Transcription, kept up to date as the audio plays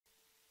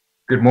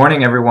Good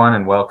morning, everyone,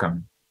 and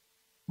welcome.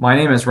 My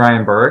name is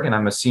Ryan Berg, and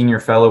I'm a senior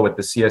fellow with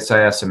the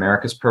CSIS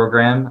Americas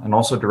program and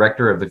also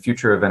director of the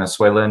Future of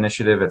Venezuela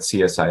initiative at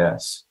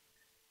CSIS.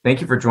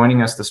 Thank you for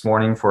joining us this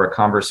morning for a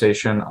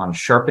conversation on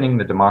Sharpening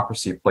the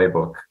Democracy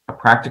Playbook, a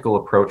practical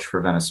approach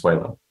for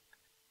Venezuela.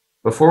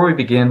 Before we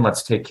begin,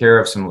 let's take care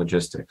of some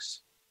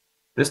logistics.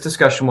 This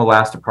discussion will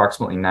last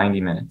approximately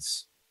 90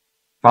 minutes.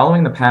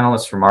 Following the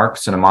panelists'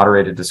 remarks and a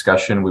moderated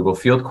discussion, we will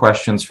field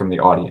questions from the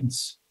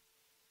audience.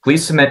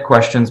 Please submit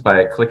questions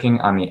by clicking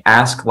on the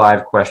Ask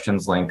Live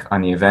Questions link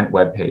on the event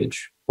webpage,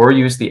 or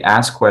use the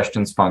Ask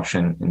Questions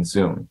function in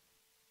Zoom.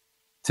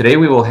 Today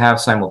we will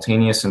have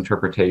simultaneous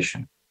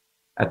interpretation.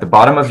 At the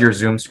bottom of your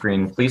Zoom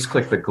screen, please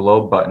click the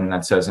globe button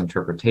that says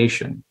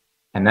Interpretation,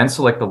 and then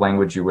select the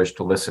language you wish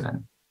to listen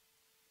in.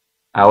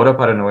 Ahora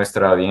para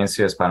nuestra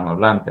audiencia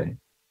hispanohablante.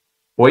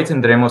 Hoy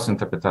tendremos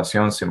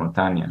interpretación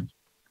simultánea.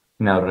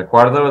 En el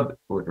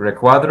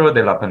recuadro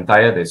de la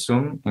pantalla de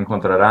Zoom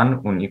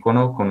encontrarán un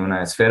icono con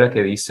una esfera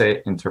que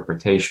dice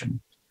Interpretation.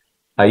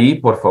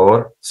 Ahí, por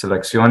favor,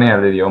 seleccione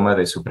el idioma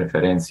de su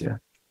preferencia.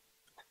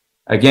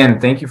 Again,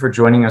 thank you for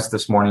joining us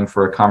this morning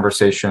for a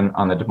conversation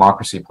on the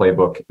democracy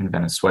playbook in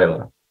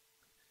Venezuela.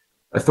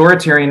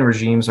 Authoritarian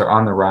regimes are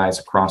on the rise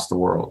across the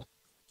world.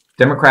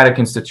 Democratic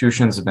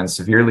institutions have been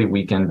severely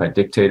weakened by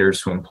dictators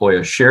who employ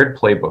a shared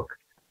playbook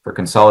for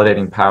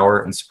consolidating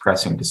power and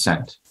suppressing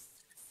dissent.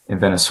 In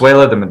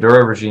Venezuela, the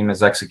Maduro regime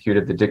has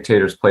executed the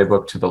dictator's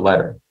playbook to the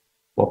letter,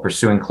 while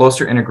pursuing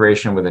closer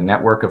integration with a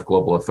network of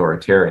global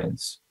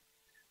authoritarians.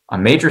 A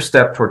major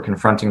step toward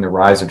confronting the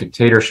rise of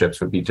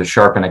dictatorships would be to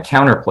sharpen a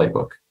counter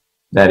playbook,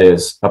 that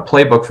is, a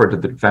playbook for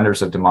the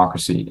defenders of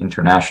democracy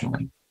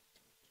internationally.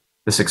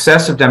 The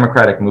success of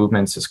democratic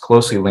movements is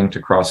closely linked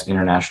across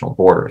international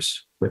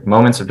borders, with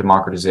moments of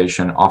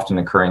democratization often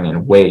occurring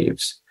in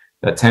waves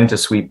that tend to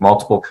sweep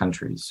multiple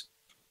countries.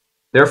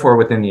 Therefore,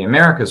 within the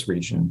Americas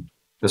region,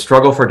 the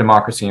struggle for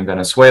democracy in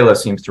Venezuela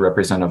seems to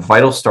represent a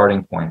vital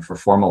starting point for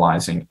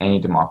formalizing any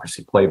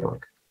democracy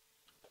playbook.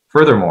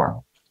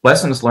 Furthermore,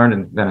 lessons learned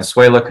in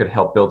Venezuela could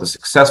help build a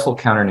successful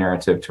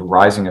counter-narrative to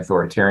rising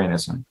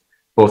authoritarianism,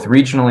 both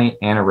regionally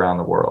and around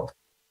the world.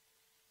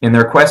 In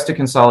their quest to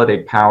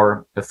consolidate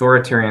power,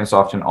 authoritarians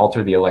often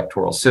alter the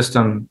electoral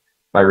system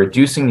by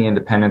reducing the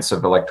independence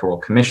of electoral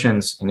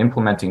commissions and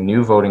implementing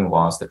new voting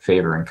laws that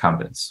favor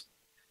incumbents.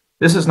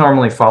 This is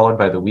normally followed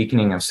by the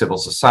weakening of civil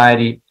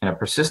society and a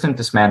persistent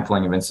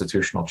dismantling of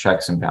institutional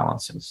checks and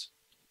balances.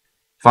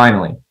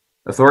 Finally,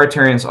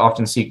 authoritarians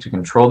often seek to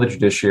control the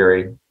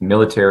judiciary, the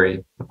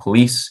military, the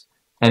police,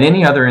 and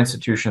any other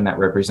institution that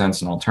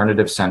represents an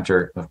alternative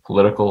center of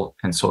political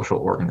and social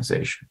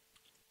organization.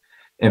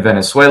 In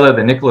Venezuela,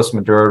 the Nicolas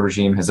Maduro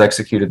regime has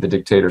executed the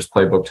dictator's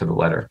playbook to the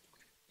letter,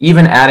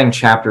 even adding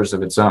chapters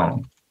of its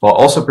own, while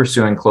also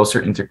pursuing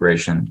closer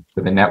integration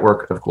with a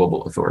network of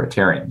global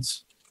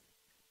authoritarians.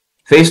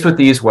 Faced with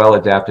these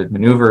well-adapted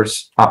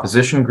maneuvers,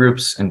 opposition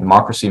groups and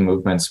democracy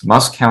movements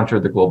must counter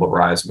the global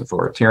rise of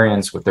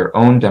authoritarians with their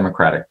own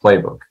democratic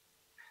playbook.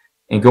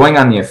 In going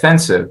on the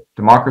offensive,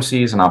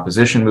 democracies and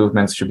opposition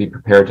movements should be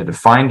prepared to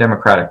define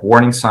democratic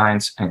warning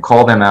signs and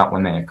call them out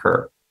when they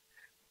occur.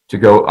 To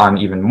go on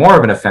even more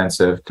of an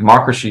offensive,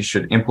 democracies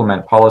should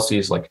implement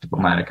policies like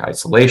diplomatic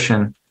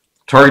isolation,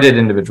 targeted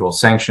individual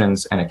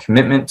sanctions, and a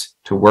commitment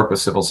to work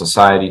with civil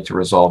society to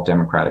resolve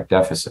democratic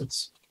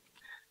deficits.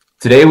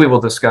 Today, we will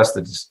discuss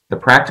the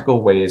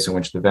practical ways in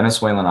which the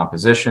Venezuelan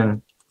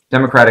opposition,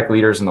 democratic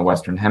leaders in the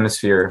Western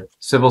Hemisphere,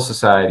 civil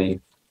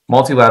society,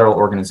 multilateral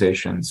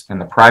organizations,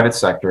 and the private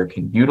sector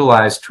can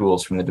utilize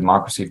tools from the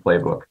democracy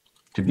playbook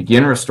to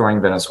begin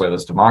restoring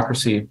Venezuela's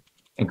democracy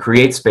and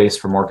create space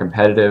for more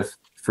competitive,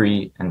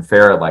 free, and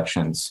fair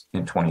elections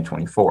in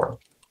 2024.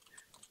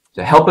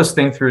 To help us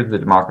think through the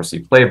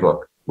democracy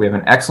playbook, we have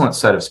an excellent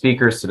set of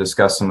speakers to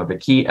discuss some of the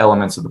key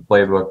elements of the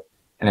playbook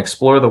and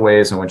explore the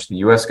ways in which the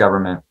U.S.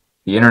 government,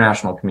 the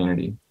international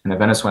community, and the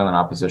Venezuelan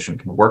opposition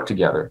can work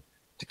together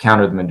to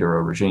counter the Maduro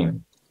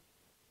regime.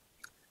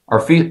 Our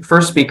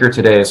first speaker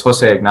today is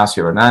Jose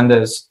Ignacio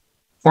Hernandez,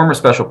 former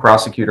special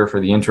prosecutor for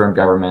the interim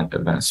government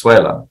of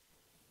Venezuela.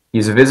 He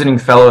is a visiting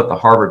fellow at the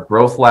Harvard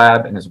Growth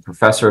Lab and is a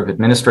professor of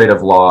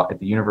administrative law at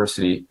the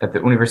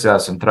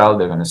Universidad Central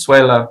de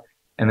Venezuela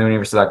and the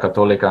Universidad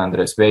Católica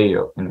Andrés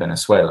Bello in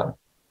Venezuela.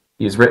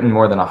 He has written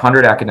more than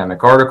 100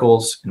 academic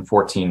articles and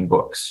 14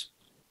 books.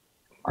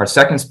 Our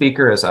second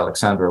speaker is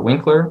Alexandra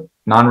Winkler,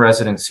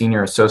 non-resident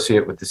senior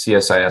associate with the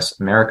CSIS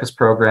Americas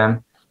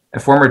program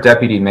and former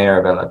deputy mayor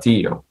of El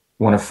Hatillo,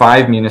 one of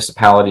 5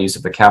 municipalities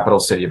of the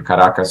capital city of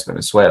Caracas,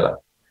 Venezuela.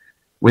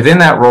 Within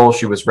that role,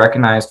 she was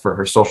recognized for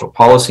her social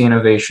policy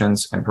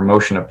innovations and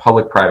promotion of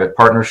public-private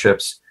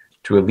partnerships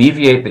to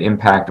alleviate the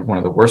impact of one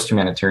of the worst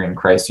humanitarian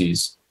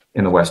crises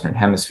in the Western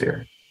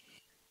Hemisphere.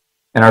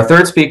 And our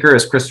third speaker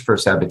is Christopher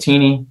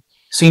Sabatini,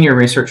 Senior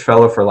Research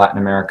Fellow for Latin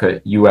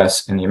America,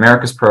 U.S. and the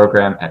Americas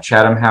program at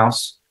Chatham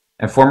House,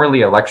 and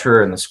formerly a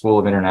lecturer in the School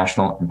of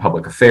International and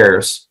Public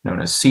Affairs,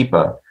 known as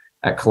SIPA,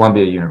 at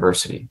Columbia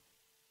University.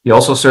 He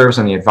also serves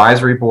on the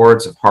advisory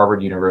boards of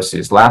Harvard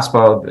University's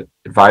LASPO, the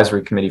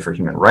Advisory Committee for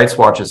Human Rights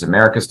Watch's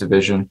Americas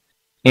Division,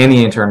 and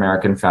the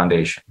Inter-American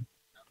Foundation.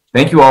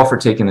 Thank you all for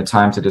taking the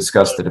time to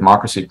discuss the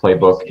Democracy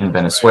Playbook in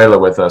Venezuela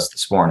with us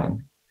this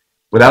morning.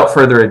 Without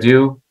further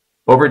ado,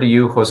 over to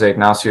you, Jose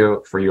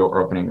Ignacio, for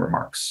your opening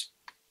remarks.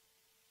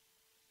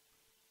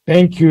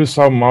 Thank you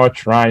so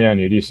much, Ryan.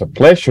 It is a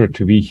pleasure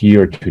to be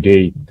here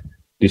today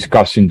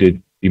discussing the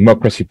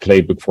Democracy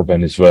Playbook for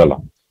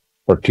Venezuela,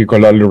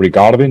 particularly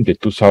regarding the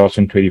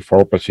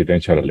 2024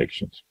 presidential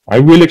elections. I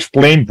will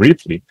explain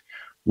briefly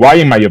why,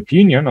 in my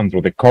opinion, under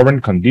the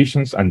current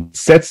conditions and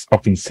sets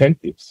of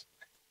incentives,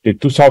 the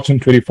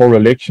 2024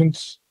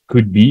 elections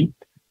could be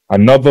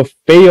another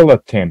failed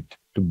attempt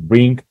to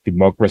bring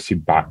democracy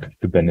back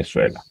to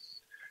Venezuela.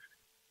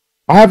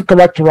 I have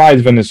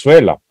characterized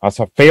Venezuela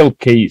as a failed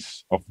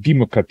case of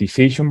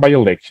democratization by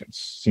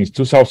elections. Since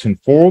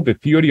 2004, the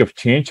theory of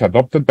change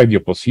adopted by the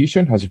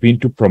opposition has been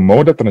to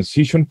promote a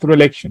transition through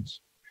elections.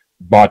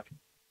 But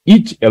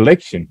each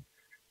election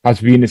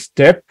has been a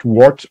step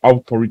towards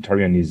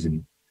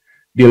authoritarianism.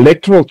 The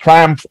electoral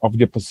triumph of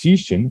the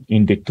opposition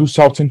in the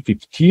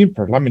 2015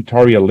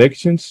 parliamentary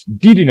elections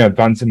didn't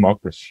advance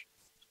democracy.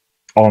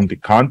 On the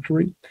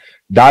contrary,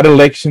 that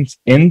elections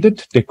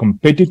ended the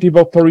competitive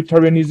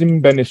authoritarianism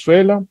in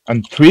Venezuela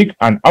and triggered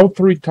an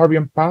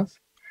authoritarian path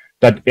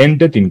that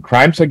ended in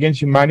crimes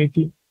against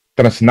humanity,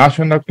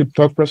 transnational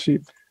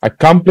kleptocracy, a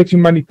complex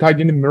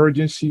humanitarian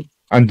emergency,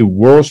 and the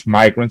worst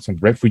migrants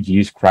and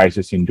refugees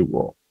crisis in the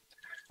world.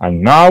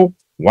 And now,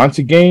 once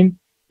again,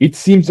 it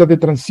seems that the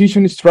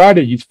transition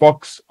strategy is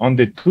focused on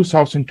the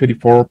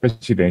 2024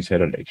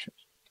 presidential elections.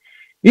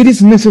 It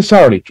is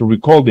necessary to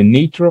recall the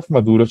nature of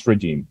Maduro's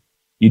regime.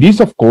 It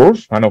is, of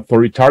course, an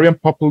authoritarian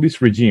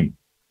populist regime,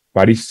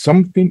 but it's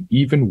something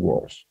even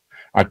worse.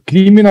 A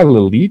criminal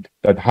elite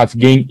that has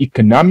gained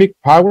economic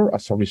power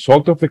as a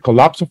result of the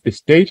collapse of the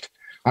state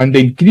and the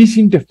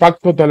increasing de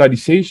facto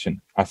dollarization,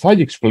 as I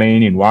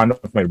explained in one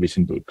of my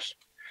recent books.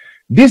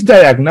 This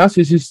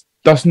diagnosis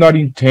does not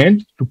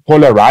intend to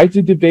polarize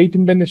the debate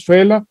in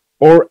Venezuela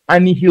or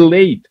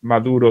annihilate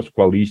Maduro's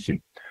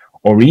coalition.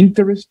 Our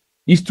interest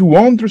is to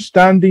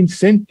understand the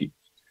incentive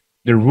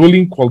the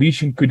ruling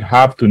coalition could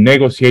have to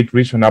negotiate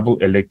reasonable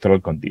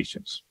electoral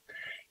conditions.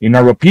 In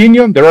our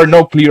opinion, there are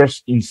no clear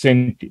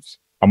incentives,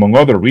 among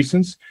other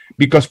reasons,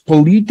 because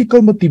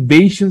political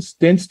motivations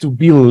tend to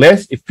be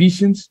less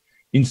efficient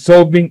in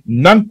solving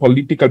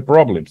non-political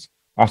problems,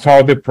 as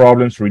are the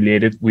problems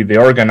related with the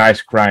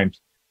organized crimes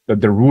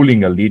that the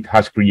ruling elite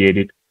has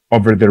created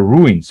over the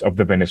ruins of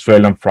the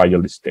Venezuelan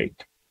fragile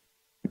state.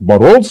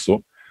 But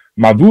also,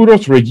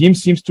 Maduro's regime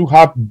seems to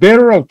have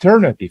better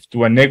alternatives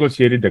to a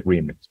negotiated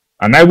agreement,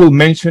 and I will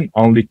mention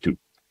only two.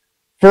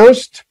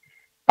 First,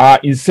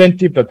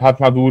 incentive that had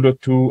Maduro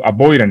to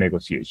avoid a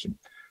negotiation.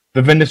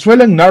 The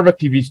Venezuelan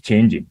narrative is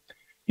changing.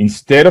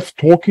 Instead of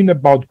talking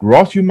about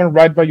gross human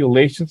rights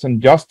violations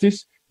and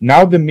justice,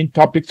 now the main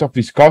topics of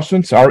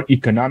discussions are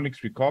economic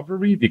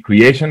recovery, the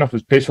creation of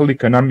special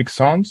economic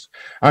zones,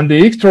 and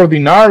the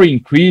extraordinary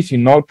increase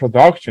in oil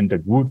production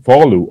that would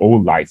follow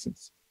oil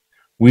license.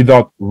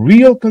 Without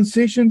real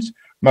concessions,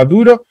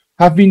 Maduro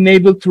have been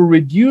able to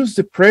reduce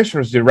the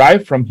pressures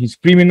derived from his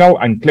criminal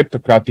and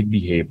kleptocratic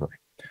behavior.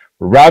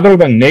 Rather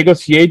than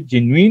negotiate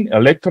genuine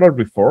electoral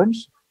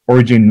reforms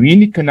or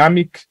genuine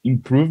economic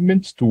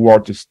improvements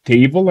towards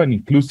stable and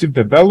inclusive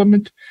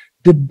development,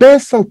 the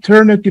best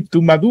alternative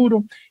to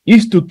Maduro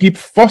is to keep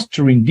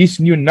fostering this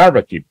new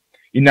narrative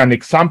in an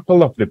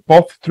example of the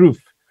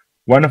post-truth,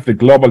 one of the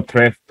global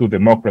threats to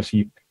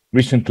democracy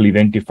recently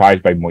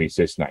identified by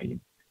Moises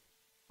Naim.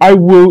 I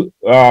will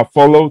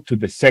follow to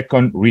the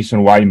second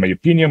reason why, in my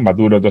opinion,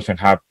 Maduro doesn't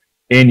have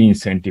any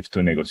incentive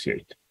to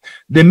negotiate.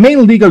 The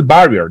main legal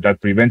barrier that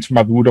prevents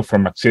Maduro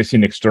from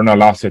accessing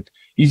external assets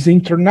is the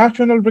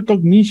international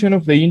recognition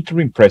of the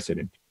interim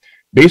president.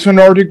 Based on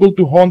Article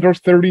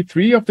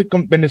 233 of the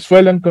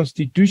Venezuelan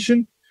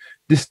Constitution,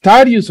 the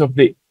status of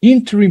the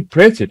interim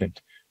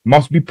president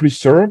must be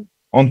preserved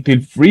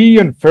until free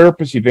and fair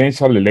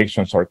presidential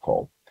elections are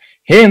called.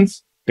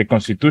 Hence, the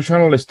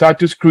constitutional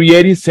status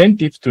creates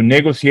incentives to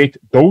negotiate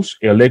those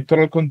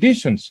electoral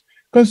conditions,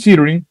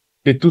 considering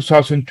the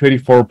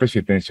 2024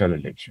 presidential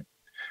election.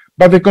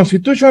 But the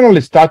constitutional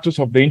status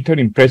of the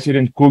interim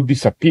president could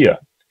disappear,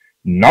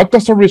 not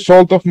as a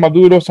result of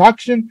Maduro's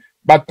action,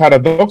 but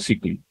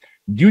paradoxically,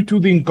 due to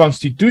the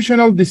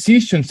unconstitutional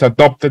decisions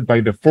adopted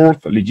by the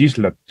fourth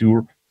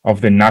legislature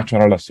of the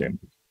National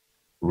Assembly.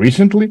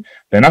 Recently,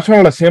 the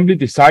National Assembly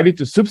decided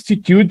to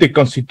substitute the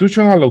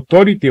constitutional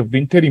authority of the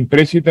interim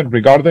president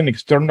regarding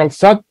external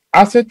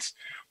assets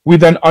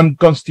with an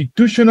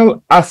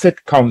unconstitutional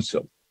asset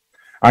council.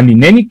 And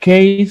in any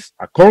case,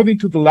 according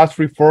to the last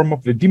reform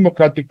of the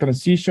democratic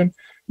transition,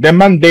 the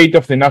mandate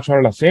of the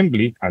National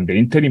Assembly and the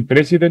interim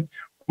president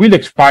will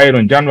expire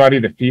on January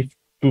the 5th,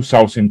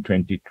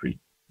 2023.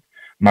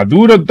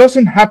 Maduro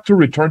doesn't have to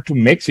return to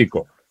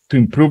Mexico to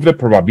improve the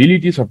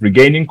probabilities of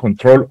regaining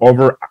control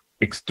over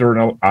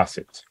external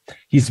assets.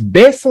 His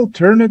best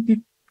alternative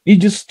is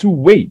just to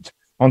wait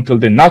until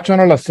the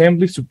National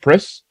Assembly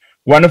suppresses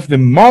one of the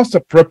most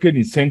appropriate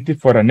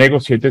incentives for a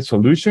negotiated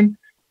solution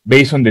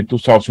based on the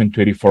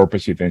 2024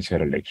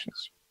 presidential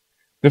elections.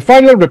 The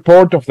final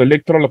report of the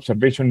electoral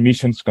observation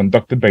missions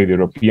conducted by the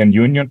European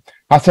Union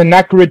has an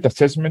accurate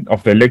assessment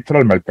of the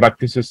electoral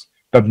malpractices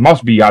that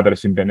must be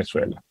addressed in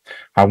Venezuela.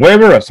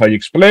 However, as I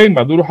explained,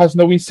 Maduro has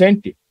no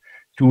incentive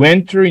to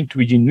enter into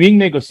a genuine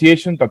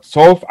negotiation that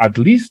solve at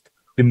least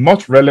the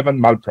most relevant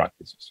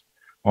malpractices.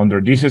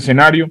 Under this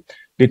scenario,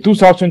 the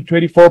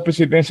 2024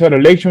 presidential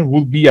election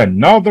will be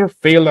another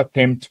failed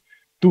attempt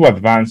to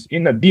advance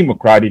in a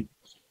democratic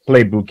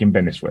playbook in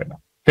Venezuela.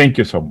 Thank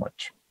you so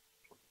much.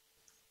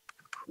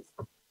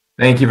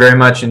 Thank you very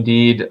much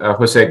indeed,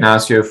 Jose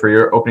Ignacio, for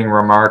your opening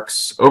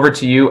remarks. Over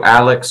to you,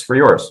 Alex, for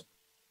yours.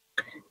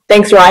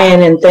 Thanks,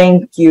 Ryan, and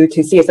thank you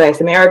to CSIS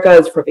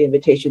Americas for the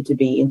invitation to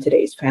be in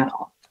today's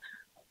panel.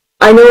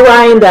 I know,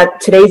 Ryan, that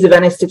today's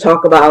event is to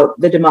talk about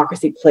the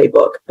democracy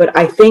playbook, but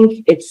I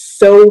think it's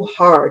so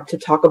hard to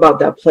talk about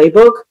that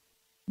playbook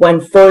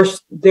when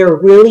first there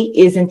really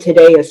isn't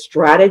today a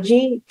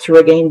strategy to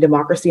regain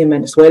democracy in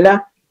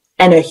Venezuela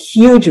and a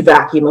huge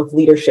vacuum of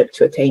leadership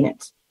to attain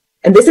it.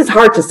 And this is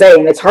hard to say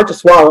and it's hard to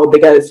swallow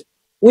because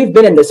we've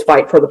been in this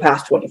fight for the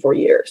past 24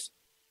 years.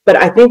 But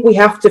I think we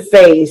have to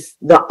face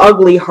the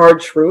ugly,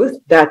 hard truth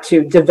that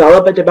to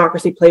develop a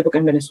democracy playbook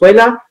in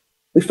Venezuela,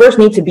 we first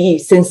need to be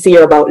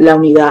sincere about La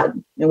Unidad.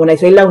 And when I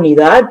say La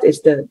Unidad,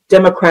 it's the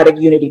democratic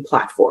unity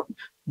platform,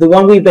 the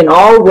one we've been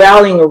all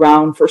rallying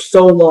around for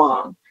so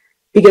long.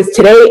 Because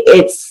today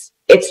it's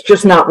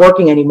just not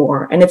working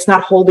anymore. And it's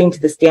not holding to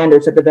the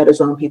standards that the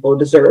Venezuelan people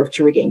deserve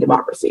to regain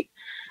democracy.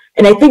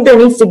 And I think there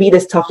needs to be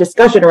this tough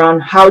discussion around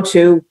how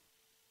to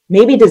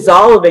maybe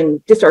dissolve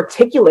and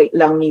disarticulate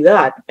La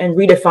Unidad and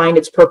redefine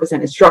its purpose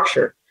and its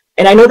structure.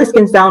 And I know this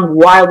can sound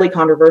wildly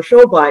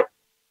controversial, but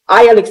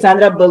I,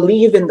 Alexandra,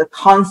 believe in the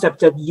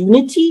concept of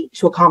unity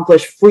to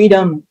accomplish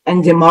freedom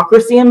and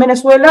democracy in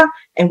Venezuela.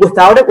 And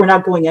without it, we're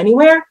not going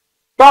anywhere.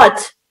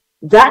 But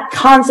that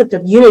concept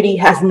of unity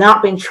has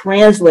not been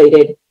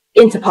translated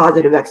into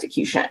positive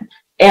execution.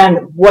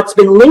 And what's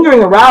been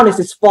lingering around is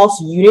this false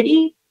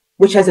unity,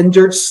 which has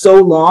endured so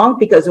long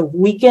because of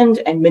weakened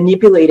and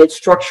manipulated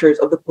structures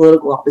of the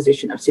political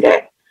opposition of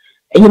today.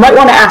 And you might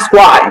want to ask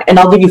why, and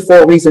I'll give you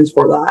 4 reasons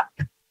for that.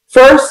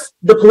 First,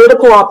 the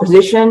political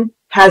opposition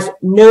has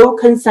no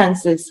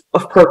consensus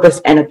of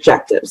purpose and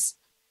objectives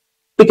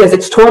because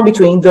it's torn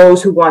between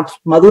those who want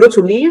Maduro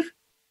to leave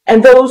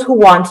and those who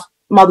want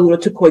Maduro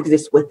to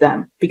coexist with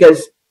them.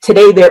 Because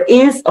today there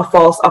is a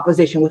false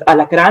opposition with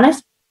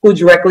alacranes who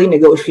directly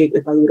negotiate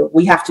with Maduro.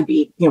 We have to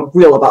be,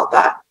 real about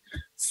that.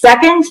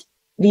 Second,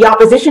 the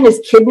opposition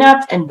is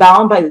kidnapped and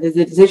bound by the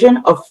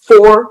decision of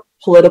 4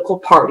 political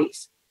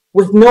parties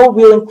with no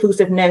real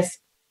inclusiveness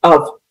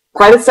of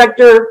private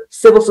sector,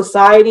 civil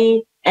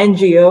society,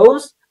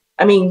 NGOs.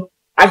 I mean,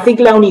 I think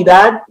La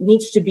Unidad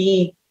needs to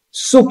be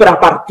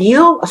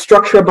suprapartido, a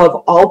structure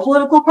above all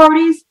political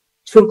parties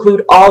to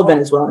include all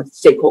Venezuelan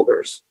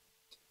stakeholders.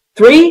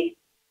 3,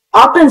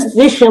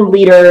 opposition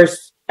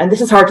leaders, and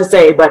this is hard to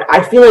say, but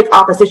I feel like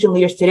opposition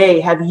leaders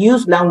today have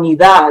used La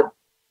Unidad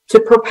to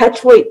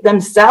perpetuate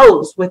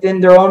themselves within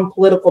their own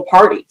political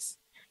parties.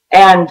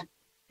 And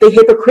they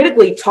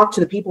hypocritically talk to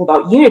the people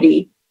about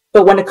unity,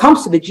 but when it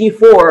comes to the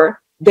G4,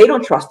 they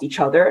don't trust each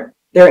other.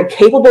 They're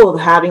incapable of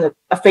having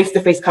a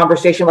face-to-face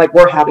conversation like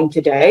we're having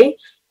today,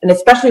 and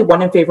especially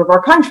one in favor of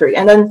our country.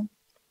 And then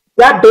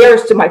that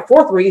bears to my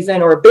 4th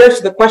reason, or bears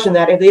to the question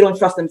that if they don't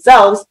trust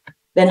themselves,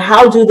 then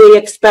how do they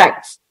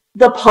expect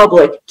the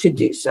public to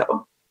do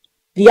so?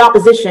 The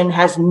opposition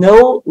has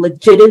no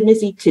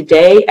legitimacy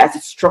today as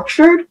it's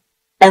structured,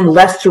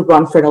 unless to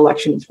run for an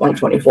election in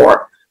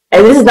 2024.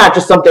 And this is not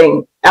just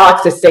something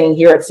Alex is saying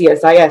here at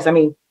CSIS. I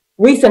mean,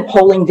 recent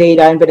polling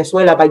data in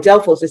Venezuela by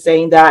Delphos is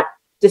saying that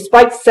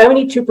despite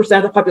 72%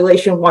 of the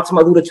population wants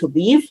Maduro to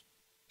leave,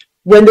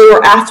 when they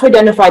were asked to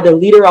identify the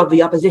leader of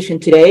the opposition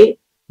today,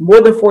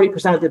 more than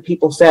 40% of the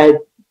people said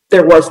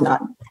there was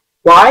none.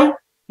 Why?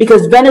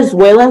 Because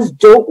Venezuelans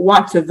don't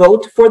want to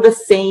vote for the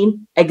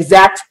same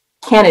exact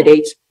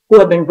candidates who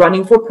have been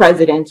running for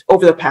president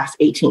over the past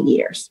 18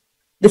 years.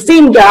 The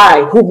same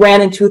guy who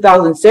ran in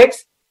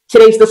 2006,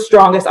 today's the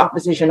strongest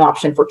opposition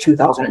option for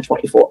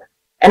 2024.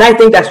 And I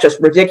think that's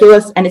just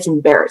ridiculous and it's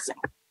embarrassing.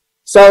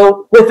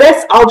 So with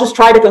this, I'll just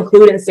try to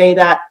conclude and say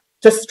that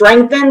to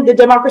strengthen the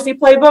democracy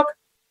playbook,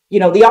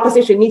 the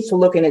opposition needs to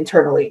look in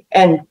internally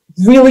and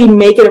really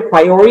make it a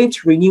priority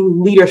to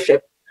renew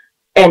leadership.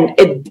 And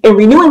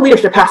renewing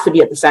leadership has to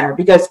be at the center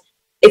because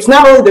it's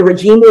not only the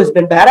regime who has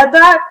been bad at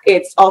that,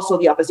 it's also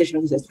the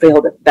opposition who has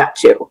failed at that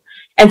too.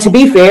 And to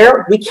be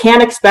fair, we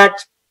can't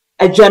expect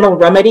a general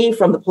remedy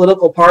from the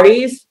political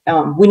parties.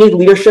 We need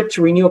leadership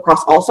to renew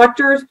across all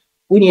sectors.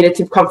 We need it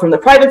to come from the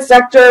private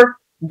sector.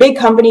 Big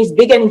companies,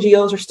 big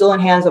NGOs are still in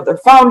hands of their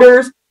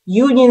founders.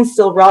 Unions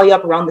still rally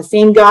up around the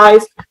same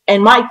guys.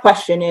 And my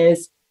question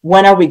is,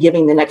 when are we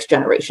giving the next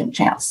generation a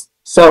chance?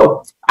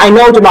 So I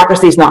know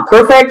democracy is not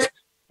perfect,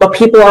 but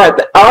people are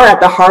at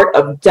the heart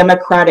of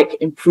democratic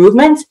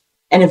improvement.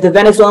 And if the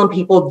Venezuelan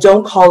people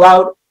don't call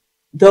out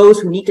those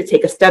who need to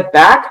take a step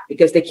back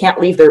because they can't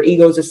leave their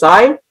egos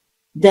aside,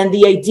 then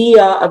the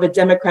idea of a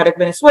democratic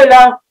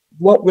Venezuela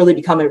won't really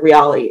become a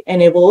reality.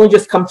 And it will only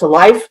just come to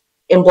life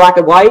in black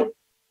and white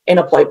in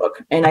a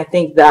playbook. And I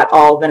think that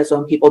all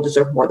Venezuelan people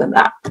deserve more than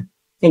that.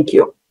 Thank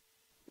you.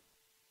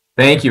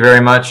 Thank you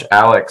very much,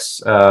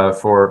 Alex,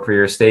 for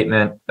your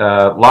statement.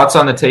 Lots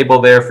on the table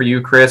there for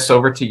you, Chris.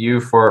 Over to you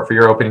for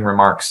your opening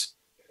remarks.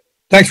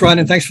 Thanks, Ryan,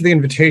 and thanks for the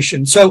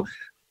invitation. So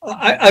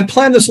I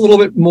planned this a little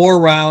bit more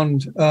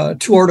around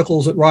two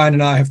articles that Ryan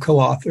and I have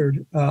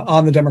co-authored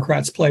on the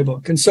Democrats'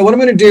 playbook. And so what I'm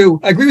going to do,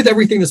 I agree with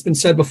everything that's been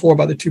said before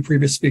by the two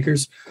previous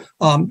speakers.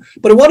 But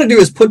what I want to do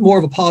is put more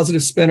of a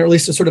positive spin, or at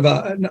least a sort of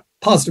a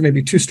positive,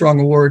 maybe too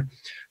strong a word,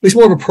 at least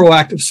more of a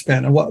proactive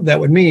spin on what that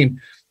would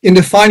mean in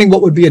defining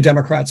what would be a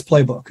Democrats'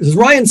 playbook. Because as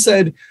Ryan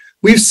said,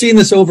 we've seen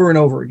this over and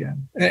over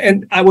again.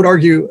 And I would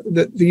argue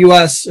that the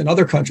U.S. and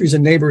other countries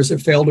and neighbors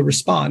have failed to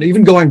respond,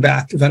 even going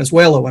back to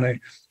Venezuela when a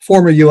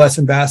former U.S.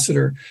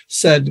 ambassador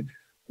said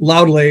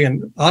loudly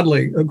and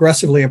oddly,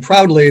 aggressively and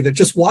proudly that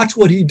just watch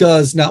what he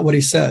does, not what he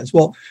says.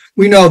 Well,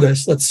 we know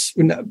this.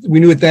 We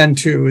knew it then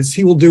too, is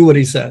he will do what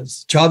he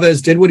says.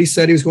 Chavez did what he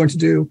said he was going to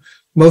do.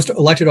 Most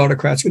elected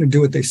autocrats are going to do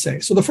what they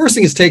say. So the first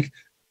thing is take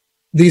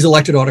these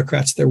elected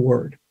autocrats their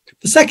word.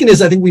 The second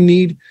is I think we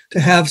need to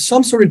have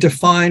some sort of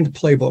defined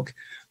playbook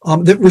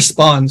that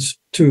responds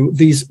to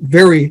these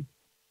very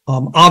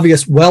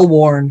obvious,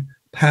 well-worn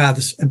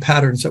paths and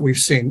patterns that we've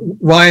seen.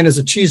 Ryan is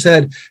a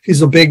cheesehead.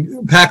 He's a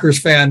big Packers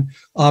fan.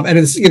 And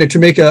it's, to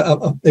make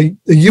a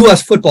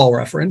U.S. football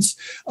reference,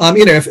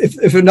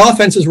 if an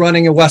offense is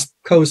running a West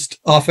Coast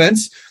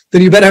offense,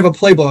 then you better have a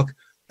playbook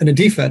and a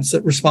defense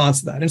that responds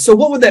to that. And so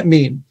what would that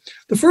mean?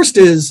 The first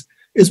is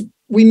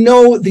we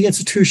know the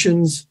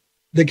institutions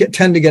that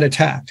tend to get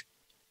attacked,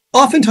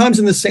 oftentimes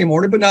in the same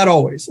order, but not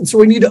always. And so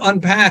we need to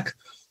unpack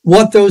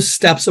what those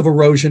steps of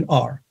erosion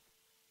are.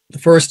 The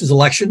first is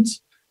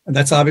elections, and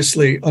that's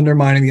obviously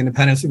undermining the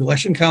independence of the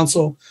Election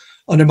Council,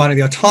 undermining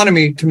the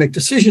autonomy to make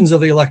decisions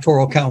of the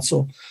Electoral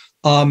Council,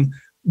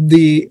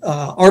 the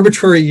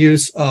arbitrary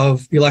use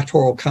of the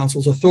Electoral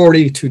Council's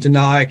authority to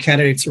deny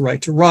candidates the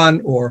right to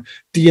run or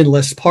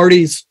de-enlist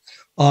parties,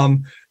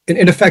 an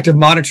ineffective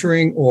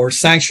monitoring or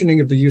sanctioning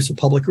of the use of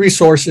public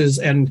resources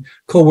and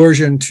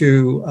coercion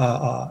to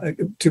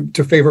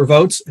favor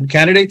votes and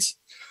candidates.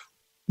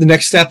 The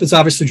next step is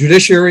obviously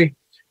judiciary.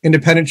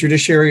 Independent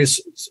judiciaries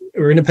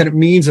or independent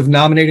means of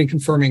nominating,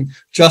 confirming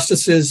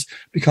justices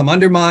become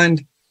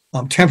undermined.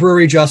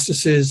 Temporary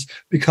justices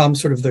become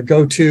sort of the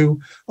go-to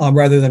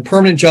rather than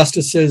permanent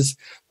justices.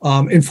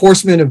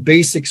 Enforcement of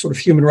basic sort of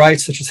human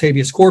rights, such as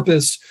habeas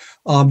corpus,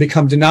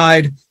 become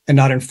denied and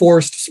not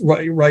enforced.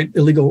 Right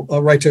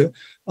to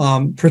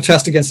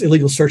protest against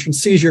illegal search and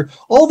seizure.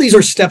 All these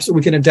are steps that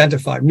we can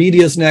identify.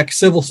 Media's neck,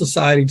 civil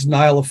society,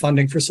 denial of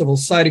funding for civil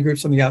society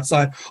groups on the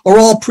outside are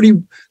all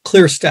pretty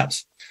clear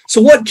steps.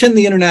 So what can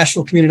the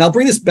international community, and I'll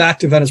bring this back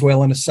to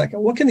Venezuela in a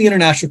second, what can the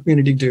international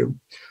community do?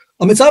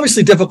 It's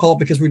obviously difficult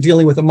because we're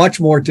dealing with a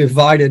much more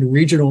divided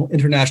regional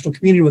international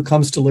community when it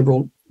comes to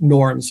liberal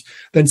norms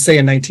than, say,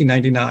 in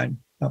 1999,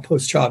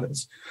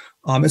 post-Chavez.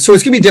 And so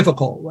it's going to be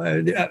difficult.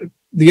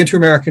 The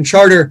Inter-American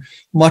Charter,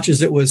 much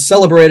as it was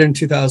celebrated in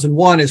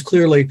 2001, is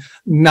clearly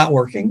not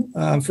working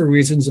for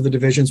reasons of the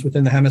divisions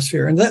within the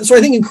hemisphere. And so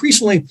I think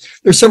increasingly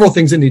there's several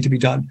things that need to be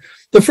done.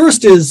 The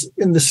first is,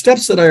 in the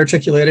steps that I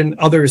articulated and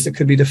others that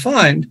could be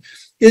defined,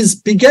 is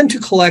begin to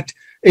collect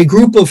a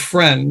group of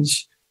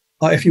friends,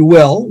 if you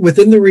will,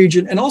 within the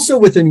region and also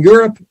within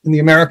Europe, in the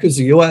Americas,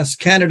 the US,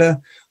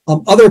 Canada,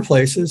 other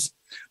places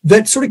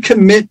that sort of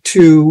commit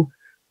to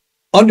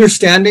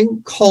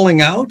understanding,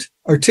 calling out,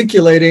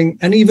 articulating,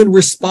 and even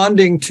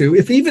responding to,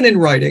 if even in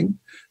writing,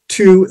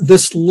 to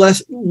this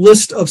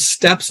list of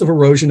steps of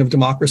erosion of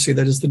democracy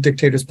that is the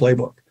dictator's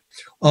playbook.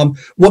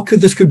 What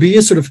this could be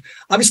is sort of,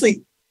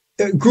 obviously,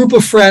 a group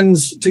of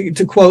friends,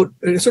 to quote,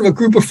 sort of a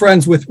group of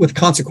friends with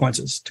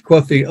consequences, to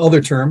quote the other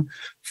term,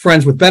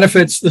 friends with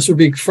benefits. This would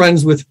be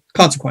friends with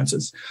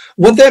consequences.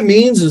 What that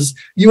means is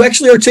you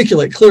actually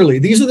articulate clearly,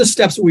 these are the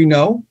steps that we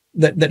know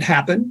that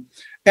happen.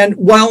 And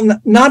while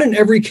not in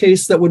every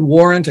case that would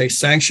warrant a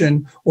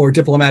sanction or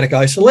diplomatic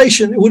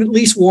isolation, it would at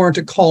least warrant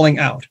a calling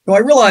out. Now, I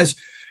realize,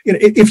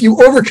 if you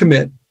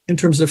overcommit in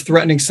terms of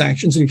threatening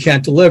sanctions and you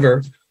can't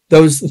deliver,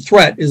 the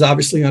threat is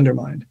obviously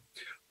undermined.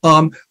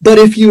 But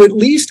if you at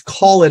least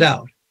call it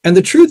out, and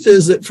the truth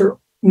is that for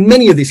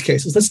many of these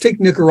cases, let's take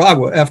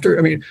Nicaragua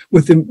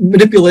with the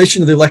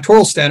manipulation of the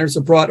electoral standards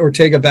that brought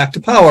Ortega back to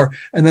power,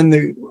 and then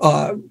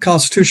the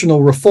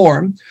constitutional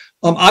reform.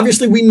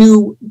 Obviously, we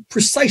knew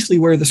precisely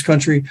where this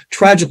country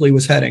tragically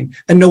was heading,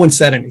 and no one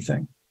said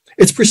anything.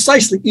 It's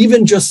precisely,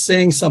 even just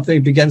saying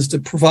something begins to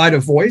provide a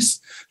voice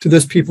to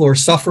those people who are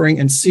suffering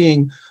and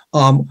seeing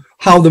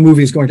how the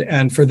movie is going to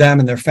end for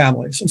them and their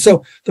families. And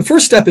so the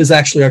first step is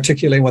actually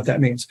articulating what that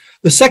means.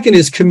 The second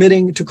is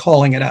committing to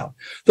calling it out.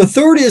 The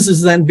third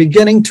is then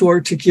beginning to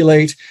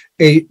articulate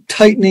a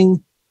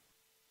tightening,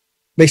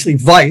 basically,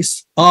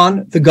 vice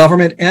on the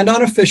government and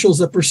on officials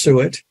that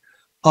pursue it,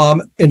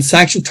 in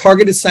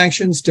targeted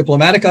sanctions,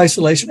 diplomatic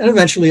isolation, and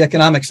eventually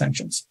economic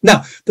sanctions.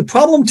 Now, the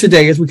problem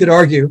today is we could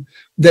argue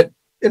that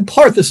in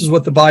part this is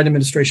what the Biden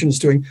administration is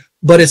doing,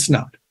 but it's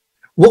not.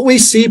 What we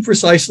see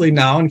precisely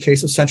now in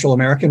case of Central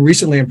America and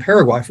recently in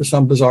Paraguay for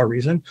some bizarre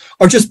reason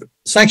are just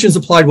sanctions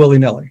applied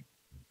willy-nilly.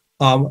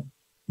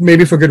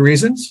 Maybe for good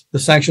reasons. The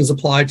sanctions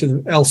applied to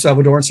the El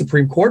Salvadoran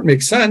Supreme Court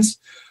make sense,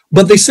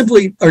 but they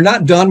simply are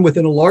not done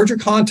within a larger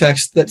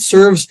context that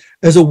serves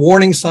as a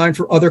warning sign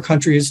for other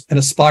countries and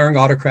aspiring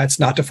autocrats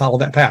not to follow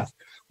that path.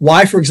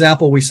 Why, for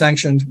example, we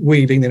sanctioned,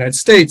 we being the United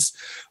States,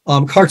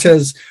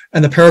 Cortes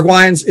and the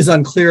Paraguayans is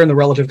unclear in the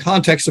relative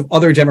context of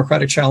other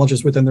democratic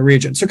challenges within the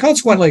region. So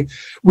consequently,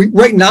 we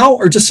right now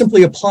are just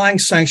simply applying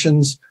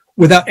sanctions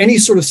without any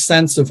sort of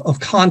sense of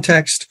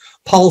context,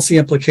 policy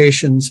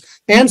implications,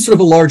 and sort of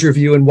a larger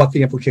view in what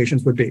the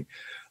implications would be.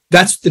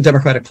 That's the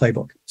democratic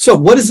playbook. So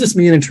what does this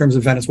mean in terms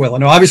of Venezuela?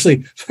 Now,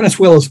 obviously,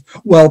 Venezuela is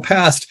well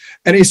past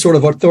any sort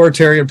of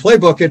authoritarian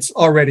playbook. It's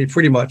already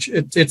pretty much,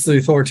 it's the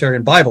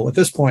authoritarian Bible at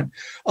this point.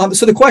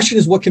 So the question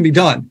is, what can be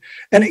done?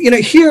 And,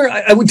 here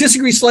I would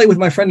disagree slightly with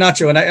my friend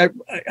Nacho, and I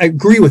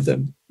agree with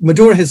him.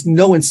 Maduro has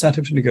no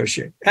incentive to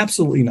negotiate.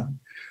 Absolutely none.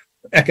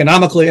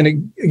 Economically,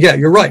 and yeah,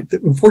 you're right.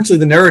 Unfortunately,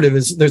 the narrative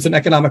is there's an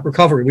economic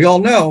recovery. We all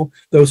know,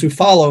 those who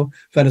follow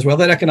Venezuela,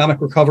 that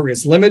economic recovery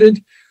is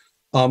limited,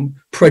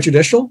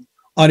 prejudicial,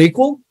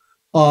 unequal,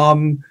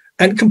 and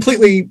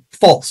completely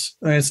false.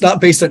 I mean, it's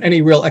not based on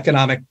any real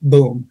economic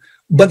boom,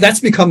 but that's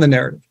become the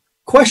narrative.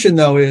 Question,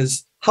 though,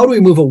 is how do we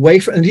move away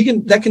from,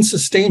 and that can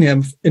sustain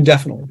him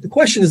indefinitely. The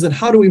question is then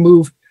how do we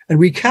move and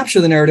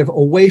recapture the narrative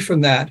away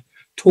from that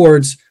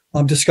towards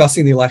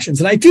discussing the elections?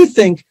 And I do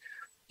think,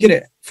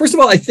 first of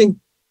all, I think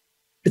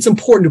it's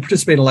important to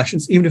participate in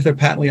elections, even if they're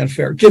patently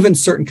unfair, given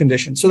certain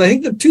conditions. So I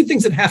think the two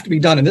things that have to be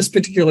done in this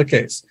particular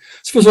case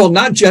is, first of all,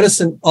 not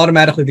jettison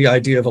automatically the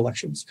idea of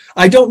elections.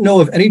 I don't know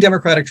of any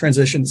democratic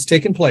transition that's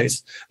taken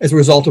place as a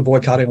result of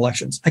boycotting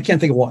elections. I can't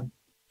think of one.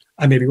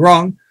 I may be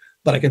wrong,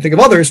 but I can think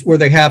of others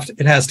where it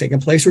has taken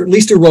place, or at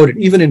least eroded,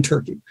 even in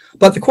Turkey.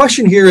 But the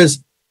question here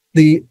is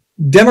the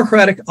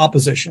democratic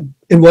opposition,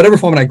 in whatever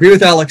form, and I agree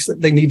with Alex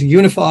that they need to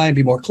unify and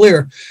be more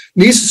clear,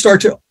 needs to start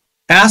to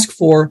ask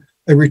for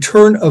a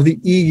return of the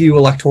EU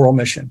electoral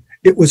mission.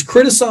 It was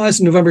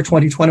criticized in November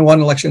 2021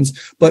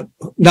 elections, but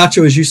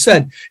Nacho, as you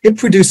said, it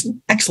produced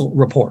an excellent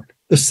report.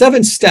 The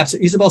 7 steps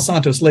that Isabel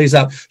Santos lays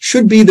out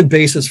should be the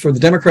basis for the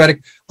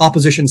democratic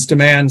opposition's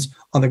demands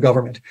on the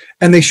government.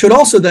 And they should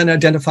also then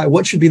identify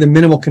what should be the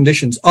minimal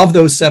conditions of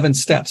those 7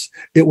 steps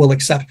it will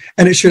accept.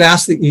 And it should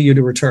ask the EU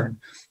to return.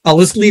 I'll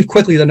just leave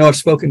quickly. I know I've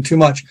spoken too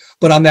much,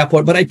 but on that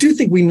point, but I do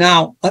think we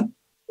now,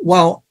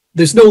 while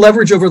there's no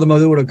leverage over the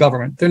Maduro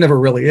government. There never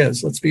really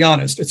is. Let's be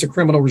honest. It's a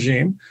criminal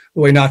regime,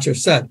 the way Nacho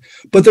said.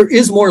 But there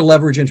is more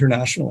leverage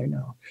internationally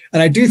now.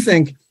 And I do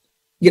think,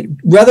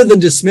 rather than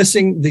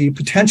dismissing the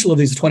potential of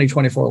these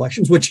 2024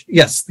 elections, which,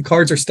 yes, the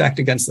cards are stacked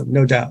against them,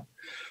 no doubt.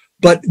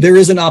 But there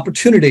is an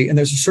opportunity, and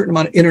there's a certain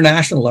amount of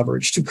international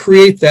leverage to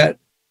create that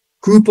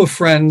group of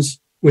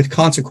friends with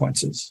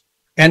consequences.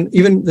 And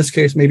even in this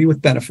case, maybe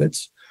with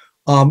benefits.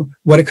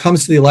 When it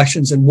comes to the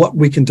elections and what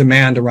we can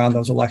demand around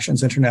those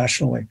elections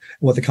internationally, and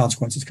what the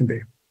consequences can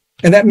be.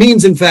 And that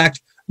means, in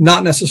fact,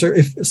 not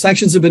necessarily, if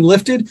sanctions have been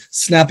lifted,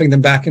 snapping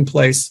them back in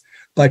place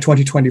by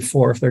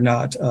 2024 if they're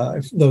not,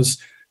 if those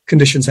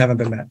conditions haven't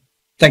been met.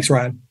 Thanks,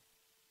 Ryan.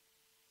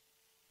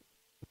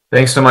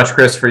 Thanks so much,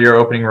 Chris, for your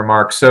opening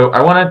remarks. So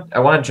I want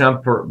to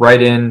jump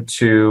right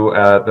into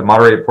the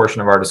moderated portion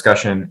of our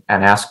discussion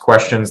and ask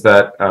questions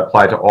that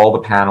apply to all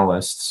the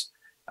panelists.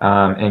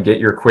 And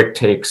get your quick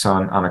takes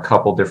on a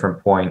couple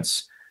different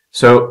points.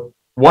 So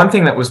one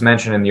thing that was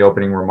mentioned in the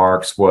opening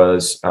remarks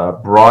was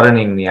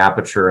broadening the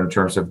aperture in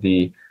terms of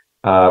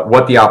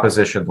what the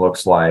opposition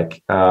looks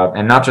like,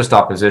 and not just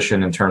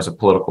opposition in terms of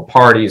political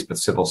parties, but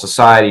civil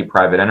society,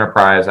 private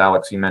enterprise.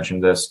 Alex, you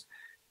mentioned this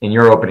in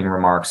your opening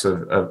remarks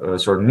of a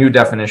sort of new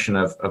definition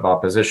of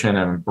opposition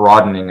and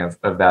broadening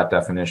of that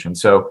definition.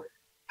 So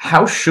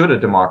how should a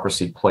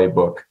democracy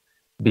playbook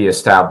be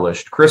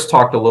established? Chris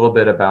talked a little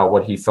bit about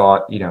what he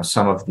thought,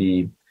 some of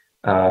the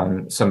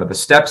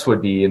steps would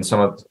be, and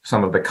some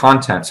of the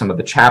content, some of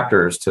the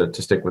chapters, to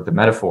stick with the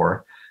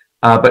metaphor.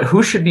 But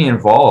who should be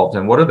involved,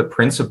 and what are the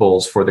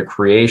principles for the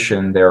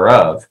creation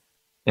thereof?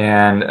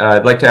 And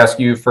I'd like to ask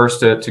you first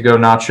to go,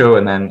 Nacho,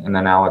 and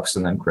then Alex,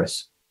 and then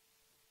Chris.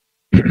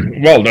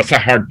 Well, that's a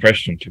hard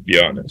question, to be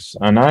honest,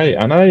 and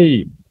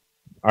I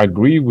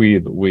agree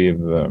with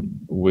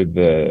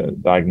the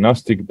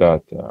diagnostic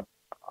that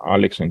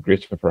Alex and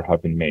Christopher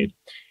have been made,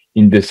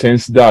 in the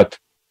sense that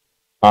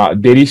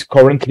there is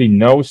currently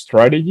no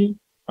strategy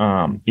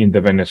in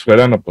the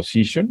Venezuelan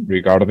opposition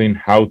regarding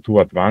how to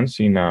advance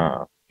in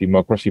a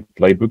democracy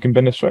playbook in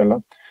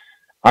Venezuela.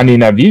 And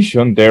in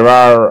addition, there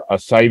are,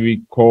 as I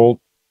recall,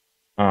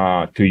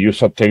 to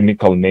use a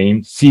technical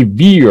name,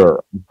 severe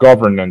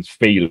governance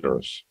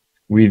failures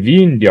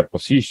within the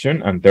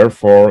opposition, and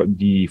therefore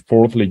the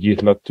 4th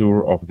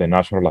legislature of the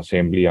National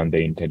Assembly and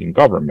the interim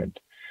government.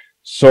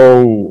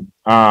 So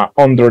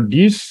under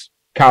this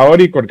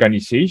chaotic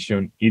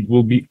organization, it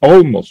will be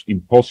almost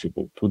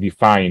impossible to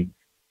define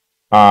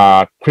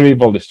a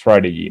credible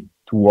strategy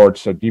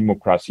towards a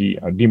democracy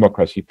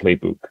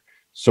playbook.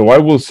 So I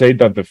will say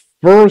that the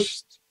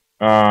first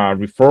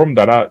reform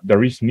that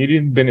there is needed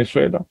in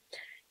Venezuela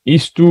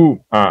is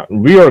to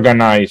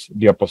reorganize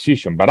the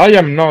opposition. But I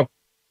am not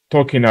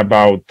talking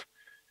about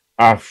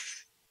a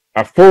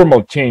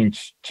formal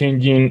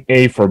changing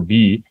A for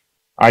B.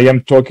 I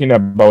am talking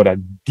about a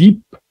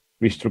deep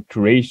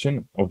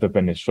restructuration of the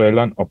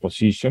Venezuelan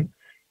opposition.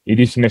 It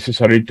is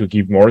necessary to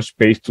give more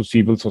space to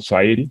civil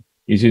society.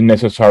 It is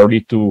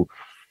necessary to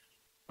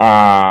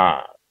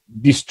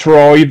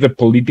destroy the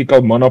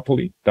political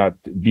monopoly that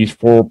these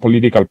four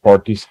political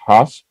parties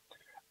has.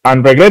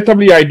 And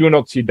regrettably, I do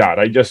not see that.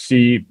 I just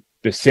see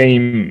the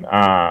same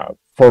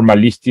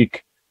formalistic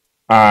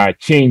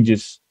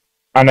changes.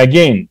 And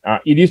again,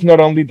 it is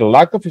not only the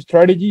lack of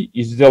strategy,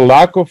 it's the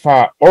lack of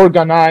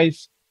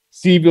organized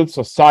civil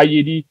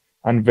society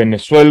and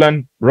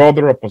Venezuelan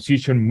broader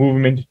opposition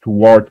movement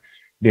toward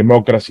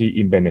democracy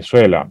in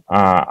Venezuela.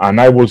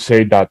 And I will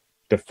say that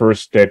the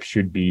first step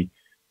should be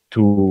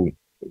to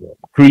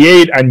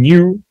create a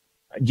new,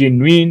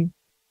 genuine,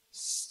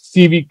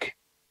 civic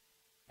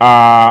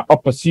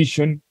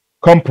opposition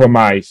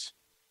compromise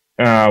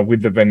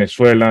with the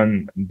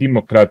Venezuelan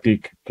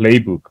democratic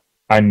playbook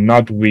and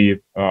not with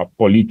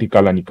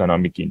political and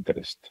economic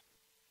interest.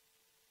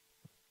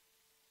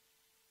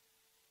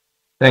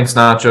 Thanks,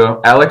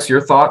 Nacho. Alex, your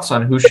thoughts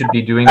on who should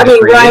be doing the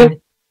creating?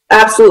 Ryan,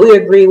 absolutely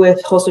agree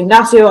with Jose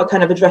Ignacio. I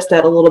kind of addressed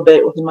that a little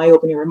bit within my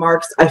opening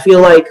remarks. I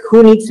feel like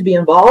who needs to be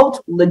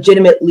involved?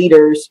 Legitimate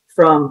leaders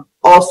from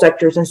all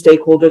sectors and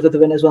stakeholders of the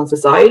Venezuelan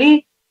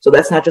society. So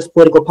that's not just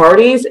political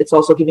parties. It's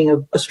also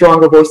giving a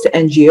stronger voice to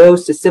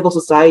NGOs, to civil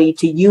society,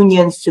 to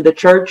unions, to the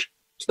church,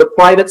 to the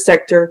private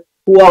sector,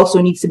 who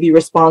also needs to be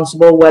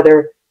responsible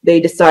whether they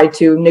decide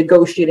to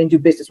negotiate and do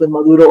business with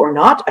Maduro or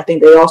not. I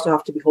think they also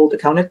have to be held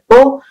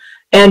accountable.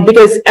 And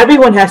because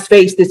everyone has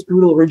faced this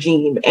brutal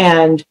regime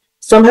and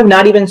some have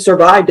not even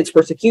survived its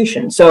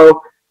persecution.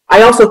 So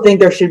I also think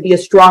there should be a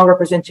strong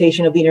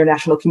representation of the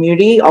international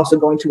community, also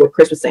going to what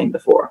Chris was saying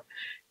before.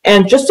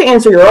 And just to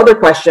answer your other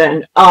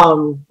question,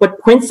 what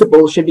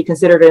principles should be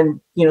considered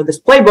in this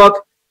playbook?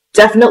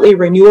 Definitely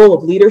renewal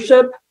of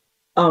leadership,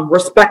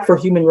 respect for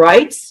human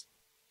rights,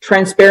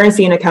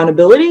 transparency and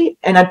accountability.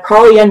 And I'd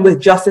probably end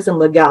with justice and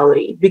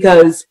legality,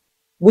 because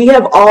we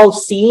have all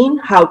seen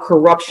how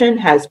corruption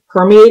has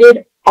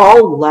permeated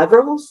all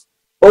levels,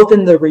 both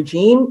in the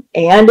regime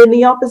and in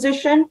the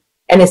opposition,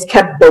 and has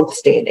kept both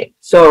standing.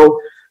 So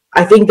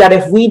I think that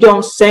if we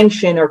don't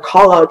sanction or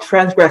call out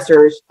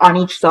transgressors on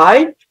each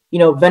side,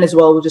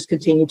 Venezuela will just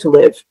continue to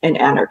live in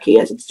anarchy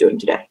as it's doing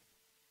today.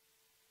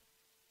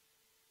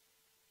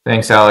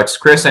 Thanks, Alex.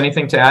 Chris,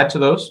 anything to add to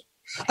those?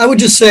 I would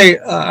just say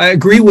I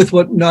agree with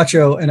what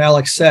Nacho and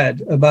Alex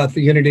said about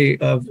the unity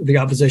of the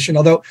opposition,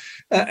 although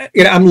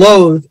I'm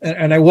loath,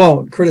 and I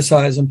won't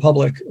criticize in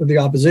public the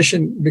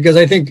opposition, because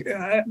I think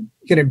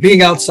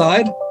being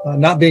outside,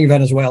 not being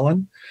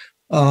Venezuelan,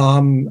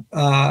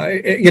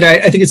 I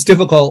think it's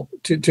difficult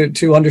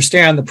to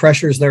understand the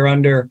pressures they're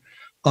under.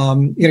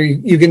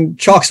 You can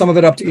chalk some of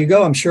it up to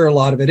ego. I'm sure a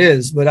lot of it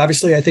is, but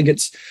obviously I think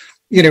it's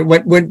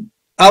when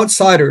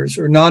outsiders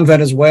or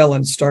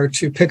non-Venezuelans start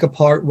to pick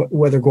apart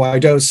whether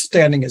Guaido's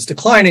standing is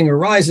declining or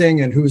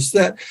rising and who's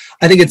that,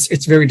 I think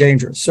it's very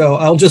dangerous. So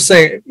I'll just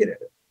say,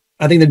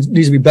 I think there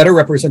needs to be better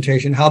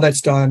representation. How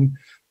that's done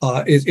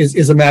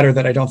is a matter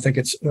that I don't think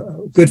it's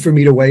good for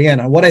me to weigh in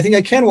on. What I think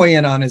I can weigh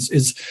in on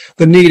is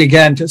the need,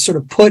 again, to sort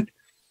of put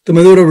the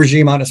Maduro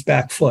regime on its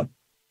back foot.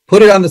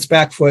 Put it on its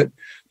back foot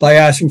by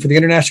asking for the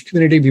international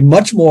community to be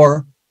much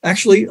more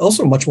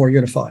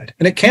unified,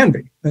 and it can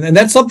be, and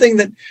that's something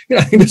that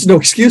I think there's no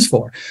excuse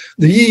for.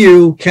 The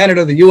EU,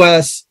 Canada, the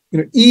US,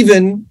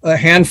 even a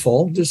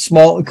handful, just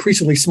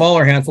increasingly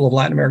smaller handful of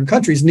Latin American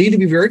countries need to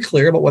be very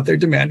clear about what they're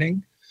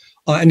demanding,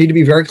 and need to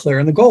be very clear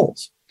in the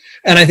goals.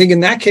 And I think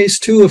in that case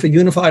too, if a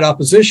unified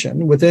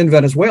opposition within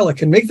Venezuela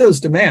can make those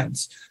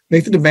demands,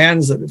 make the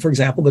demands that, for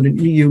example, that an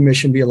EU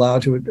mission be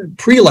allowed to, a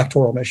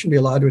pre-electoral mission be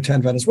allowed to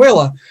attend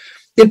Venezuela,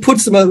 it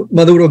puts the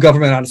Maduro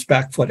government on its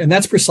back foot, and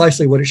that's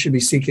precisely what it should be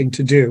seeking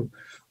to do.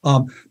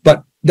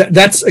 But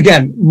that's,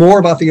 again, more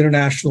about the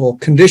international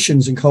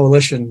conditions and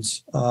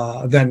coalitions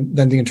than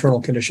the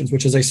internal conditions,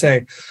 which, as I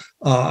say,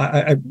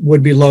 I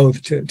would be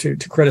loath to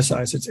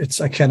criticize. It's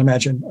I can't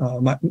imagine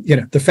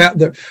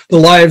the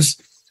lives,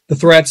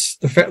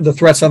 the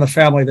threats on the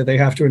family that they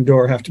have to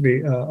endure have to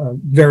be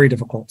very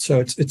difficult. So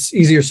it's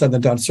easier said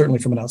than done, certainly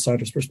from an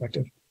outsider's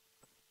perspective.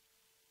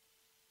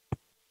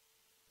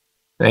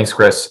 Thanks,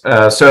 Chris.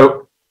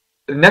 So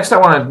next I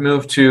want to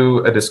move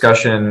to a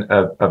discussion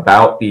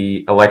about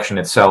the election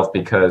itself,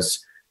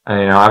 because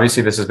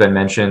obviously this has been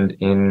mentioned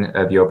in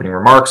the opening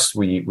remarks.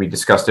 We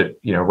discussed it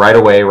right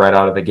away, right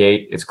out of the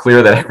gate. It's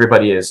clear that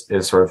everybody is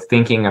sort of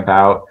thinking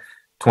about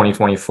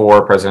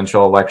 2024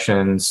 presidential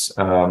elections,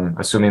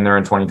 assuming they're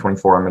in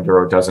 2024 and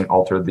Maduro doesn't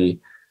alter the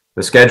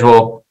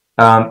schedule,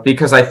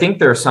 because I think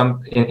there's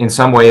in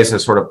some ways a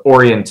sort of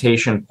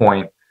orientation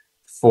point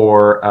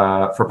for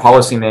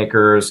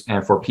policymakers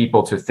and for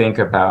people to think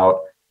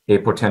about a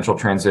potential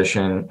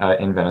transition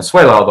in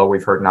Venezuela, although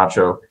we've heard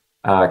Nacho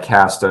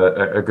cast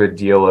a good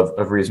deal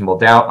of reasonable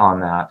doubt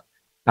on that.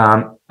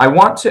 I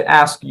want to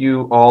ask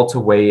you all to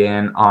weigh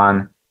in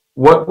on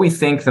what we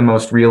think the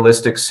most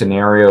realistic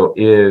scenario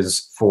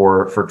is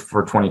for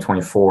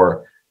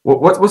 2024.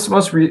 What's the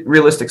most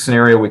realistic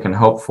scenario we can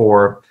hope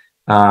for,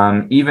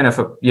 even if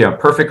a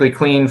perfectly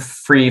clean,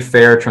 free,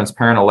 fair,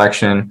 transparent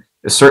election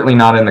is certainly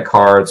not in the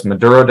cards.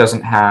 Maduro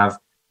doesn't have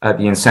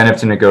the incentive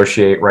to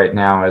negotiate right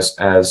now,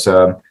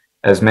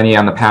 as many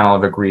on the panel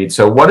have agreed.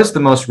 So what is the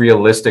most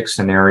realistic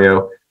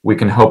scenario we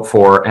can hope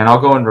for? And I'll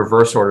go in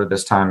reverse order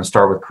this time and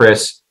start with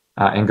Chris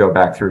and go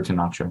back through to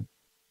Nacho.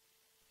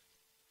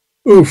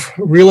 Oof,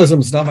 realism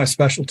is not my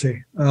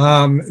specialty.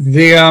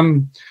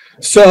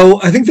 So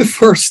I think the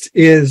first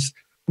is,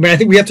 I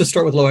think we have to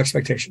start with low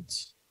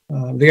expectations.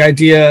 The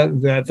idea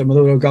that the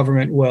Maduro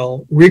government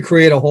will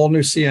recreate a whole new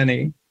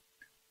CNE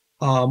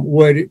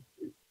would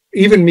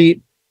even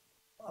meet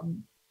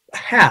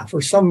half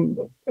or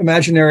some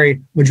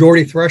imaginary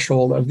majority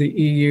threshold of the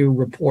EU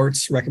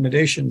report's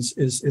recommendations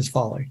is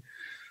folly.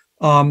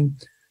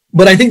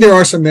 But I think there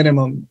are some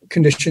minimum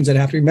conditions that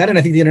have to be met, and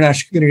I think the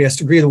international community has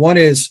to agree. The one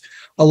is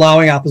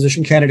allowing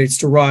opposition candidates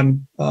to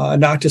run,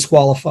 not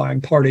disqualifying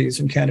parties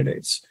and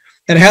candidates.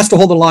 And it has to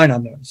hold the line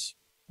on those.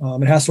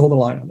 It has to hold the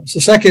line on those.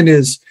 The second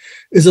is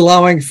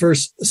allowing for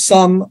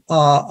some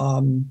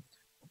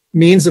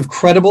means of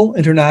credible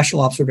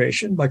international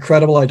observation. By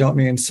credible, I don't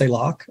mean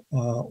CELAC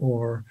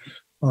or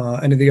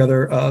any of the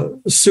other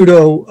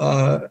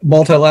pseudo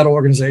multilateral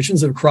organizations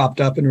that have cropped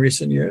up in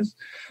recent years.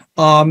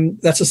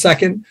 That's a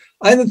second.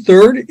 And the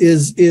third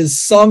is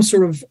some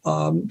sort of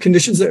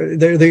conditions.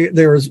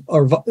 There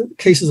are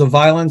cases of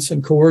violence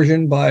and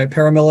coercion by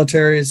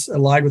paramilitaries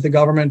allied with the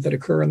government that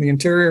occur in the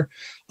interior.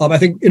 I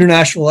think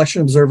international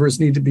election observers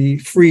need to be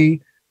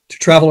free to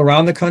travel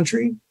around the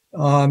country,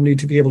 need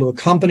to be able to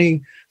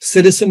accompany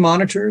citizen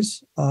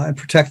monitors and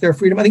protect their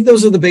freedom. I think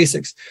those are the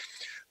basics.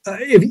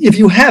 If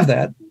you have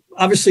that,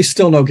 obviously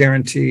still no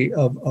guarantee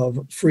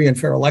of free and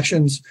fair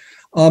elections.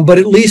 But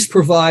at least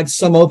provides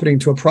some opening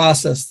to a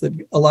process that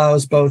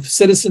allows both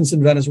citizens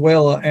in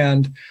Venezuela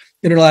and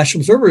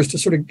international observers to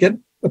sort of get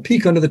a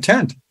peek under the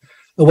tent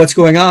of what's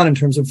going on in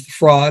terms of the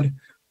fraud,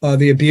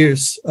 the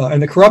abuse,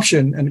 and the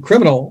corruption and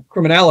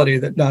criminality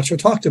that Nacho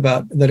talked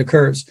about that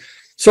occurs.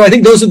 So I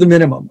think those are the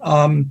minimum.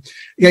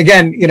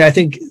 Again, I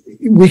think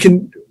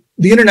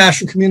the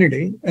international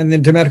community and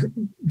the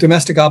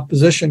domestic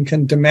opposition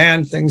can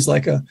demand things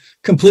like a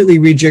completely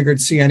rejiggered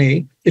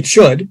CNE. It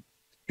should.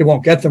 It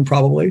won't get them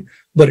probably,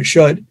 but it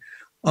should.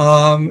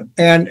 And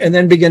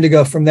then begin to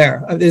go from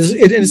there.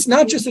 It's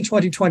not just the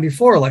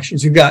 2024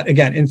 elections. You've got,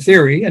 again, in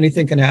theory,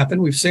 anything can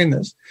happen. We've seen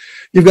this.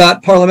 You've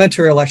got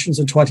parliamentary elections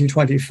in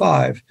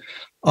 2025.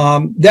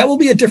 That will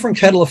be a different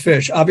kettle of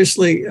fish.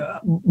 Obviously,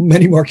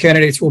 many more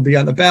candidates will be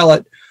on the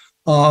ballot.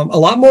 A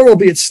lot more will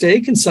be at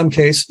stake in some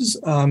cases,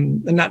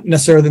 and not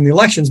necessarily in the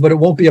elections, but it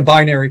won't be a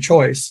binary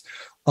choice.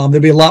 There'll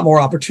be a lot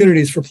more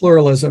opportunities for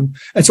pluralism.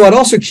 And so I'd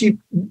also keep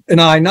an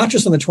eye, not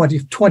just on the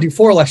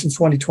 2024 elections,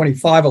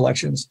 2025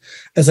 elections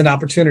as an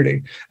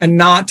opportunity, and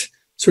not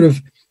sort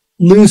of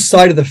lose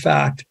sight of the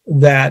fact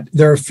that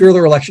there are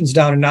further elections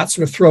down and not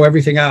sort of throw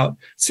everything out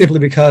simply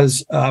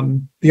because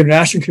the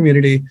international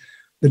community,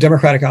 the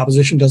Democratic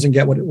opposition doesn't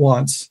get what it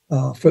wants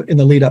in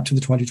the lead up to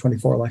the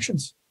 2024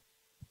 elections.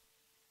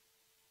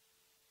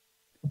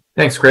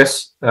 Thanks,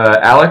 Chris.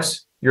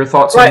 Alex, your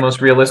thoughts on the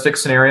most realistic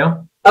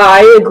scenario?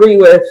 I agree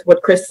with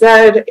what Chris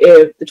said.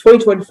 If the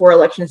 2024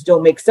 elections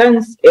don't make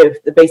sense,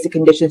 if the basic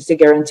conditions to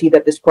guarantee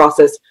that this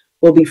process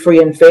will be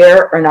free and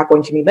fair are not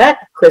going to be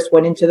met, Chris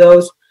went into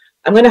those.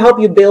 I'm going to help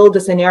you build a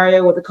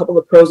scenario with a couple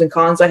of pros and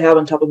cons I have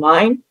on top of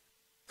mine.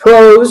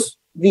 Pros,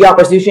 the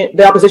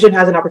opposition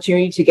has an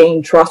opportunity to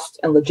gain trust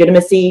and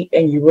legitimacy,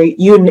 and you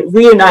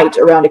reunite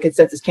around a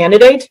consensus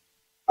candidate,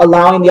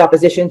 allowing the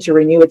opposition to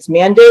renew its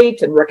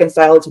mandate and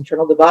reconcile its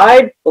internal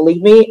divide.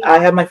 Believe me, I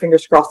have my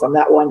fingers crossed on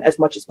that one as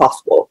much as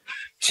possible.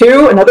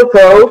 Two, another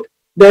pro,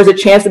 there's a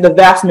chance that the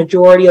vast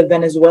majority of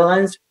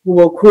Venezuelans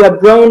who have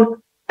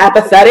grown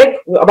apathetic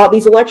about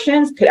these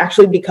elections could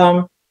actually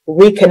become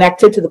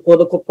reconnected to the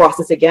political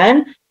process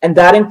again. And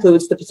that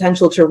includes the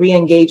potential to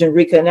re-engage and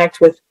reconnect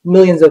with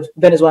millions of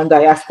Venezuelan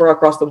diaspora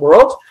across the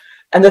world.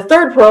 And the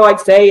third pro I'd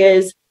say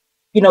is,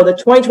 the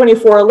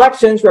 2024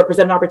 elections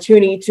represent an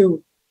opportunity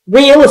to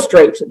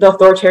re-illustrate the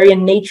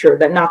authoritarian nature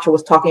that Nacho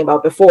was talking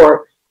about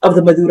before of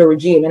the Maduro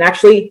regime, and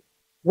actually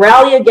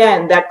rally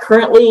again that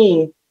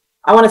currently,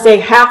 I want to say,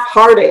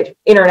 half-hearted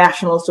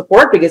international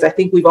support, because I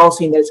think we've all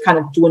seen that it's kind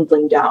of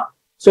dwindling down.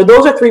 So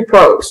those are three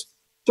pros.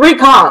 Three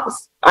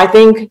cons. I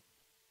think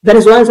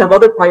Venezuelans have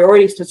other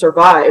priorities to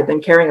survive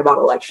than caring about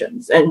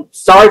elections. And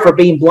sorry for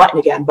being blunt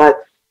again,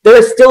 but there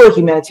is still a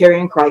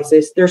humanitarian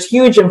crisis. There's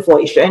huge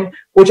inflation,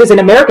 which is in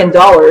American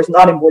dollars,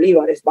 not in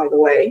bolívares, by the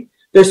way.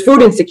 There's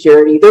food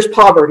insecurity, there's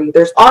poverty,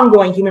 there's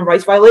ongoing human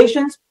rights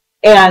violations,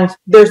 and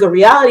there's the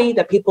reality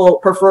that people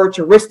prefer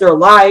to risk their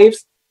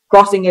lives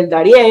crossing El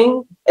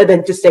Darién,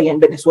 than to stay in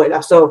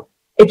Venezuela. So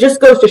it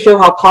just goes to show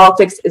how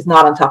politics is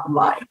not on top of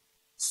mind.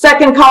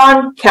 Second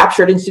con,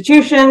 captured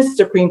institutions,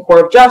 Supreme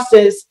Court of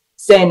Justice,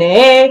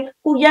 CNE,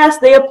 who, yes,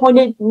 they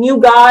appointed new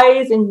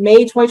guys in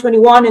May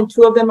 2021, and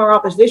 2 of them are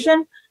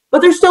opposition, but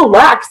they're still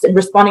lax in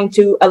responding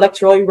to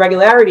electoral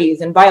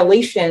irregularities and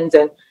violations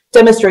and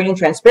demonstrating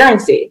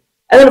transparency.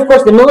 And then, of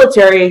course, the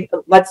military,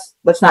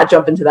 let's not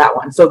jump into that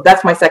one. So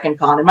that's my second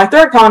con. And my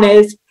third con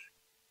is,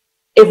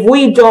 if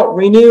we don't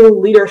renew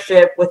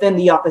leadership within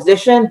the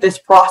opposition, this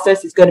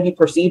process is going to be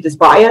perceived as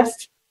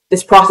biased.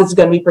 This process is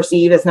going to be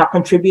perceived as not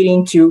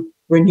contributing to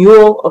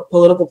renewal of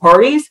political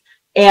parties.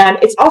 And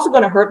it's also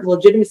going to hurt the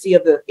legitimacy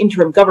of the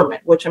interim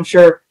government, which I'm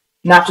sure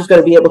Nacho's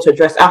going to be able to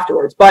address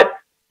afterwards. But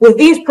with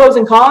these pros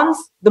and cons,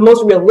 the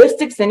most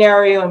realistic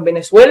scenario in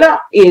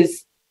Venezuela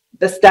is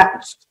the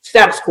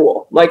status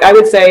quo. Like, I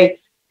would say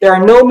there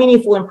are no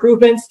meaningful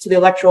improvements to the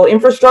electoral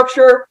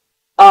infrastructure.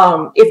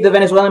 If the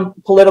Venezuelan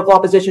political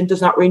opposition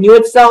does not renew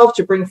itself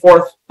to bring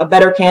forth a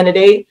better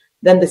candidate,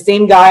 then the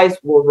same guys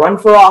will run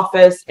for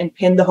office and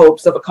pin the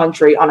hopes of a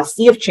country on a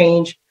sea of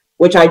change,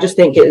 which I just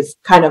think is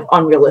kind of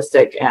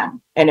unrealistic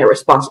and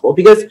irresponsible,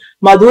 because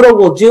Maduro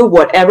will do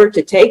whatever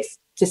it takes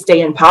to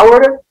stay in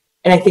power.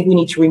 And I think we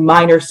need to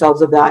remind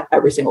ourselves of that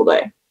every single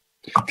day.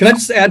 Can I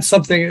just add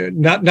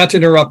something, not to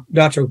interrupt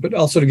Nacho, but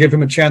also to give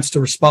him a chance to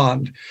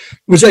respond,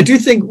 which I do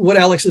think what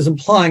Alex is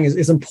implying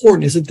is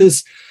important, is that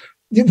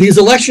these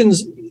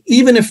elections,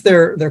 even if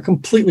they're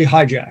completely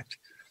hijacked,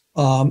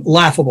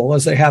 laughable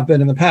as they have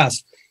been in the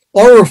past,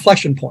 are a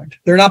reflection point.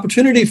 They're an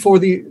opportunity for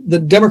the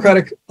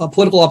democratic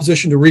political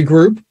opposition to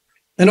regroup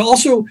and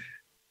also,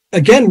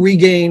 again,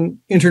 regain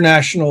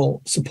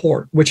international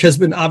support, which has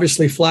been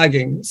obviously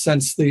flagging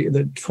since the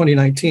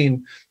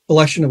 2019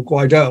 election of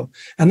Guaido.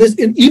 And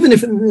even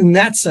if in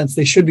that sense,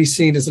 they should be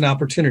seen as an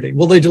opportunity.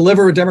 Will they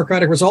deliver a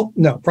democratic result?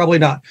 No, probably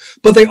not.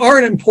 But they are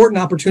an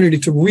important opportunity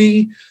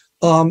to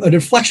an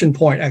inflection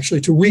point,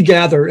 actually, to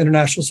regather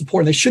international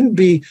support. They shouldn't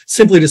be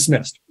simply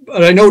dismissed.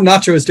 But I know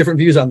Nacho has different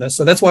views on this,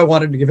 so that's why I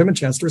wanted to give him a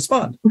chance to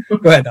respond.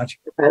 Go ahead,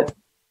 Nacho.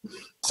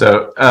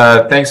 So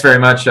thanks very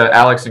much,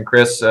 Alex and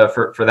Chris,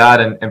 for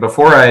that. And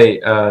before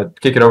I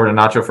kick it over to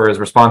Nacho for his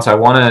response, I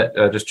want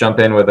to just jump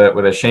in with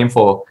a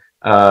shameful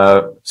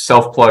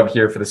self-plug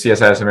here for the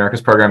CSIS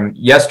Americas program.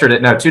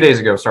 2 days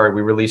ago,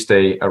 we released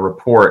a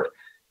report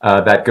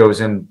that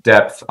goes in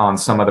depth on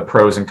some of the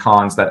pros and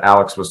cons that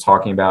Alex was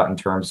talking about in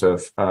terms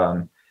of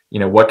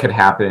what could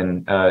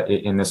happen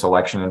in this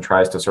election, and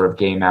tries to sort of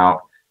game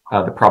out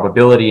the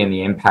probability and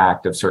the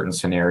impact of certain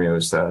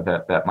scenarios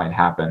that might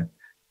happen.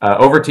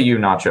 Over to you,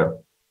 Nacho.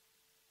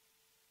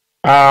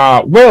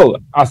 Well,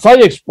 as I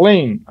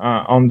explained,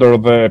 under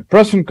the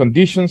present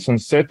conditions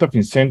and set of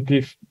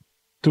incentives,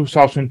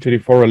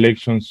 2024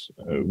 elections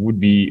will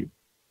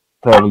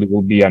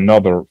be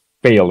another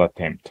failed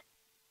attempt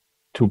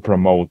to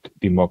promote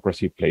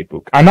democracy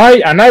playbook. And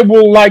I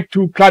would like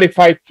to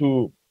clarify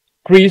to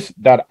Chris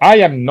that I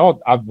am not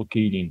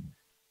advocating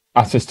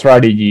as a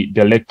strategy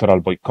the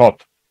electoral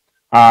boycott.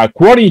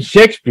 Quoting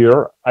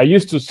Shakespeare, I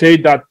used to say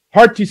that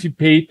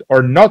participate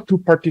or not to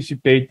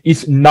participate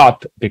is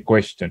not the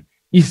question.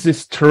 It's the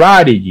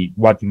strategy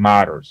what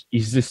matters.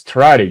 It's the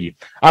strategy.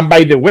 And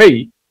by the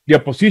way, the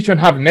opposition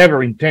have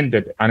never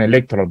intended an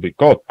electoral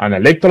boycott. An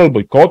electoral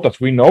boycott,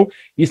 as we know,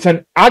 is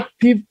an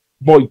active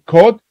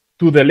boycott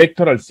to the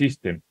electoral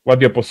system. What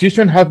the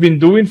opposition has been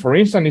doing, for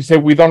instance, is say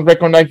we don't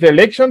recognize the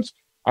elections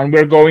and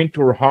we're going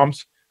to our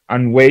homes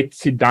and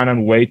sit down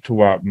and wait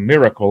to a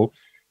miracle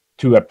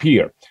to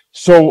appear.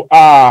 So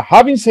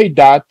having said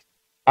that,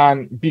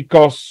 and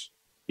because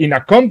in a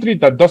country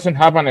that doesn't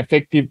have an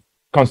effective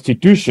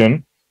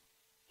constitution,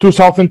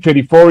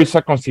 2024 is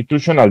a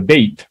constitutional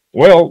date.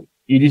 Well,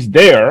 it is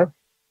there.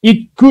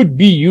 It could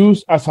be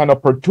used as an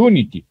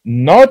opportunity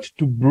not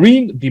to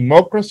bring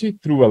democracy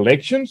through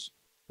elections,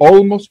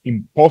 almost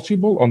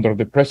impossible under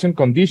the present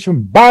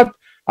condition, but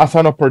as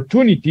an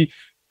opportunity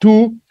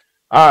to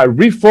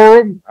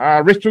reform,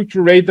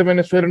 restructure the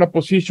Venezuelan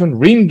opposition,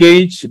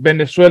 re-engage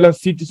Venezuelan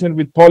citizens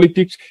with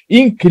politics,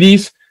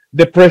 increase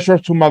the pressure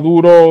to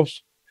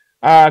Maduro's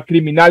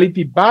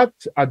criminality. But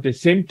at the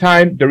same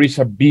time, there is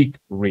a big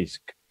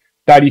risk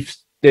that if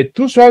the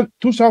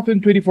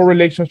 2024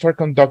 elections are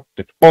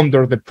conducted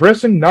under the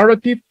present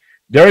narrative,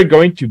 there are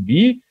going to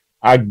be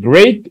a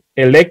great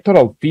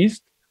electoral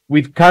feast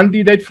with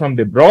candidates from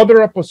the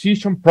broader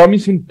opposition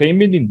promising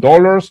payment in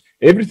dollars,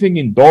 everything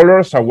in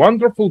dollars, a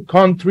wonderful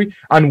country,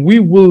 and we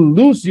will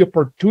lose the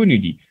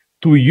opportunity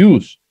to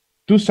use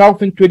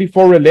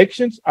 2024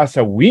 elections as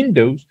a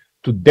window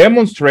to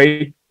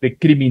demonstrate the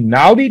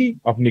criminality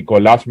of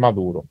Nicolás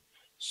Maduro.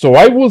 So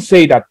I will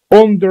say that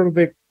under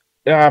the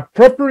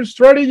proper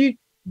strategy,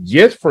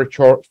 yes, for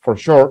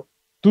sure,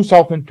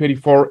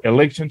 2024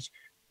 elections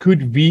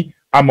could be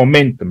a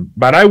momentum.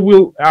 But I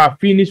will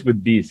finish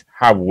with this.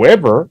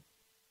 However,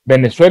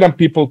 Venezuelan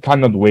people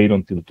cannot wait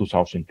until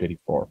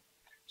 2024.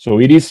 So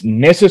it is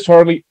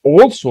necessary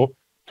also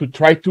to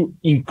try to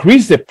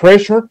increase the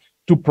pressure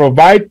to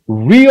provide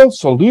real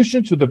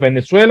solutions to the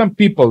Venezuelan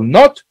people,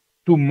 not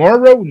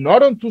tomorrow,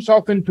 not on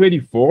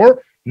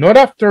 2024, not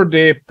after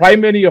the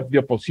primary of the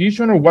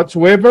opposition or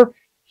whatsoever,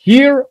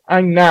 here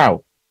and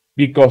now,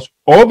 because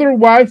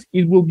otherwise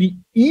it will be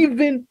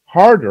even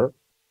harder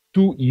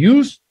to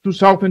use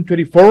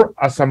 2024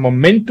 as a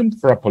momentum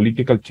for a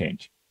political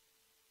change.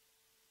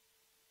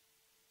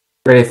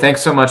 Great.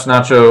 Thanks so much,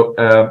 Nacho.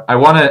 I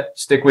want to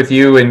stick with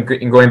you in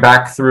going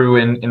back through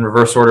in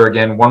reverse order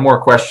again. One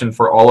more question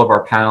for all of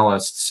our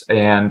panelists.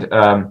 And,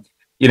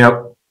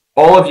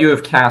 all of you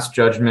have cast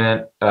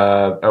judgment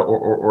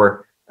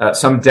or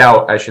some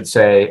doubt, I should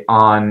say,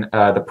 on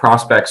the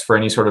prospects for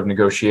any sort of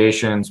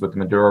negotiations with the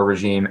Maduro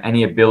regime,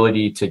 any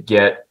ability to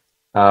get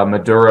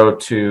Maduro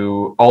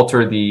to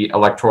alter the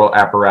electoral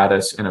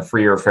apparatus in a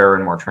freer, fairer,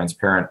 and more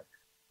transparent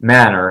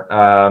manner.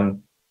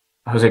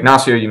 Jose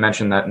Ignacio, you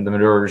mentioned that the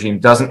Maduro regime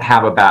doesn't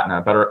have a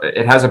BATNA,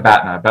 it has a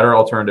BATNA, a better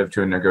alternative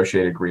to a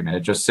negotiated agreement. It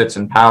just sits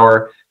in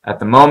power at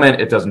the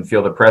moment. It doesn't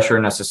feel the pressure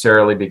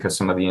necessarily because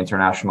some of the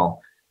international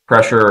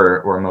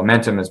pressure or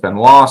momentum has been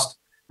lost.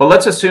 But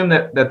let's assume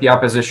that the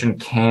opposition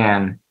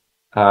can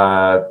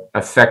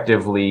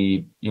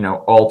effectively,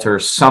 alter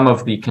some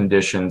of the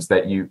conditions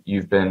that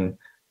you've been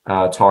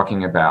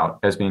talking about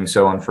as being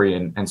so unfree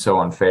and so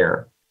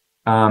unfair.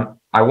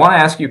 I want to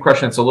ask you a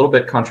question. It's a little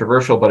bit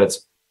controversial, but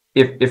it's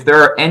if there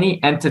are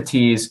any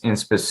entities in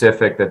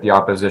specific that the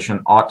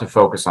opposition ought to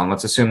focus on.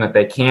 Let's assume that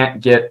they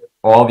can't get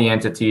all the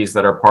entities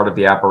that are part of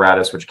the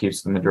apparatus which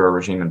keeps the Maduro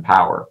regime in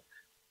power.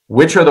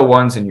 Which are the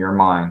ones in your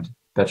mind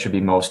that should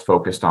be most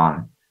focused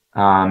on?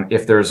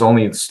 If there's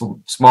only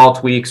small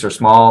tweaks or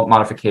small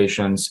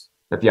modifications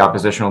that the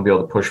opposition will be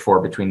able to push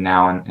for between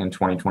now and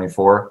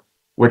 2024,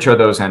 which are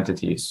those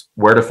entities?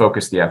 Where to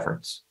focus the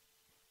efforts?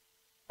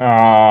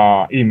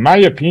 In my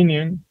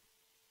opinion,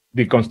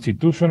 the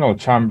constitutional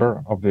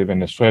chamber of the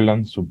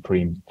Venezuelan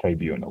Supreme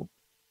Tribunal.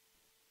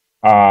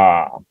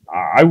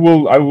 I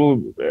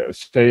will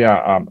say,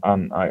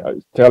 I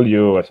tell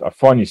you a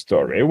funny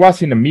story. I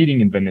was in a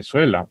meeting in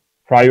Venezuela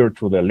prior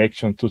to the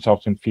election,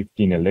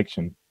 2015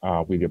 election,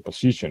 with the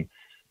opposition,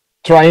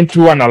 trying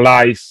to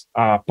analyze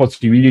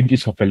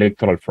possibilities of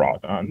electoral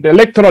fraud. The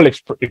electoral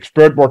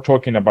experts were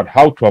talking about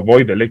how to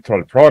avoid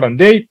electoral fraud, and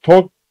they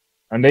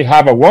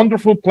have a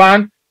wonderful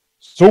plan,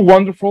 so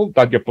wonderful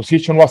that the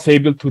opposition was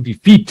able to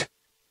defeat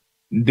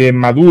the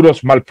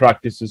Maduro's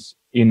malpractices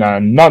in a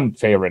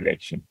non-fair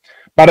election.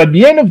 But at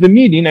the end of the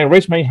meeting, I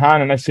raised my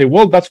hand and I say,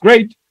 well, that's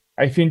great.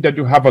 I think that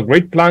you have a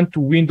great plan to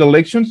win the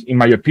elections. In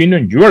my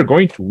opinion, you are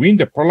going to win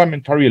the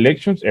parliamentary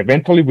elections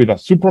eventually with a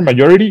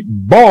supermajority.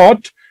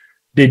 But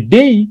the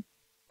day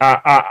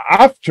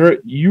after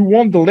you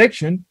won the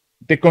election,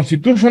 the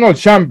Constitutional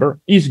Chamber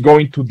is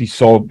going to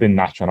dissolve the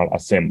National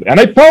Assembly. And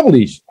I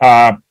published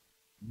a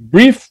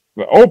brief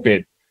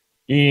op-ed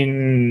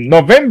in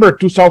November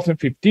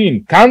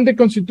 2015. Can the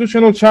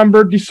Constitutional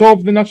Chamber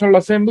dissolve the National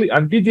Assembly?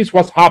 And this is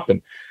what's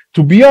happened.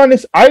 To be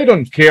honest, I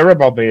don't care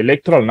about the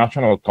Electoral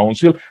National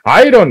Council.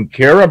 I don't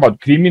care about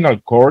criminal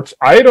courts.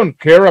 I don't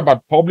care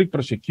about public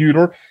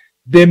prosecutor.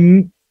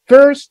 The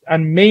first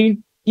and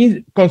main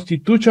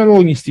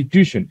constitutional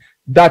institution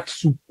that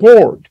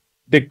support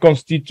the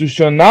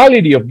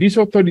constitutionality of this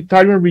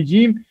authoritarian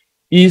regime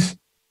is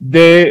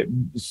the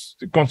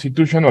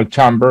Constitutional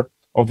Chamber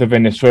of the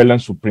Venezuelan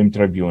Supreme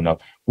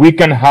Tribunal. We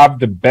can have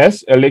the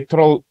best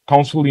electoral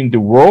council in the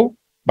world,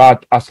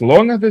 but as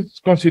long as the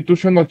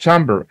Constitutional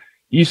Chamber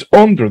is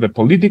under the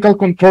political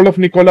control of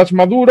Nicolas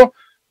Maduro,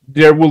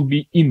 there will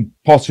be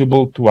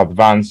impossible to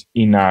advance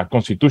in a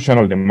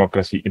constitutional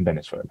democracy in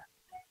Venezuela.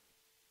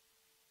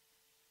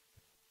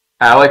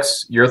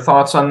 Alex, your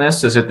thoughts on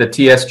this? Is it the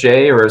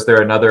TSJ or is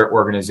there another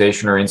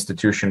organization or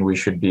institution we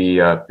should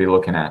be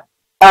looking at?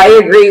 I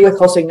agree with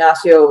Jose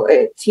Ignacio.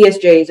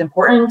 TSJ is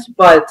important,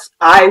 but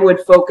I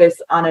would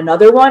focus on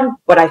another one,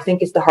 but I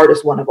think it's the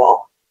hardest one of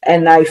all.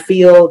 And I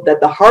feel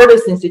that the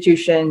hardest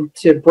institution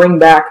to bring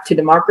back to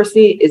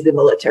democracy is the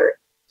military.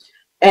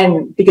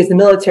 And because the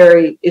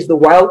military is the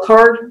wild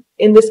card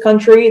in this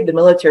country, the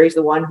military is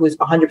the one who is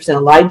 100%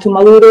 allied to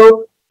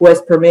Maduro, who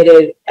has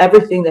permitted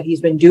everything that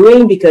he's been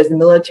doing, because the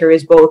military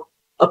is both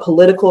a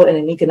political and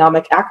an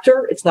economic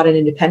actor. It's not an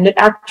independent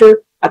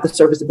actor at the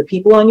service of the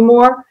people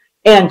anymore.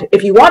 And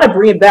if you want to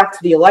bring it back to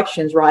the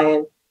elections,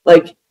 Ryan,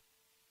 like,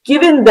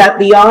 given that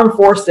the armed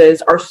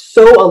forces are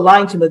so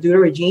aligned to the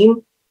Maduro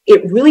regime,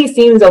 it really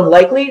seems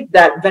unlikely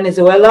that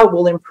Venezuela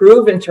will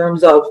improve in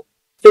terms of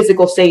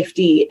physical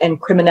safety and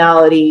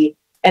criminality,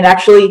 and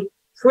actually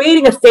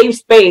creating a safe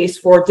space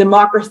for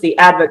democracy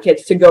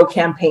advocates to go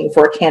campaign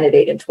for a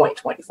candidate in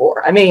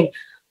 2024. I mean,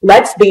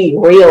 let's be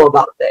real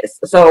about this.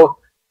 So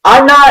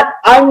I'm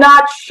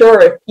not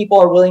sure if people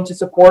are willing to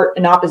support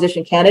an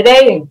opposition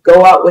candidate and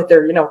go out with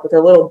their, with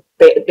their little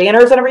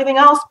banners and everything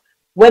else,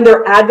 when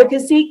their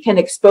advocacy can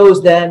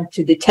expose them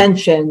to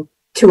detention,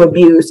 to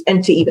abuse,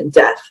 and to even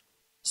death.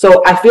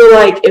 So I feel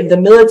like if the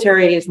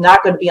military is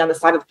not going to be on the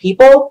side of the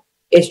people,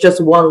 it's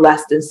just one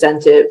less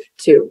incentive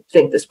to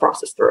think this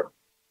process through.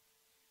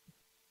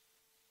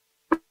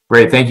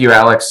 Great. Thank you,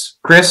 Alex.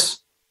 Chris,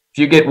 if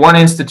you get one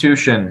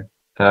institution,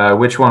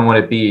 which one would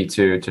it be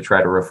to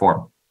try to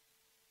reform?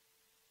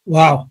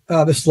 Wow,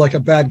 this is like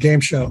a bad game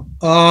show.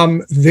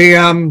 Actually,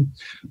 I'm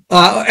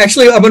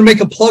going to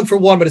make a plug for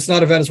one, but it's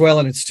not a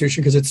Venezuelan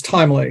institution because it's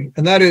timely,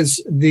 and that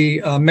is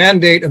the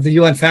mandate of the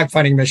UN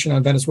fact-finding mission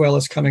on Venezuela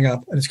is coming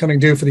up, and it's coming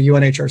due for the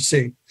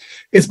UNHRC.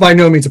 It's by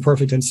no means a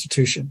perfect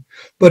institution,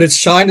 but it's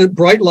shined a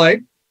bright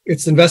light.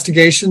 Its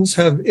investigations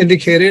have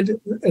indicated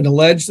and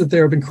alleged that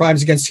there have been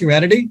crimes against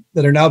humanity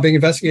that are now being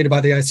investigated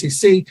by the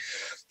ICC.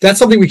 That's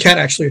something we can't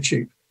actually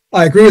achieve.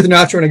 I agree with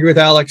Nacho and I agree with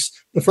Alex.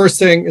 The first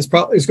thing is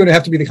going to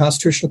have to be the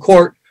Constitutional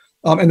Court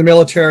and the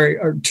military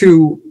are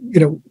two,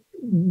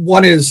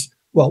 one is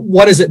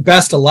at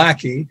best a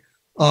lackey.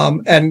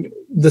 And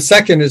the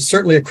second is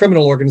certainly a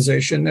criminal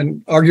organization.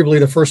 And arguably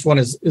the first one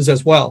is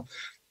as well.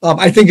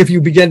 I think it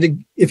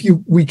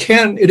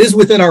is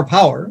within our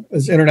power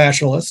as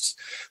internationalists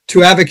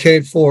to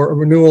advocate for a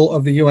renewal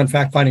of the UN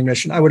fact-finding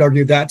mission. I would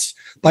argue that's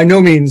by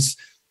no means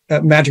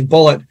a magic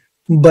bullet,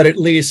 but at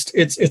least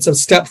it's a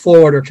step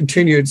forward or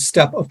continued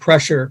step of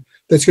pressure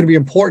that's going to be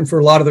important for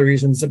a lot of the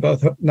reasons that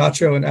both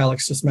Nacho and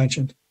Alex just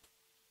mentioned.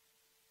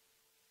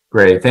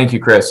 Great, thank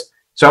you, Chris.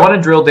 So I want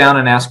to drill down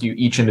and ask you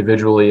each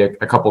individually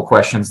a couple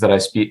questions that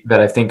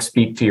I think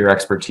speak to your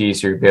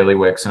expertise, your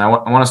bailiwicks. And I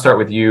want to start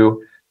with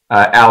you,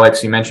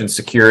 Alex. You mentioned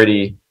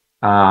security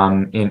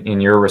in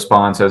your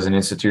response as an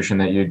institution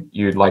that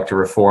you'd like to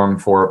reform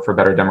for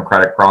better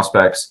democratic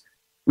prospects.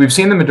 We've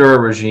seen the Maduro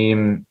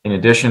regime, in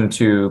addition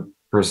to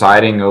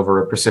presiding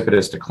over a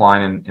precipitous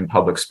decline in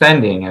public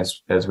spending,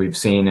 as we've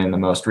seen in the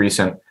most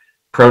recent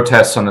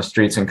protests on the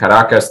streets in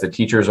Caracas. The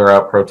teachers are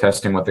out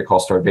protesting what they call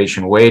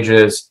starvation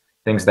wages,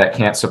 things that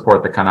can't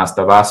support the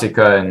canasta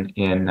básica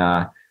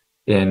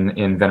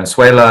in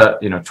Venezuela.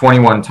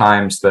 21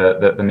 times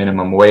the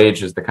minimum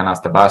wage is the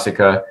canasta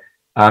básica,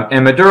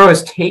 and Maduro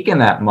has taken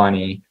that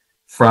money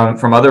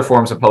from other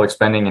forms of public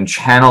spending and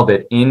channeled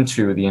it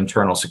into the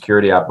internal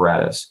security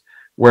apparatus,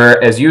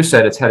 where, as you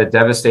said, it's had a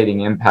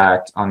devastating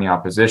impact on the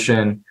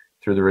opposition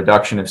through the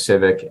reduction of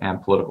civic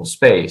and political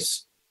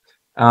space.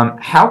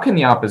 How can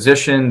the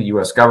opposition, the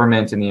US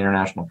government, and the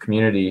international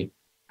community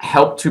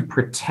help to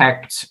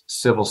protect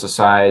civil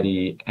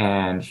society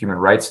and human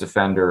rights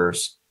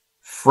defenders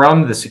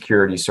from the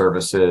security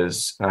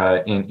services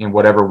in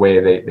whatever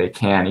way they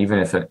can, even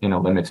if in a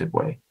limited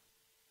way?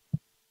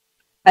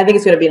 I think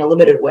it's going to be in a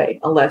limited way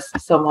unless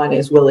someone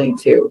is willing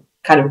to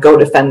kind of go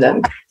defend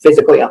them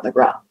physically on the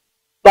ground.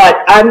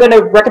 But I'm going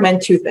to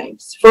recommend two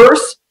things.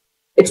 First,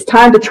 it's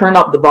time to turn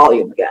up the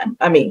volume again.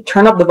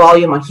 Turn up the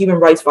volume on human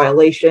rights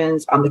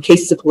violations, on the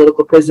cases of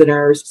political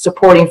prisoners,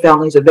 supporting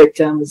families of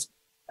victims.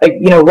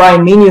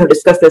 Ryan, me and you have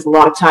discussed this a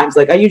lot of times.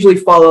 I usually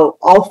follow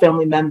all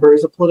family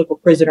members of political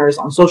prisoners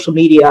on social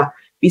media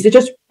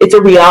because it's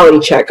a reality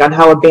check on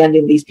how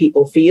abandoned these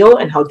people feel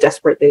and how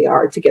desperate they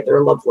are to get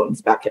their loved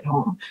ones back at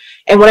home.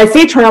 And when I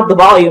say turn up the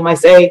volume, I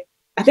think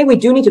we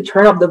do need to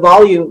turn up the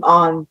volume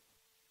on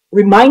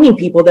reminding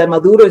people that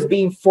Maduro is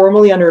being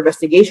formally under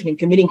investigation and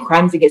committing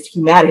crimes against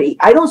humanity.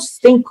 I don't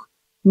think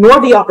nor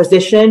the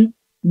opposition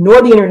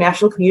nor the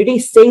international community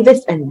say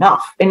this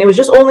enough. And it was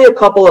just only a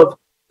couple of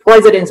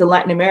presidents in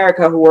Latin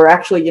America who were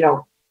actually,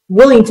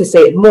 willing to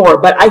say it more.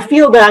 But I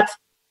feel that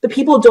the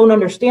people don't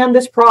understand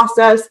this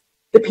process.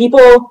 The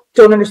people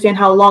don't understand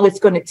how long it's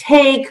going to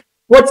take,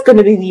 what's going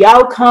to be the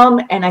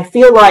outcome. And I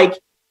feel like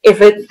if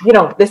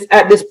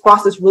this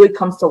process really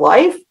comes to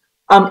life,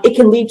 it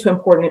can lead to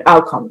important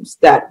outcomes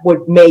that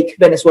would make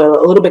Venezuela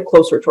a little bit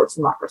closer towards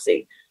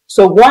democracy.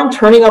 So one,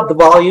 turning up the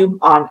volume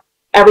on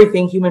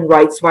everything human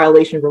rights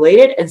violation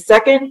related. And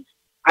second,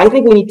 I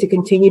think we need to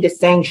continue to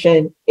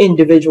sanction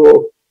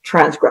individual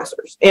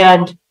transgressors.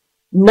 And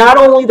not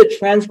only the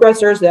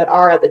transgressors that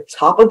are at the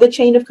top of the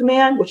chain of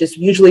command, which is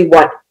usually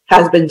what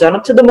has been done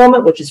up to the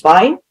moment, which is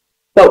fine,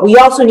 but we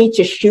also need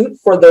to shoot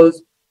for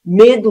those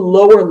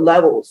mid-lower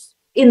levels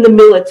in the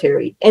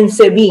military, in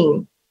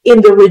SEBIN, in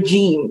the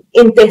regime,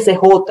 in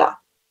TCJ.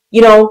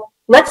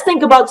 Let's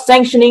think about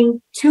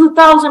sanctioning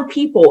 2,000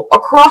 people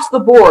across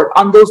the board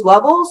on those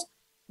levels.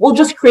 Will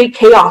just create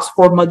chaos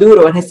for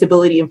Maduro and his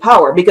stability in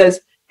power because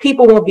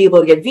people won't be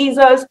able to get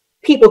visas,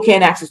 people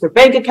can't access their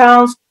bank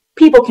accounts,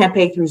 people can't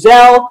pay through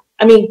Zelle.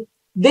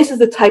 This is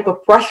the type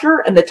of pressure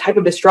and the type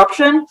of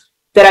disruption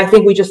that I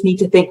think we just need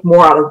to think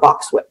more out of the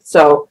box with.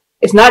 So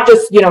it's not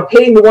just,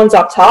 hitting the ones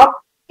up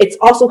top, it's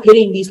also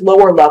hitting these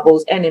lower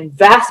levels and in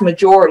vast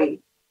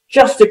majority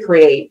just to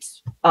create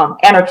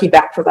anarchy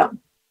back for them.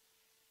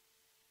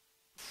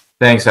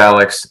 Thanks,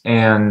 Alex.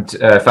 And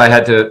if I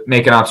had to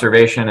make an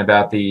observation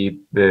about the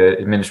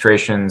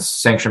administration's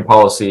sanction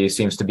policy,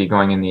 seems to be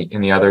going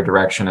in the other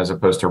direction as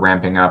opposed to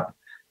ramping up,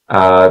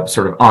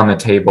 sort of on the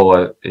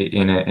table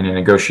in a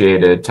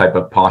negotiated type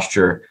of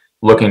posture,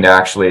 looking to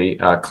actually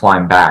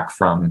climb back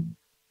from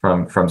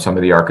some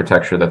of the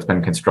architecture that's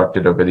been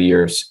constructed over the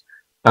years.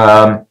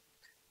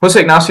 Jose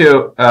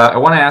Ignacio, I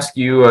want to ask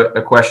you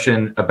a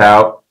question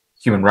about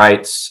human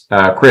rights.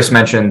 Chris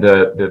mentioned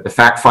the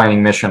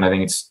fact-finding mission. I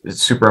think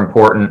it's super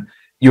important.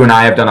 You and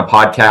I have done a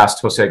podcast,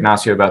 Jose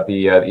Ignacio, about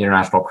the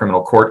International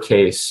Criminal Court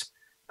case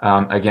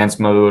against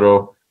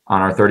Maduro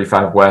on our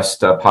 35 West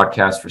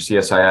podcast for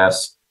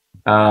CSIS.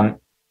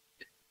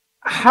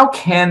 how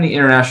can the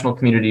international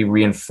community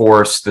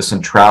reinforce the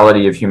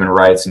centrality of human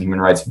rights and human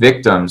rights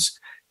victims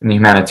in the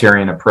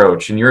humanitarian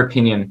approach? In your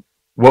opinion,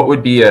 what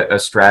would be a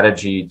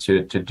strategy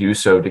to do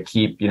so, to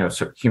keep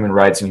human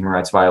rights and human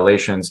rights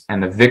violations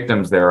and the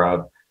victims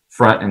thereof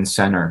front and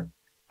center,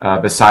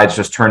 besides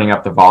just turning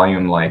up the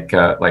volume like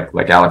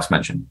Alex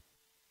mentioned?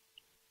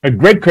 A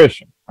great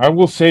question. I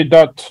will say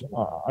that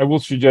I will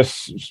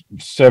suggest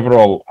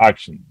several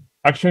actions.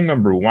 Action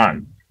number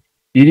one,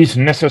 it is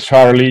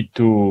necessary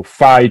to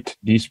fight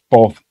this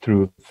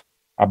post-truth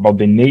about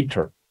the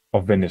nature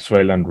of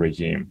Venezuelan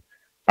regime.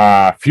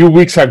 A few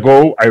weeks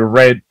ago, I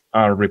read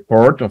a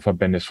report of a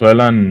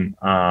Venezuelan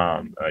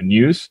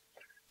news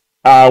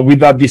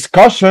with a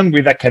discussion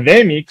with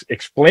academics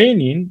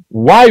explaining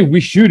why we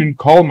shouldn't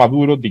call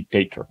Maduro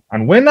dictator.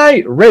 And when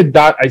I read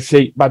that, I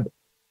say, but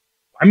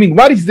I mean,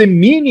 what is the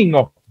meaning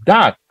of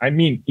that? I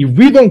mean, if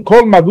we don't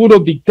call Maduro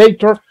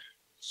dictator,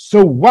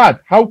 so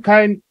what? How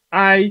can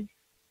I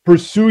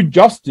pursue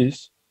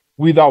justice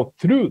without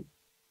truth?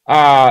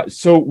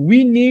 So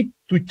we need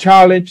to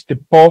challenge the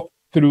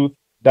post-truth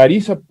that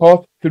is a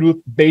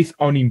post-truth based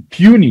on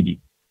impunity.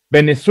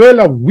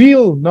 Venezuela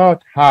will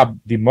not have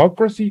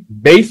democracy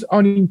based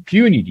on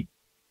impunity.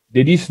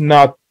 There is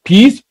not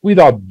peace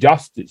without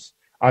justice,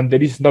 and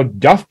there is not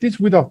justice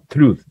without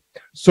truth.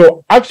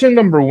 So action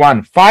number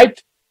one,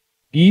 fight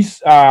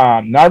this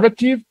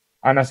narrative,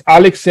 and as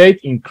Alex said,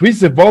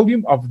 increase the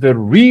volume of the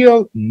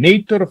real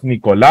nature of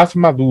Nicolás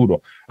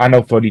Maduro, an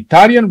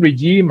authoritarian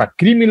regime, a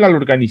criminal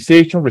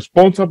organization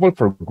responsible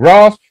for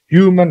gross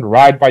human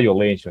rights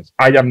violations.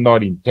 I am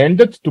not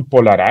intended to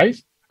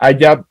polarize. I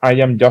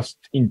am just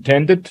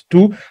intended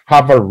to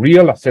have a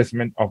real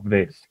assessment of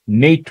the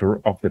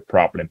nature of the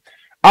problem.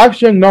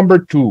 Action number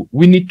two,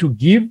 we need to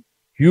give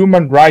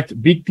human rights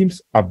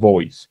victims a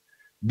voice.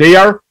 They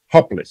are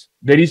hopeless.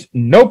 There is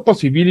no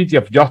possibility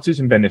of justice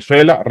in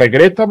Venezuela.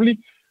 Regrettably,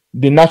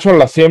 the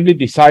National Assembly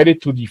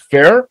decided to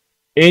defer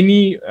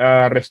any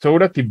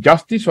restorative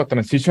justice or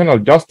transitional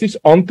justice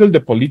until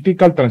the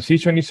political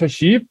transition is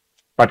achieved.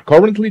 But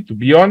currently, to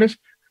be honest,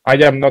 I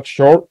am not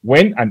sure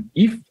when and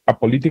if a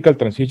political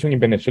transition in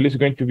Venezuela is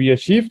going to be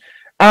achieved.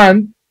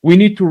 And we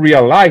need to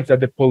realize that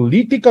the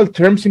political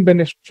terms in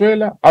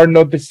Venezuela are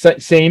not the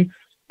same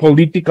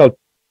political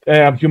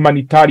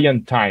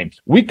humanitarian times.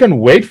 We can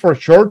wait for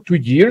sure 2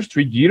 years,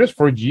 3 years,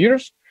 4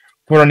 years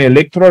for an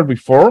electoral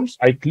reforms.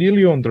 I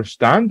clearly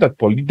understand that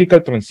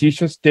political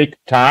transitions take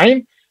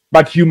time,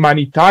 but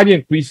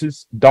humanitarian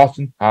crisis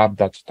doesn't have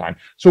that time.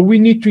 So we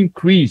need to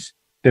increase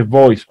the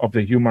voice of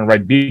the human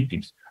rights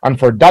victims. And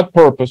for that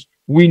purpose,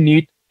 we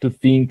need to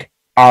think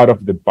out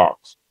of the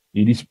box.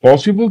 It is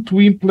possible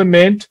to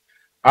implement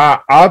an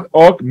ad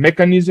hoc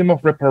mechanism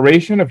of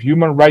reparation of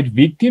human rights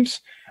victims,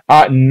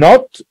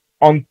 not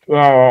on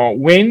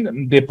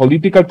when the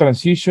political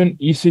transition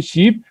is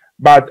achieved,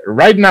 but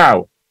right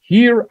now,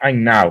 here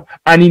and now.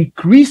 And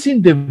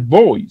increasing the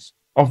voice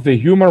of the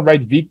human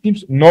rights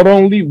victims not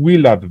only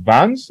will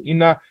advance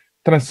in a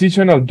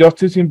transitional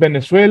justice in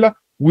Venezuela,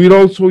 will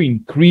also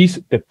increase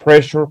the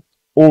pressure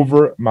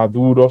over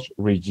Maduro's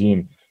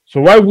regime.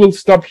 So I will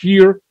stop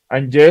here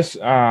and just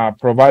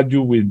provide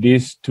you with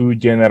these 2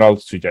 general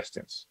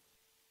suggestions.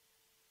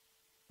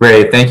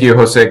 Great. Thank you,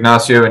 Jose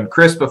Ignacio. And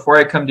Chris, before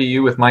I come to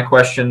you with my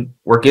question,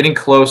 we're getting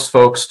close,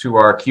 folks, to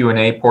our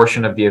Q&A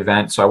portion of the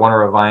event. So I want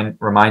to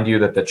remind you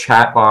that the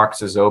chat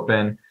box is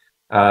open.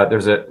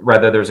 There's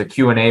a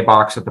Q&A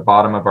box at the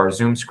bottom of our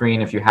Zoom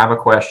screen. If you have a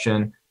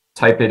question,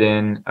 type it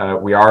in.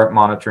 We are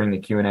monitoring the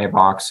Q&A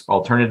box.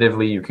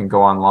 Alternatively, you can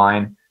go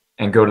online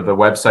and go to the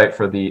website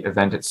for the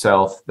event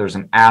itself. There's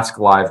an Ask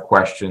Live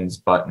Questions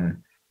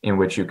button in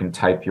which you can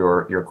type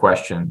your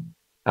question.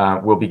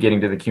 We'll be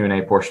getting to the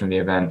Q&A portion of the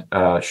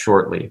event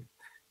shortly.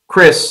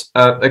 Chris,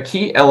 a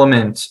key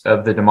element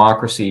of the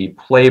democracy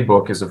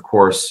playbook is, of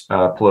course,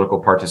 political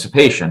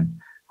participation.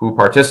 Who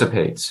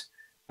participates?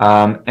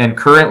 And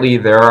currently,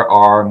 there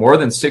are more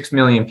than 6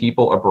 million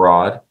people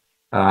abroad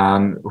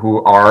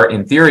who are,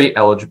 in theory,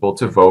 eligible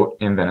to vote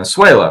in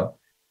Venezuela.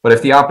 But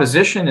if the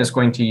opposition is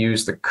going to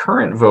use the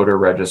current voter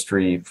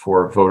registry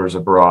for voters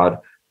abroad,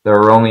 there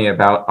are only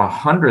about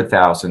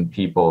 100,000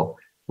 people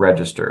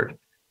registered.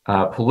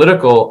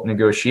 Political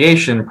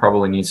negotiation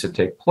probably needs to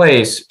take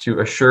place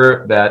to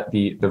assure that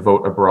the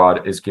vote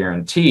abroad is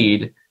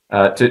guaranteed,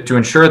 to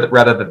ensure that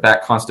rather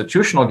that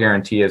constitutional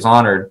guarantee is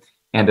honored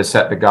and to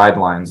set the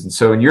guidelines. And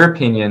so in your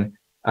opinion,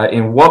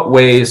 in what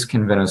ways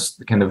can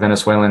the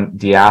Venezuelan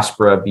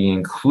diaspora be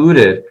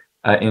included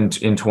in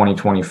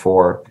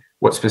 2024?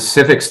 What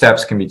specific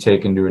steps can be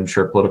taken to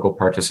ensure political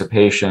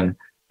participation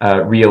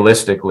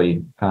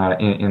realistically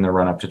in the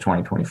run-up to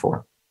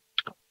 2024?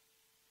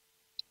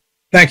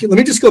 Thank you. Let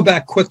me just go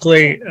back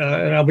quickly,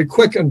 and I'll be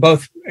quick on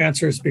both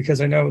answers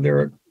because I know there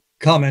are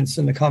comments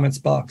in the comments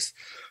box,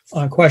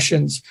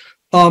 questions.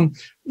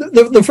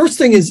 The first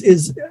thing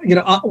is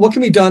what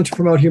can be done to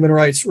promote human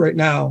rights right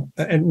now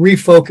and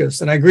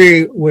refocus. And I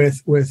agree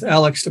with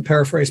Alex, to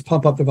paraphrase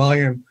 "Pump Up the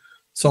Volume."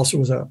 This also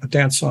was a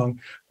dance song.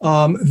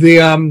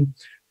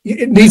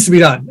 it needs to be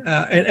done.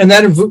 And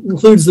that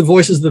includes the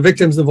voices of the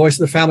victims, the voice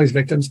of the families'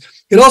 victims.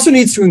 It also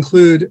needs to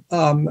include,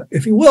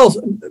 if you will,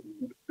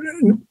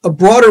 a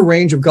broader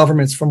range of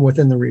governments from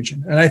within the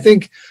region. And I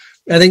think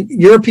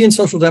European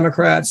social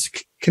democrats,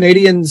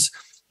 Canadians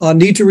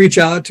need to reach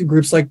out to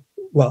groups like,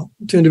 well,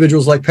 to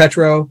individuals like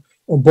Petro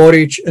or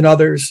Boric and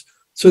others,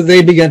 so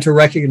they begin to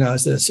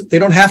recognize this. They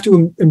don't have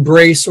to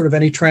embrace sort of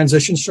any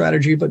transition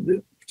strategy, but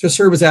to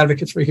serve as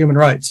advocates for human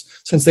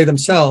rights, since they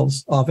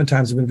themselves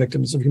oftentimes have been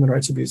victims of human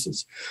rights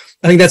abuses.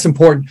 I think that's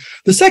important.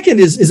 The second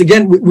is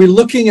again, we're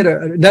looking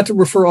at not to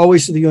refer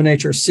always to the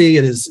UNHRC.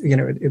 It is,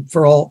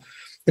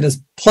 it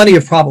has plenty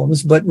of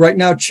problems, but right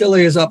now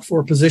Chile is up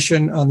for a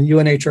position on the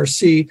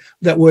UNHRC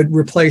that would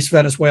replace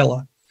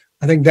Venezuela.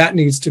 I think that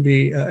needs to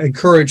be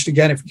encouraged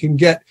again. If we can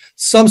get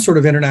some sort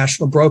of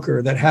international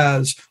broker that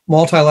has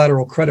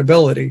multilateral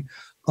credibility,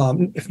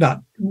 if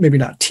not, maybe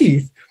not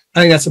teeth,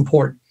 I think that's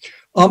important.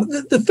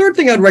 The third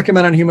thing I'd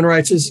recommend on human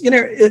rights is,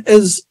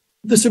 as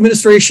this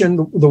administration,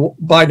 the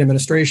Biden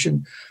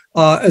administration,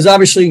 is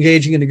obviously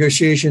engaging in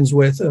negotiations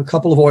with a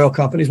couple of oil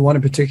companies, one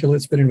in particular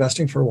that's been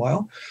investing for a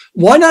while.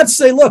 Why not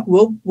say, look,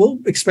 we'll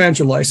expand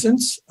your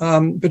license,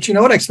 but you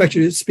know what? I expect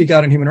you to speak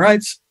out on human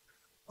rights.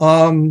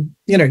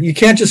 You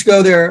can't just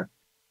go there,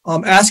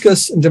 ask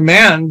us and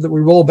demand that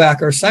we roll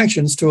back our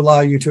sanctions to allow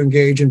you to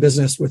engage in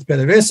business with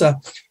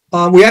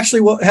PDVSA. We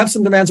actually will have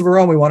some demands of our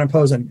own we want to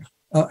impose on you.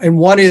 And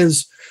one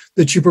is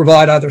that you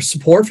provide either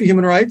support for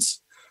human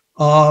rights,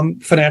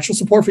 financial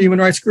support for human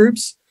rights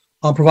groups,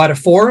 provide a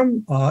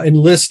forum,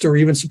 enlist or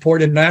even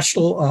support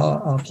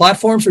international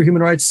platforms for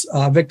human rights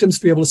victims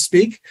to be able to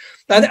speak.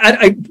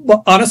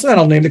 Honestly, I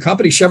don't name the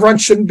company. Chevron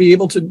shouldn't be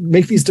able to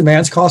make these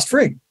demands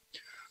cost-free.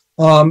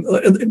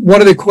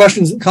 One of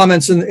the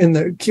comments in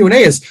the Q&A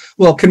is,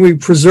 well, can we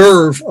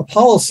preserve a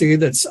policy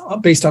that's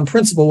based on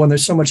principle when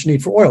there's so much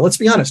need for oil? Let's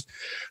be honest.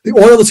 The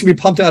oil that's going to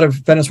be pumped out of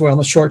Venezuela in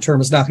the short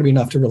term is not going to be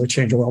enough to really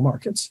change oil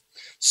markets.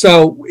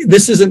 So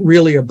this isn't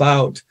really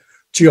about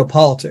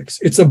geopolitics.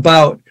 It's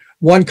about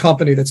one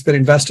company that's been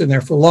invested in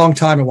there for a long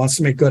time and wants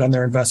to make good on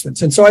their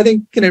investments. And so I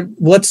think,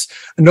 let's,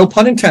 no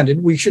pun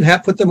intended, we should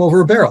put them over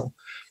a barrel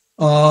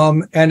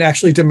and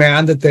actually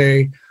demand that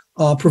they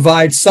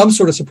provide some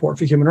sort of support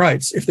for human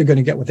rights if they're going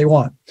to get what they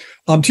want.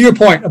 To your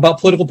point about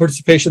political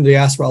participation in the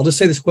diaspora, I'll just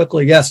say this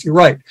quickly. Yes, you're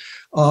right.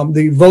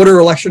 The voter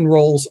election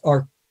rolls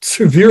are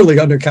severely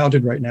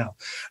undercounted right now.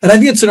 And I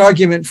think it's an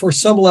argument for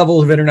some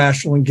level of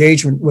international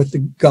engagement with the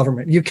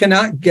government. You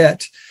cannot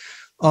get,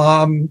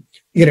 in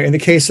the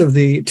case of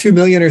the 2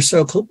 million or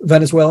so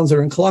Venezuelans that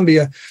are in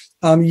Colombia,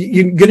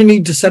 you're going to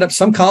need to set up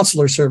some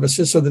consular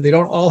services so that they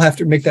don't all have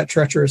to make that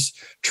treacherous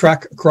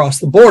trek across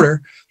the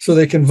border so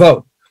they can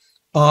vote.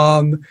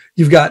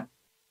 You've got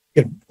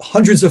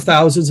hundreds of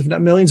thousands, if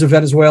not millions, of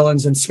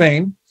Venezuelans in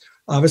Spain,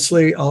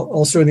 obviously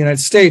also in the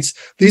United States.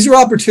 These are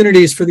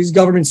opportunities for these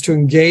governments to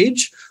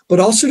engage, but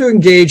also to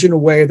engage in a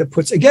way that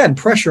puts, again,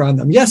 pressure on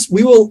them. Yes,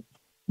 we will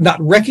not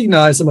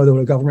recognize the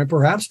Maduro government,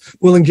 perhaps.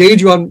 We'll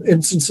engage you on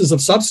instances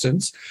of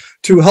substance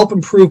to help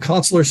improve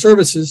consular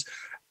services.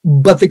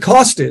 But the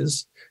cost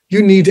is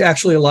you need to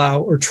actually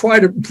allow, or try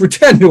to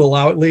pretend to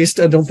allow at least,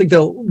 I don't think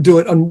they'll do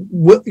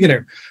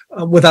it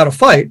without a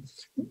fight,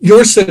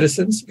 your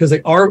citizens, because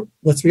they are,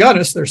 let's be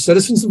honest, they're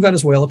citizens of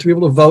Venezuela, to be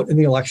able to vote in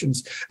the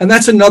elections. And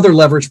that's another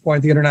leverage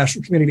point the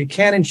international community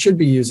can and should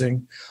be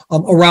using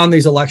around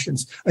these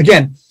elections.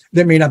 Again,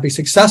 that may not be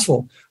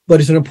successful,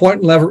 but it's an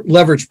important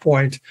leverage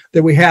point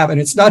that we have. And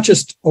it's not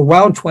just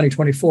around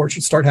 2024, it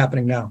should start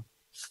happening now.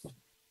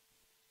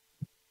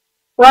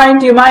 Ryan,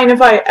 do you mind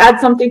if I add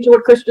something to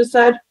what Chris just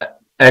said?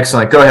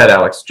 Excellent. Go ahead,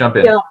 Alex. Jump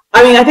in. Yeah,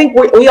 I mean, I think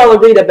we all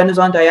agree that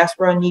Venezuelan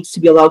diaspora needs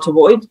to be allowed to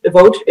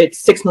vote. It's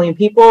 6 million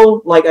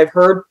people. Like I've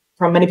heard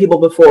from many people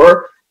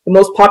before, the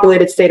most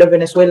populated state of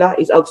Venezuela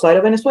is outside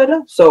of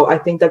Venezuela. So I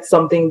think that's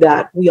something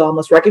that we all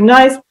must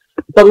recognize.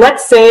 But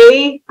let's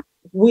say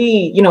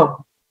we,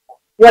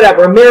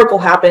 whatever, a miracle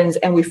happens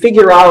and we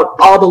figure out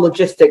all the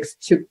logistics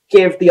to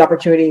give the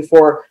opportunity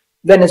for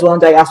Venezuelan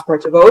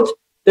diaspora to vote.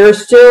 There are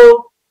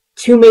still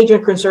 2 major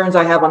concerns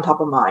I have on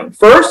top of mind.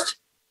 First,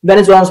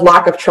 Venezuela's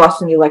lack of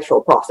trust in the electoral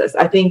process.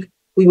 I think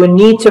we would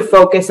need to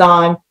focus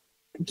on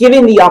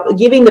giving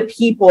the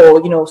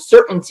people,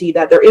 certainty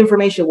that their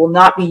information will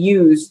not be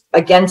used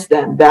against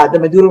them, that the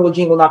Maduro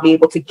regime will not be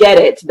able to get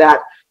it,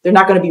 that they're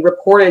not going to be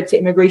reported to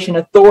immigration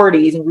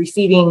authorities and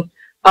receiving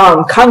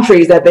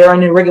countries that they're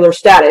in irregular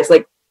status.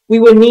 Like, we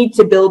would need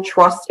to build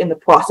trust in the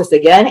process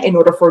again in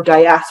order for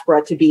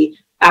diaspora to be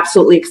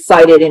absolutely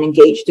excited and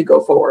engaged to go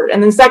forward.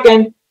 And then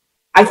second,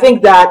 I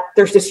think that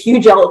there's this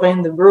huge elephant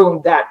in the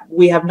room that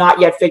we have not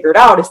yet figured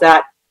out, is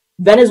that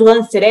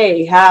Venezuelans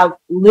today have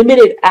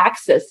limited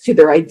access to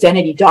their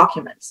identity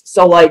documents.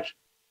 So like,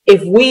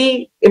 if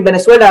we in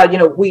Venezuela,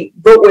 we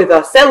vote with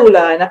a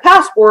cedula and a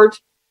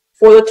passport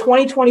for the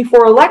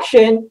 2024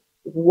 election,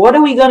 what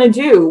are we going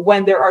to do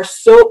when there are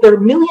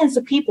millions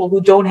of people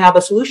who don't have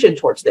a solution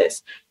towards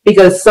this?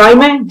 Because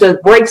Simon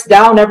breaks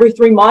down every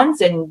 3 months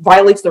and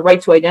violates the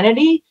right to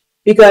identity,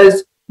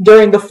 because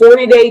during the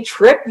 40-day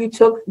trip you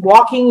took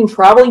walking and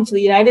traveling to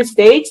the United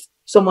States,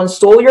 someone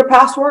stole your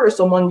password or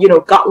someone,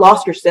 got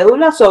lost your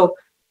cellular. So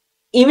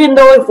even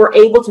though if we're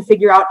able to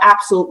figure out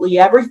absolutely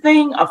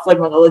everything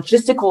from a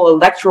logistical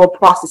electoral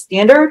process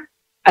standard,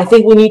 I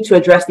think we need to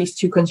address these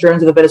two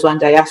concerns of the Venezuelan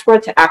diaspora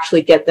to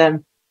actually get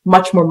them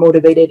much more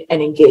motivated and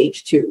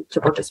engaged to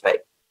participate.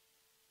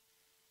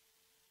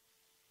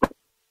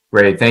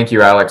 Great, thank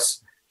you, Alex.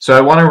 So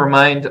I want to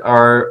remind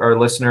our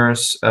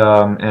listeners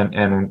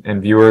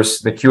and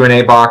viewers, the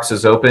Q&A box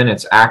is open,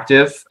 it's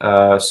active.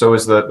 So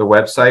is the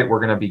website. We're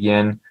going to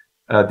begin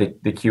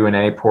the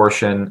Q&A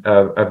portion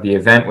of the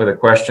event with a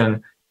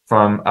question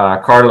from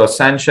Carlos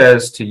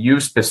Sanchez to you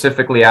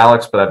specifically,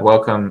 Alex, but I'd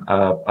welcome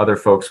other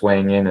folks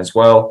weighing in as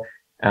well.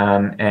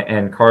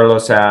 And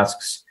Carlos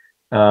asks,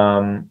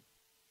 how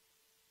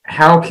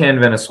can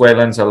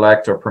Venezuelans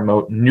elect or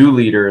promote new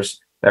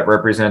leaders that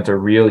represent a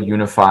real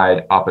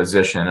unified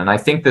opposition? And I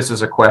think this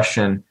is a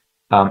question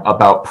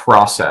about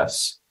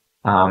process.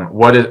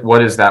 What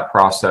does that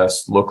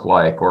process look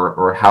like,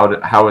 or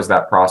how is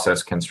that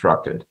process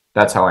constructed?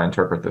 That's how I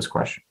interpret this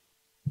question.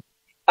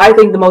 I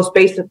think the most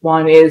basic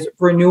one is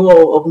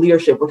renewal of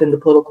leadership within the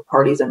political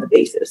parties and the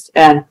basis,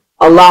 and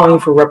allowing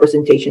for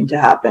representation to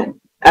happen.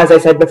 As I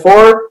said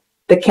before,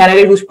 the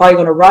candidate who's probably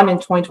going to run in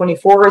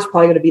 2024 is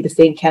probably going to be the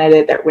same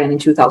candidate that ran in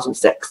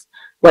 2006.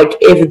 Like,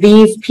 if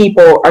these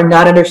people are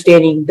not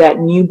understanding that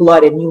new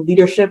blood and new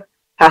leadership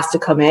has to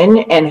come in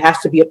and has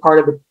to be a part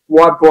of a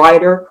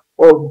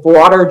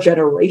broader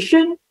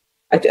generation,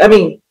 I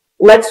mean,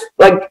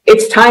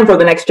 it's time for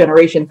the next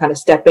generation to kind of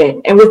step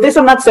in. And with this,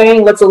 I'm not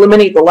saying let's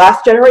eliminate the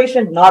last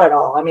generation, not at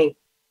all. I mean,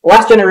 the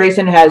last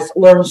generation has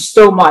learned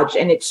so much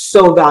and it's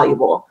so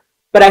valuable.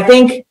 But I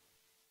think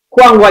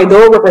Juan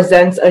Guaido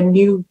represents a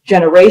new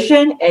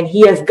generation, and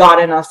he has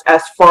gotten us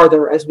as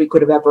farther as we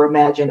could have ever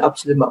imagined up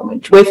to the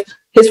moment. With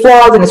his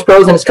flaws and his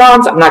pros and his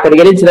cons, I'm not going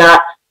to get into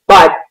that,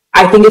 but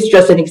I think it's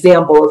just an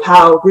example of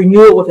how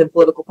renewal within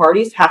political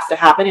parties has to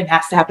happen, and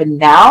has to happen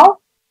now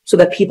so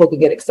that people can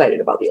get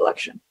excited about the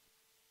election.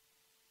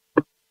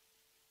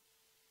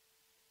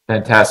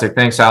 Fantastic.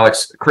 Thanks,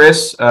 Alex.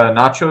 Chris,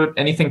 Nacho,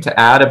 anything to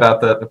add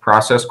about the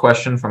process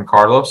question from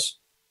Carlos?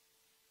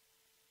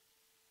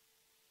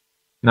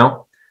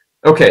 No?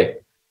 Okay.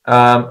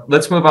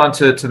 Let's move on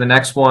to the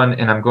next one,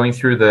 and I'm going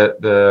through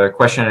the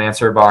question and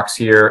answer box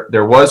here.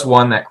 There was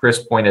one that Chris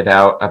pointed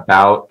out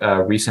about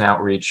recent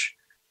outreach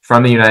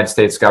from the United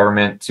States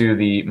government to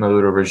the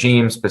Maduro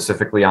regime,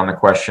 specifically on the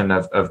question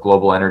of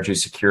global energy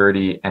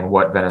security and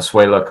what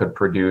Venezuela could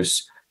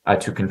produce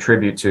to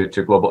contribute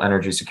to global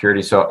energy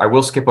security. So I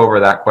will skip over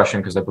that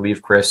question because I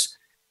believe Chris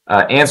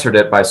answered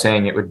it by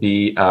saying it would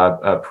be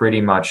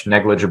pretty much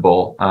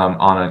negligible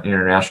on an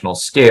international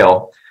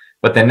scale.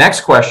 But the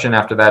next question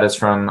after that is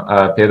from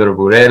Pedro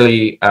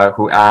Burelli,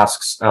 who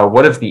asks,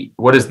 what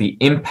is the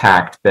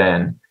impact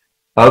then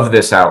of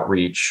this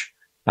outreach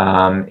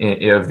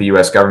of the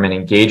U.S. government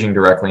engaging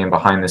directly and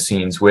behind the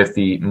scenes with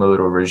the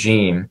Maduro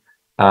regime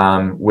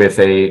with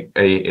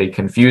a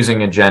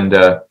confusing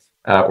agenda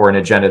or an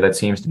agenda that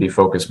seems to be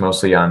focused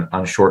mostly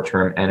on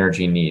short-term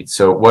energy needs?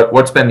 So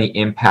what's been the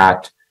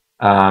impact,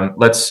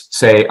 let's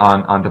say,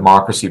 on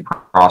democracy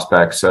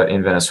prospects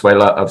in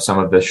Venezuela of some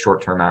of this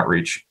short-term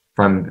outreach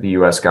from the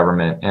U.S.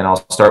 government? And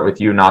I'll start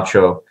with you,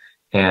 Nacho,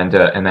 and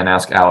then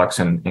ask Alex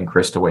and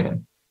Chris to weigh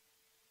in.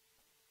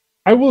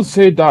 I will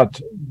say that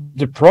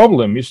the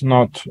problem is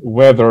not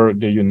whether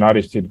the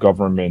United States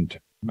government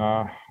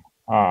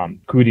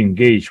could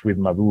engage with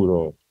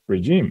Maduro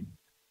regime.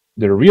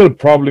 The real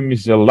problem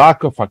is the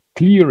lack of a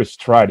clear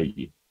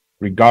strategy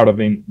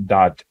regarding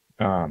that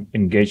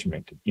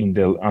engagement and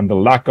the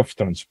lack of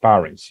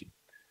transparency.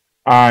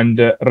 And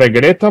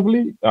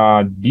regrettably,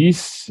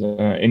 these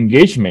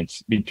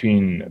engagements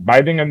between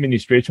Biden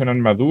administration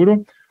and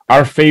Maduro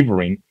are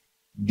favoring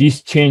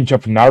this change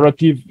of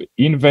narrative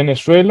in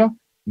Venezuela,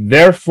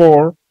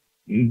 therefore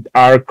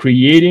are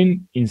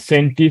creating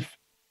incentive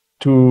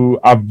to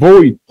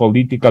avoid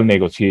political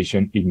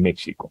negotiation in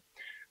Mexico.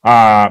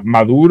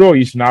 Maduro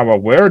is now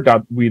aware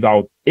that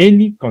without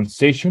any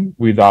concession,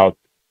 without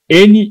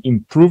any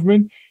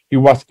improvement, he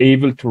was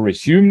able to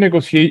resume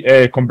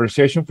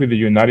conversations with the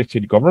United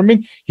States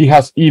government. He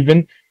has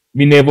even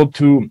been able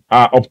to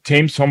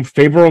obtain some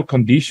favorable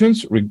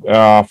conditions.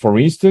 For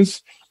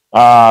instance,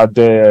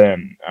 the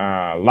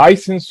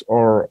license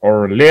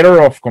or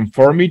letter of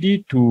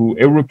conformity to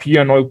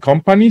European oil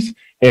companies,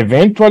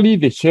 eventually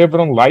the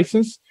Chevron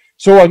license.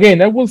 So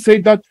again, I will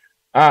say that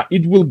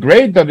it will be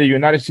great that the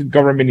United States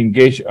government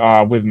engage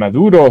with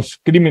Maduro's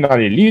criminal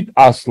elite,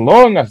 as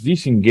long as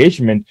this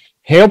engagement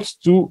helps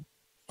to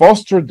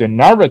foster the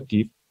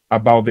narrative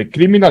about the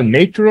criminal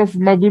nature of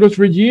Maduro's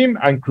regime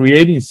and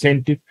create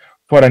incentive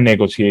for a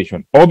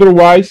negotiation.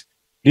 Otherwise,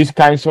 this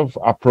kinds of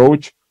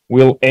approach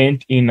will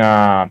end in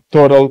a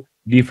total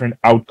different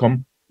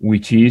outcome,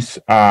 which is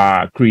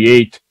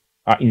create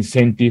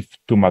incentive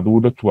to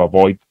Maduro to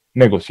avoid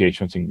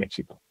negotiations in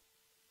Mexico.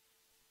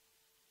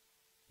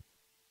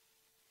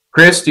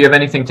 Chris, do you have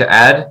anything to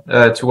add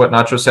to what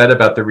Nacho said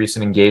about the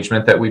recent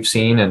engagement that we've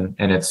seen and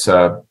its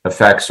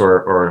effects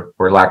or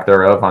lack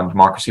thereof on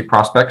democracy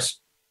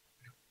prospects?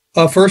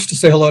 First, to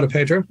say hello to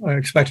Pedro. I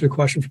expected a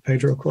question from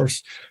Pedro, of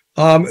course.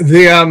 I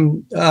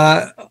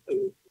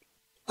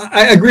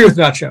agree with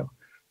Nacho.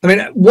 I mean,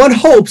 one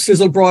hopes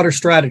is a broader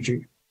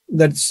strategy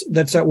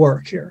that's at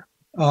work here.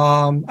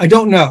 I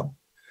don't know.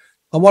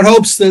 One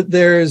hopes that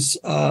there's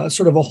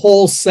sort of a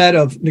whole set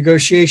of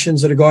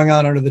negotiations that are going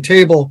on under the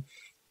table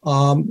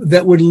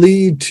that would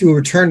lead to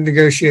return to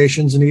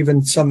negotiations and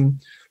even some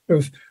sort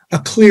of a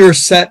clear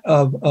set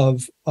of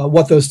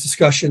what those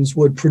discussions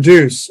would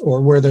produce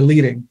or where they're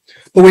leading.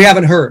 But we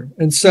haven't heard.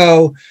 And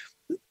so,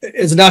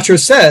 as Nacho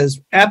says,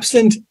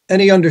 absent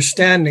any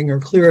understanding or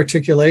clear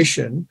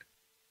articulation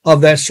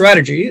of that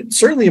strategy,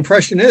 certainly the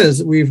impression is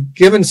that we've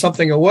given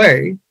something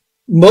away,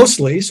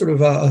 mostly sort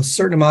of a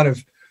certain amount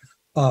of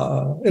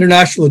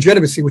international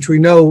legitimacy, which we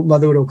know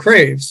Maduro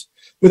craves,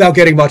 without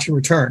getting much in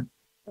return.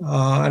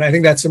 And I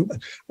think that's,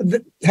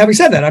 having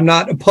said that, I'm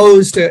not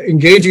opposed to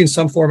engaging in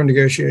some form of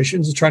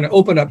negotiations and trying to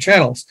open up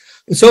channels.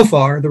 But so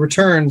far, the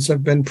returns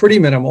have been pretty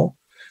minimal,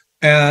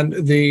 and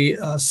the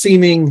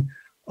seeming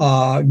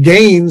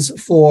gains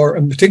for,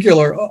 in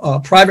particular,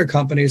 private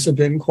companies have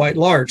been quite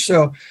large.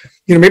 So,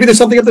 maybe there's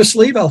something up their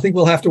sleeve. I think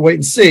we'll have to wait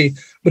and see.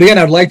 But again,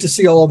 I'd like to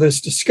see all of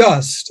this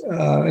discussed.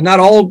 And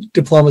not all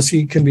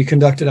diplomacy can be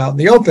conducted out in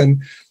the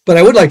open, but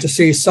I would like to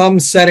see some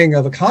setting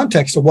of a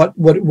context of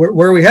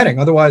where are we heading.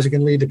 Otherwise, it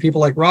can lead to people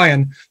like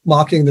Ryan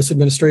mocking this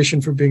administration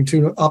for being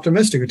too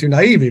optimistic or too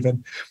naive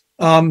even.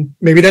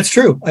 Maybe that's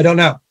true. I don't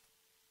know.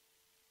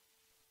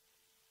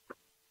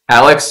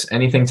 Alex,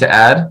 anything to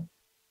add?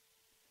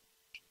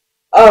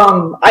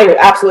 I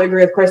absolutely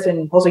agree with Chris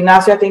and Jose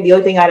Ignacio. I think the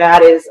only thing I'd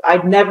add is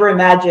I'd never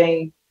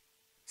imagine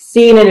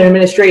seeing an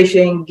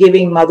administration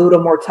giving Maduro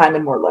more time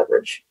and more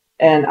leverage.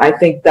 And I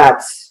think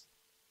that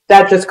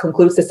just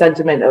concludes the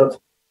sentiment of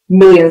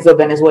millions of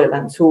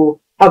Venezuelans who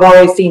have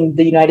always seen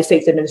the United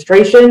States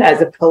administration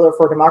as a pillar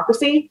for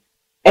democracy.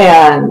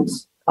 And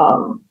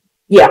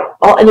yeah,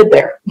 I'll end it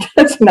there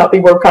to not be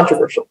more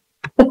controversial.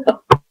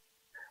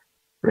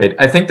 Great.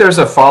 I think there's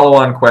a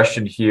follow-on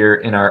question here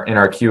in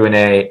our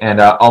Q&A, and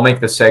I'll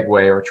make the segue,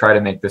 or try to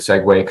make the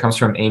segue. It comes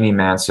from Amy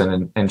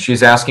Manson, and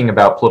she's asking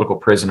about political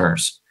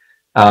prisoners,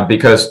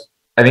 because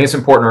I think it's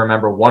important to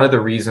remember one of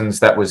the reasons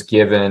that was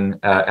given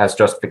as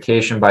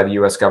justification by the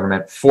U.S.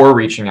 government for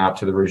reaching out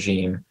to the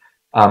regime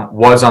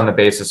was on the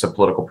basis of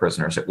political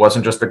prisoners. It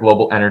wasn't just a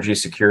global energy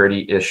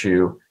security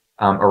issue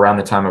around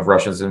the time of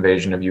Russia's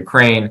invasion of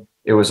Ukraine.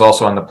 It was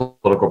also on the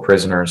political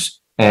prisoners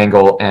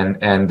angle,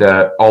 and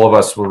all of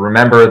us will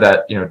remember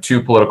that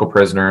 2 political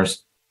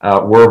prisoners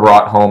were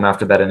brought home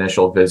after that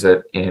initial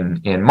visit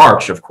in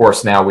March. Of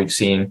course, now we've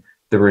seen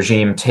the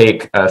regime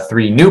take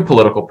 3 new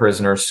political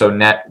prisoners, so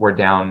net we're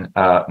down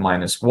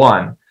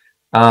 -1.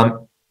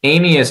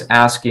 Amy is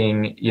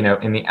asking,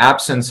 in the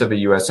absence of a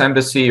U.S.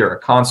 embassy or a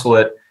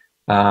consulate,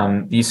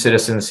 these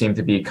citizens seem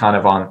to be kind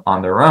of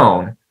on their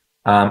own.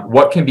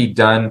 What can be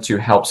done to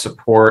help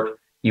support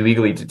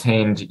illegally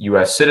detained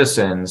U.S.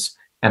 citizens?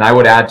 And I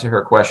would add to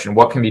her question,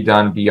 what can be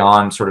done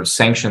beyond sort of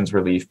sanctions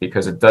relief?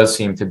 Because it does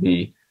seem to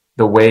be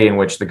the way in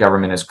which the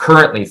government is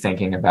currently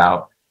thinking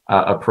about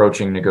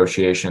approaching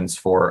negotiations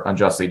for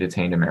unjustly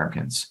detained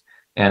Americans.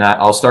 And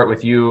I'll start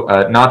with you,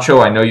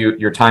 Nacho. I know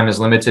your time is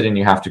limited and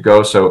you have to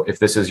go. So if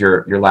this is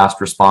your last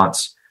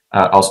response,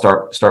 I'll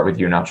start with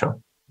you, Nacho.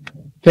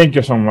 Thank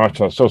you so much.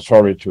 I'm so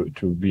sorry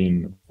to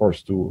being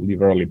forced to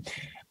leave early.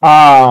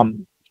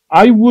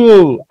 I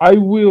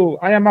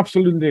am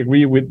absolutely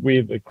agree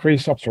with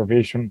Chris'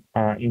 observation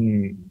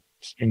in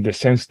the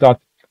sense that,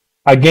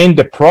 again,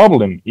 the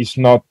problem is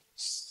not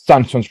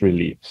sanctions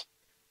relief.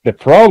 The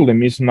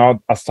problem is not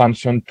a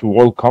sanction to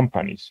all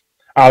companies,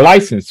 a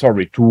license,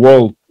 sorry, to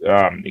all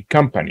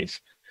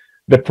companies.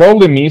 The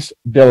problem is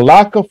the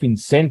lack of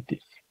incentive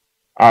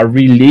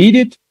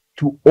related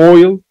to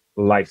oil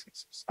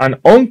licenses. And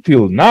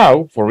until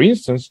now, for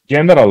instance,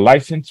 General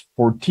License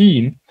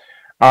 14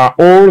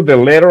 or the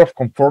letter of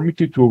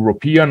conformity to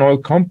European oil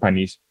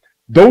companies,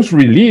 those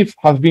relief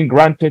has been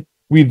granted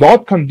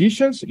without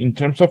conditions in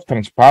terms of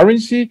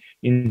transparency,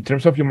 in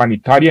terms of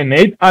humanitarian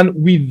aid, and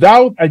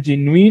without a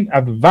genuine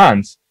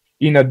advance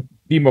in a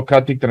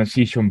democratic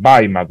transition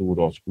by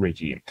Maduro's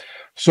regime.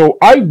 So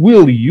I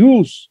will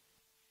use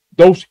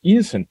those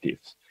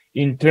incentives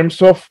in terms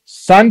of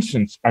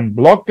sanctions and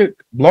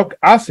block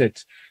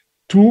assets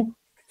to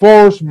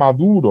force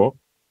Maduro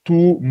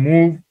to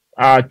move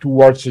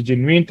towards a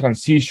genuine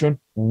transition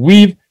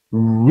with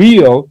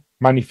real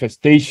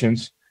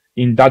manifestations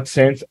in that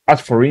sense, as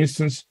for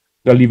instance,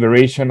 the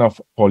liberation of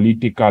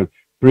political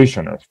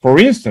prisoners. For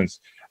instance,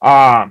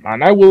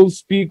 and I will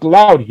speak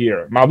loud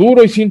here,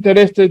 Maduro is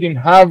interested in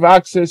have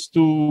access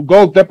to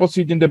gold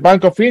deposit in the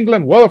Bank of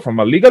England. Well, from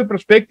a legal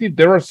perspective,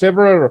 there are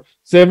several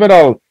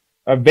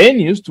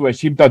venues to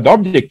achieve that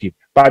objective,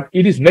 but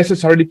it is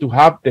necessary to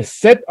have the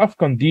set of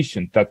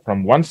conditions that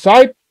from one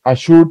side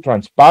assure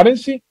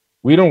transparency.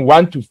 We don't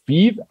want to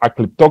feed a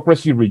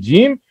kleptocracy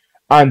regime.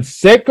 And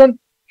second,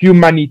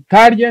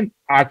 humanitarian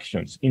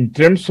actions in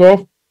terms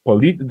of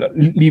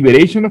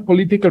liberation of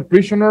political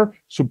prisoners,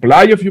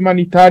 supply of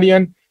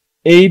humanitarian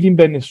aid in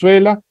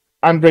Venezuela,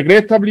 And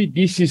regrettably,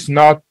 this is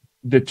not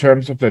the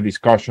terms of the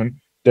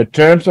discussion. The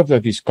terms of the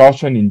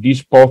discussion in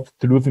this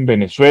post-truth in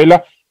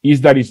Venezuela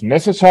is that it's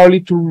necessary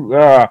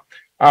to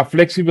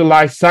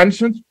flexibilize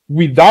sanctions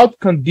without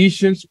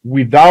conditions,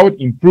 without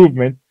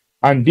improvement.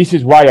 And this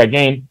is why,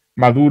 again,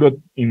 Maduro,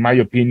 in my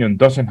opinion,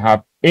 doesn't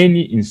have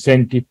any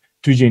incentive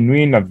to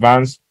genuine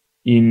advance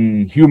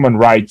in human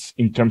rights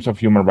in terms of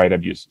human rights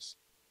abuses.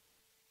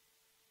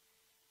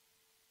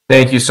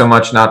 Thank you so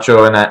much,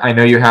 Nacho. And I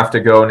know you have to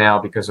go now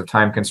because of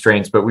time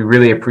constraints, but we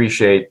really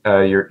appreciate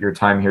your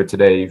time here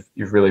today.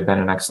 You've really been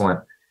an excellent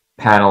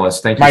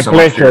panelist. Thank you so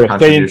much for your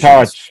contributions. Stay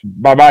in touch.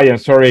 Bye-bye,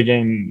 and sorry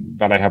again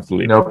that I have to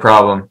leave. No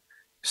problem.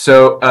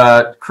 So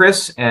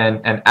Chris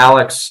and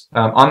Alex,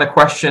 on the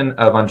question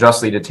of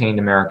unjustly detained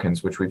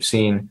Americans, which we've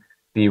seen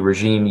the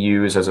regime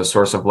use as a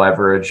source of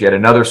leverage, yet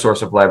another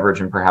source of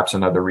leverage and perhaps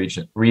another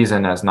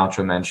reason, as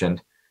Nacho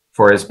mentioned,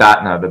 for his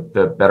BATNA,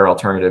 the better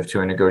alternative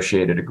to a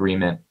negotiated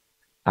agreement.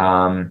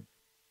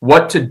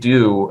 What to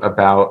do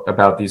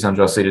about these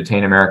unjustly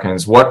detained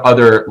Americans? What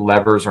other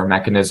levers or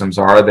mechanisms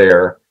are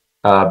there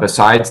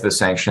besides the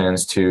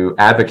sanctions to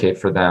advocate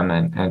for them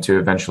and to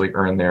eventually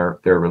earn their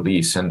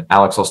release? And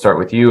Alex, I'll start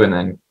with you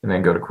and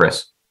then go to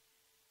Chris.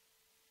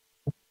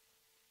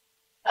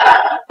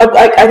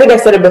 I think I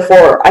said it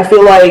before. I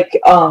feel like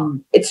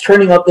it's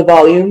turning up the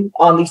volume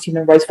on these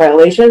human rights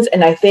violations,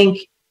 and I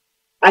think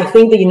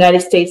the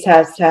United States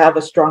has to have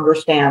a stronger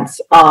stance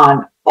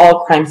on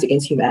all crimes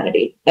against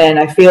humanity. And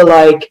I feel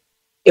like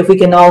if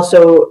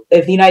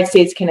the United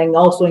States can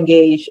also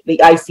engage the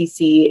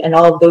ICC and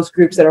all of those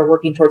groups that are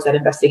working towards that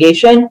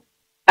investigation,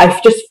 I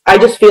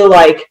just feel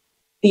like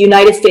the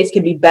United States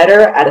can be better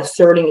at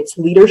asserting its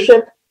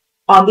leadership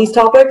on these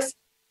topics,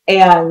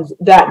 and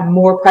that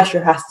more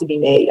pressure has to be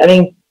made. I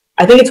mean,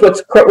 I think it's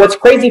what's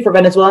crazy for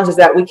Venezuelans is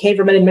that we came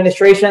from an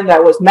administration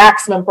that was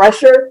maximum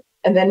pressure,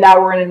 and then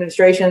now we're in an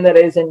administration that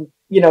is in,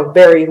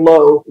 very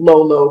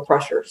low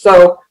pressure.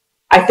 So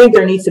I think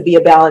there needs to be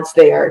a balance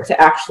there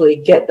to actually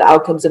get the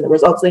outcomes and the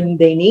results they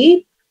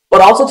need,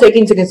 but also take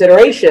into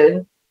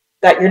consideration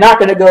that you're not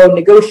going to go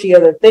negotiate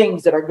other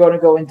things that are going to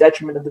go in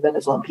detriment of the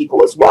Venezuelan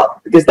people as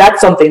well, because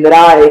that's something that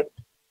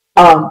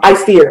I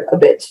fear a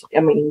bit. I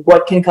mean,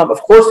 what can come?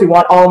 Of course, we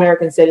want all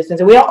American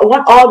citizens, and we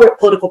want all of our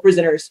political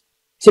prisoners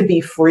to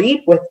be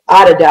freed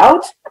without a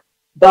doubt.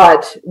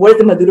 But what is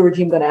the Maduro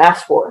regime going to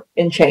ask for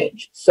in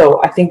change? So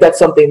I think that's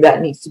something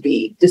that needs to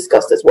be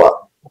discussed as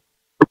well.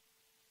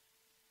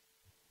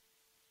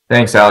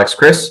 Thanks, Alex.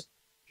 Chris?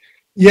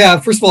 Yeah,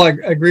 first of all, I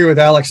agree with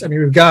Alex. I mean,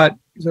 we've got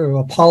sort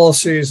of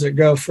policies that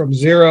go from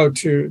 0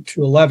 to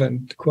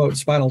 11, to quote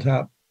Spinal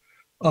Tap,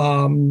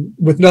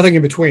 with nothing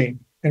in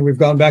between. And we've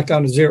gone back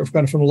down to 0. We've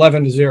gone from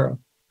 11 to 0.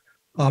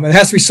 And it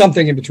has to be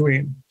something in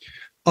between.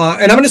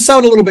 And I'm going to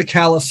sound a little bit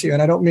callous here,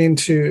 and I don't mean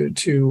to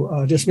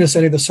dismiss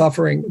any of the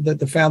suffering that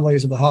the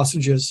families of the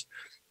hostages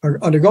are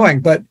undergoing.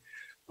 But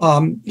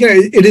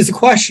it is a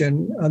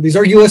question. These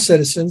are U.S.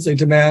 citizens; they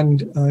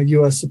demand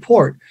U.S.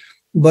 support.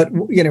 But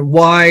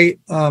why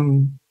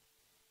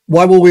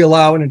will we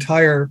allow an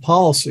entire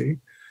policy,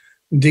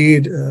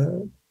 indeed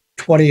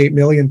 28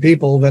 million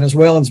people,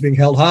 Venezuelans, being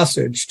held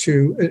hostage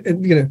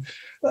to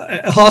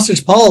a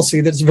hostage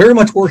policy that's very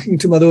much working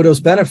to Maduro's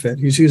benefit?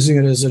 He's using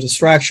it as a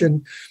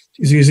distraction.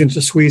 He's using it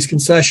to squeeze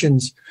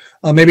concessions.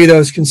 Maybe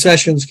those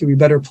concessions could be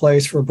better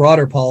placed for a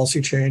broader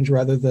policy change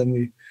rather than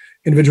the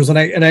individuals. And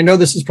I know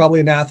this is probably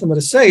anathema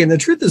to say. And the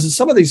truth is that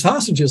some of these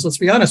hostages, let's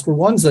be honest, were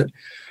ones that,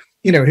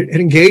 had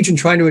engaged in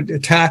trying to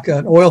attack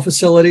an oil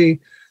facility,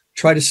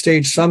 try to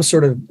stage some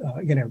sort of,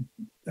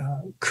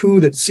 coup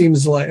that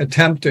seems like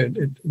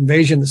attempted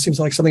invasion that seems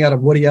like something out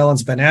of Woody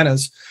Allen's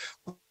Bananas.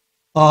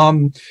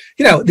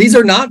 These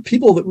are not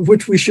people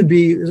which we should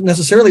be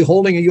necessarily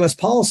holding a U.S.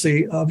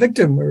 policy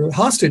victim or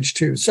hostage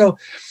to. So,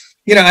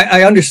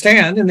 I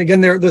understand. And again,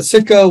 the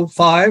Citgo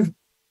 5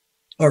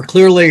 are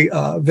clearly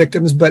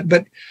victims, but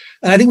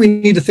I think we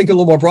need to think a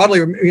little more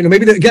broadly.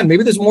 Maybe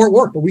there's more at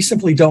work, but we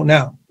simply don't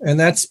know. And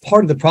that's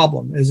part of the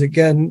problem. Is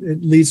again,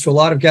 it leads to a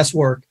lot of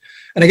guesswork.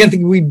 And again, I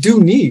think we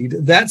do need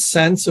that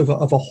sense of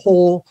a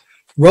whole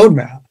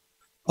roadmap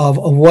of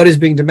what is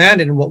being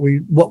demanded and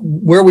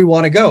where we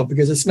want to go,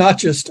 because it's not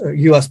just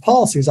U.S.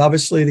 policies.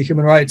 Obviously, the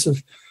human rights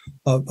of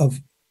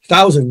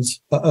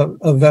thousands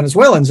of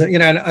Venezuelans.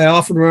 And I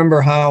often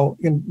remember how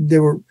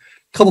there were a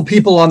couple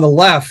people on the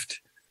left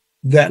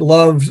that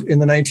loved in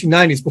the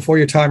 1990s, before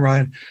your time,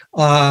 Ryan,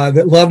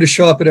 that loved to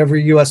show up at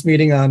every U.S.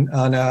 meeting on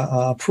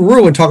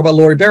Peru and talk about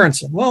Lori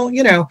Berenson. Well,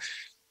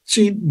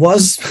 she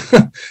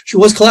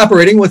was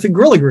collaborating with a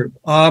guerrilla group.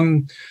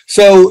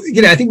 So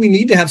I think we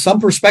need to have some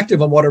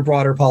perspective on what our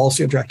broader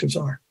policy objectives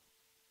are.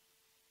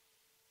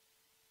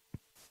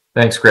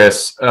 Thanks,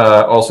 Chris.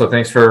 Also,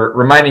 thanks for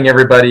reminding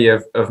everybody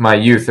of my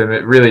youth, and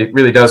it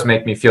really does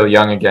make me feel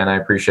young again. I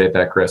appreciate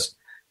that, Chris.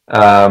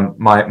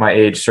 My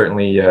age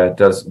certainly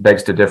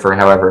begs to differ,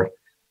 however.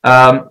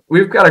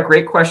 We've got a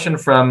great question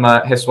from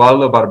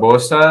Jesualdo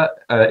Barbosa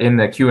in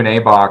the Q&A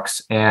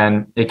box,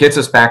 and it gets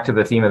us back to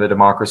the theme of the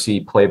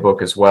democracy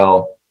playbook as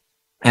well.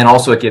 And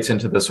also it gets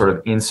into the sort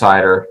of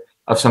insider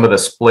of some of the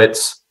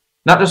splits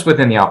not just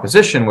within the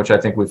opposition, which I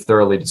think we've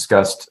thoroughly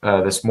discussed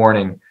this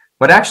morning,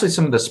 but actually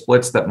some of the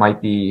splits that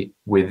might be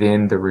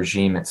within the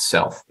regime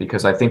itself,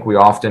 because I think we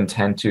often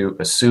tend to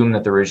assume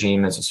that the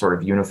regime is a sort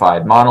of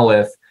unified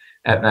monolith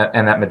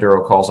and that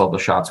Maduro calls all the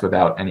shots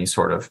without any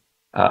sort of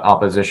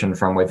opposition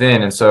from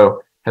within. And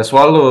so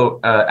Jesualdo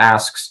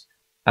asks,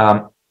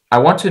 I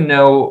want to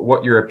know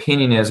what your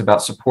opinion is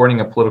about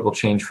supporting a political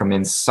change from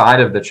inside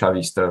of the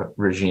Chavista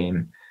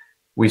regime.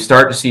 We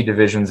start to see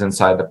divisions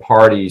inside the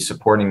party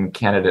supporting a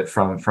candidate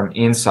from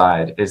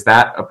inside. Is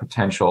that a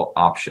potential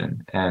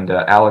option? And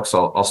Alex,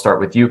 I'll start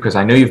with you, because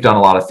I know you've done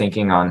a lot of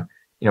thinking on,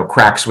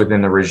 cracks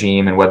within the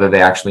regime and whether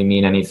they actually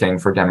mean anything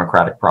for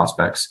democratic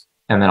prospects.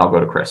 And then I'll go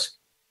to Chris.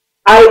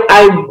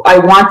 I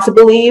want to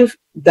believe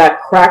that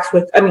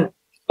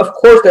of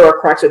course there are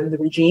cracks within the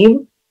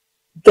regime,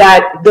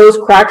 that those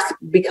cracks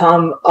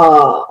become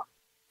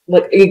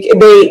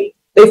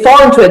they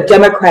fall into a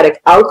democratic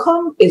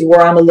outcome is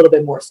where I'm a little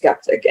bit more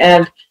skeptic.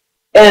 And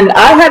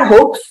I had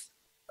hopes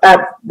a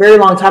very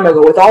long time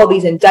ago with all of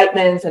these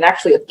indictments and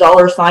actually a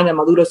dollar sign on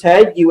Maduro's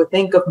head, you would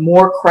think of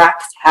more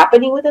cracks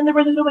happening within the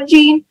Maduro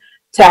regime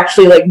to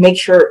actually make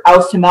sure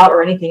oust him out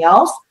or anything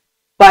else.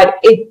 But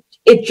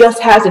it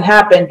just hasn't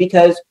happened,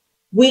 because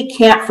we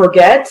can't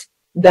forget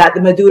that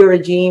the Maduro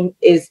regime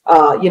is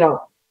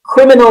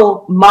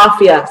criminal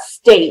mafia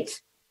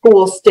state who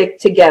will stick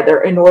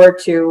together in order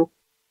to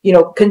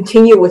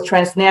continue with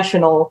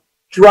transnational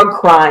drug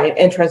crime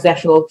and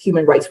transnational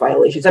human rights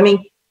violations. I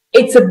mean,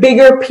 it's a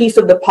bigger piece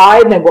of the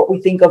pie than what we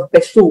think of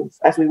Vesuv,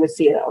 as we would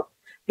see it out.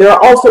 There are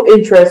also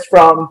interests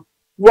from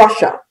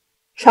Russia,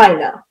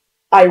 China,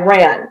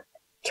 Iran,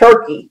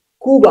 Turkey,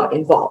 Cuba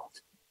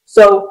involved.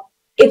 So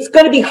it's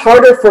going to be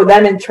harder for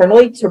them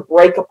internally to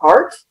break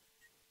apart.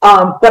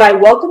 But I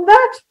welcome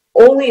that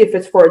only if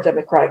it's for a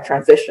democratic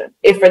transition.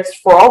 If it's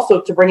for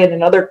also to bring in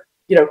another,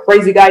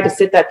 crazy guy to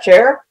sit that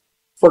chair,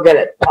 forget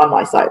it on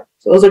my side.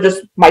 So those are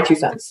just my 2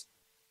 cents.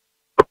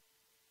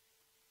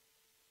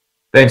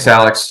 Thanks,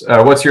 Alex.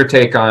 What's your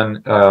take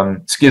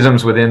on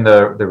schisms within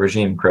the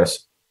regime,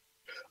 Chris?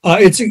 I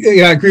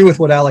agree with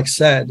what Alex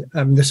said.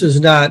 This is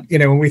not,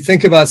 when we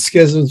think about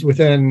schisms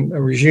within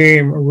a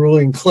regime, a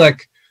ruling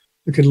clique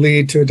that could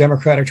lead to a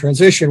democratic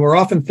transition, we're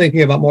often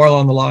thinking about more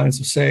along the lines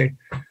of, say,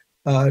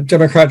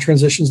 democratic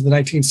transitions in the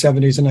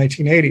 1970s and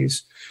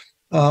 1980s.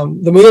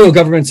 The Maduro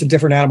government's a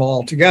different animal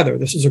altogether.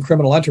 This is a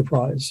criminal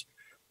enterprise.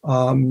 A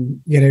lot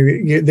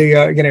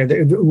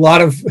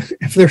of,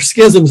 if there are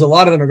schisms, a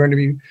lot of them are going to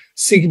be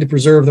seeking to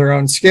preserve their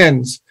own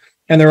skins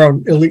and their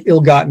own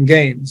ill-gotten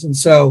gains. And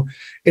so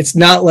it's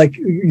not like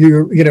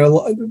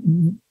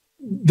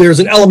there's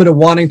an element of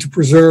wanting to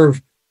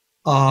preserve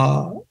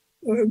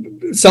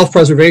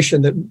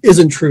self-preservation that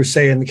isn't true,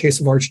 say, in the case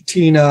of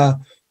Argentina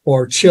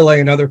or Chile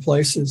and other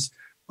places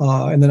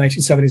in the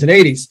 1970s and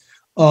 80s,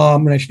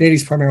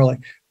 1980s primarily.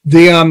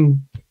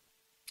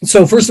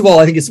 So first of all,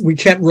 I think we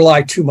can't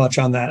rely too much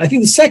on that. I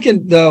think the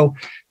second, though,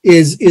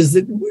 is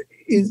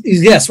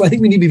yes, I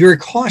think we need to be very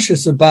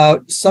cautious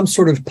about some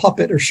sort of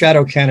puppet or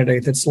shadow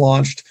candidate that's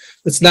launched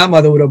that's not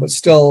Maduro, but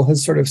still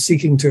is sort of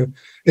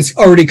it's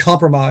already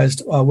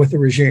compromised with the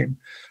regime.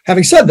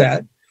 Having said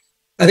that,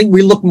 I think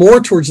we look more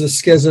towards the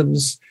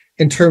schisms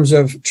in terms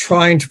of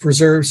trying to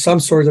preserve some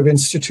sort of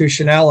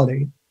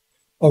institutionality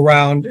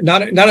around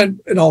not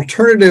an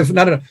alternative,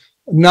 not a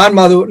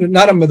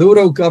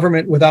Maduro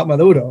government without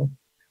Maduro,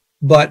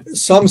 but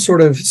some sort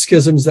of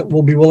schisms that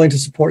will be willing to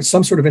support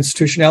some sort of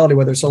institutionality,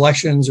 whether it's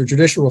elections or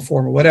judicial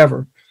reform or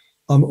whatever,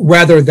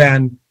 rather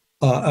than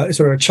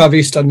sort of a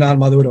Chavista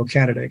non-Maduro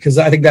candidate, because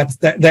I think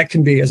that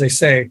can be, as I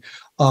say,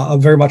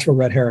 very much of a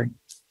red herring.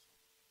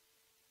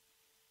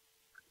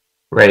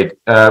 Great.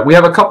 We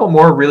have a couple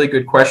more really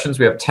good questions.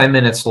 We have 10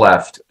 minutes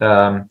left.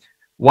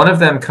 One of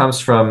them comes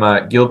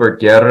from Gilbert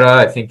Guerra.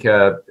 I think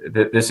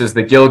this is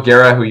the Gil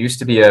Guerra who used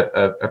to be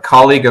a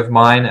colleague of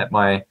mine at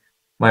my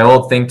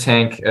old think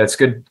tank. It's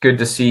good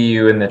to see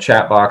you in the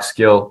chat box,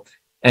 Gil.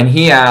 And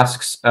he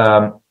asks,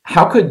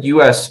 how could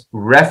U.S.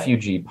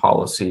 refugee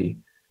policy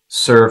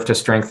serve to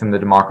strengthen the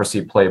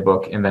democracy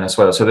playbook in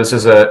Venezuela? So this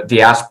is a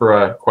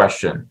diaspora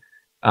question.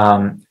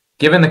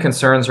 Given the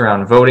concerns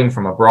around voting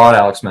from abroad,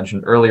 Alex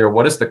mentioned earlier,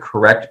 what is the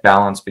correct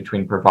balance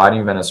between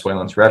providing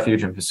Venezuelans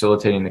refuge and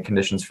facilitating the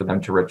conditions for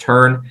them to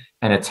return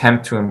and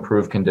attempt to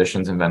improve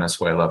conditions in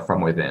Venezuela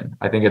from within?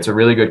 I think it's a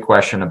really good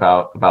question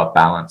about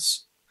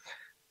balance.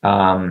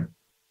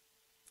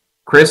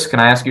 Chris, can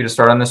I ask you to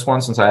start on this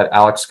one since I had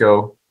Alex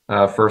go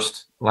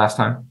first last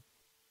time?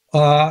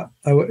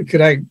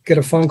 Could I get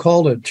a phone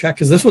call to check?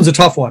 Because this one's a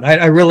tough one.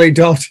 I really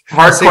don't.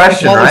 Hard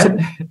question, right?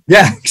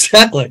 Yeah,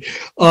 exactly.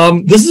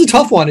 This is a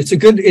tough one.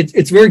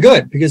 It's very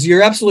good, because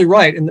you're absolutely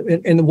right.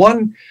 And the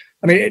one,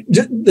 I mean,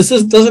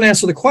 doesn't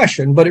answer the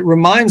question, but it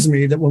reminds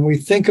me that when we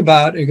think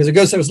about it,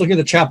 because I was looking at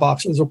the chat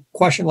box, there's a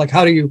question like,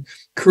 how do you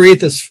create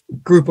this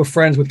group of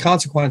friends with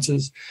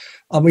consequences?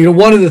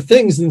 One of the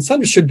things, and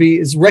some should be,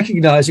 is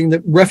recognizing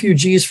that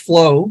refugees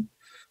flow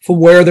from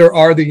where there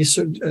are these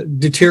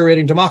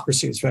deteriorating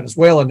democracies,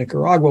 Venezuela,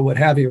 Nicaragua, what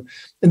have you.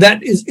 And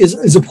that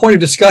is a point of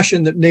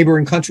discussion that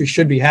neighboring countries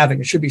should be having.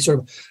 It should be sort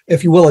of,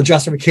 if you will, a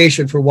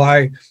justification for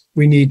why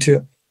we need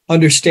to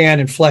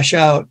understand and flesh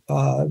out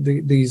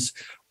these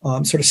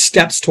sort of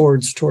steps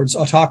towards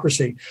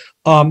autocracy.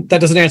 That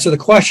doesn't answer the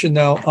question,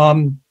 though.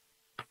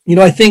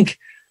 I think,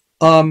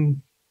 I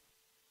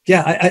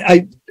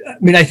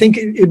think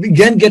it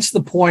again gets to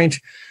the point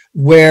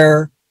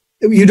where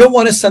you don't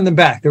want to send them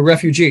back. They're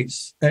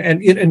refugees.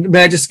 And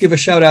may I just give a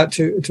shout out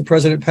to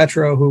President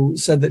Petro, who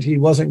said that he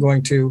wasn't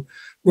going to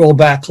roll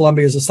back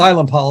Colombia's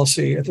asylum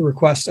policy at the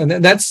request. And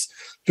that's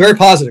very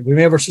positive. We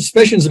may have our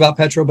suspicions about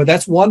Petro, but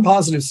that's one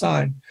positive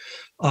sign.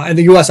 And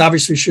the U.S.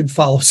 obviously should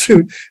follow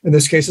suit in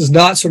this case, is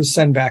not sort of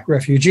send back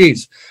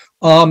refugees.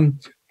 I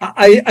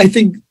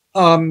think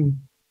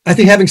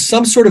having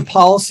some sort of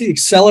policy,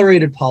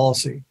 accelerated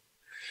policy,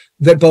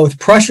 that both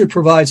pressure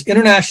provides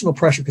international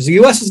pressure, because the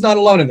U.S. is not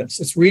alone in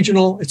this. It's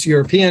regional, it's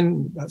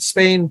European,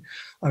 Spain.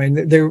 I mean,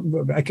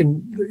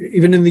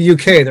 even in the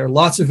UK, there are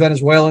lots of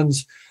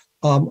Venezuelans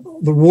the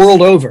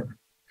world over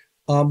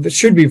that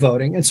should be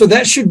voting. And so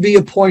that should be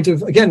a point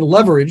of, again,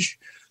 leverage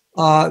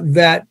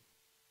that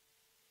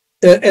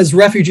as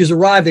refugees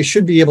arrive, they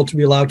should be able to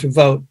be allowed to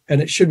vote.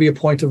 And it should be a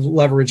point of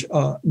leverage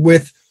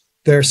with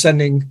their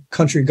sending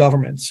country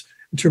governments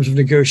in terms of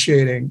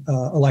negotiating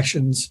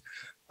elections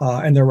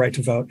and their right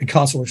to vote and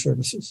consular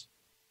services.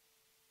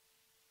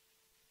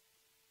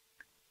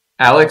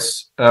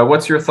 Alex,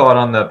 what's your thought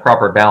on the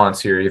proper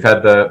balance here? You've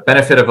had the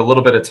benefit of a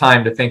little bit of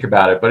time to think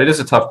about it, but it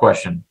is a tough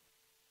question.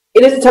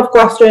 It is a tough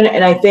question,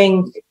 and I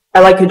think I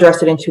like to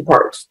address it in two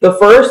parts. The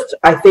first,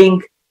 I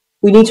think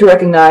we need to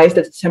recognize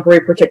that the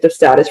temporary protective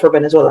status for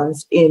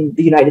Venezuelans in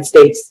the United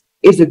States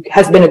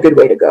has been a good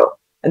way to go.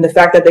 And the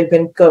fact that they've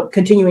been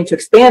continuing to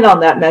expand on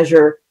that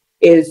measure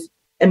is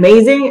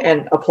amazing,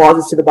 and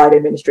applauses to the Biden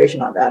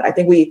administration on that. I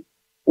think we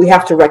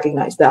have to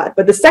recognize that.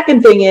 But the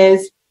second thing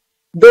is,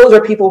 those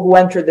are people who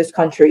entered this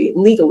country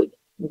legally.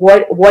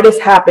 What is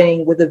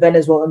happening with the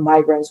Venezuelan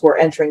migrants who are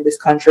entering this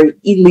country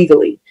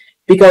illegally?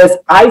 Because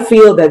I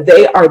feel that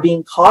they are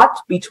being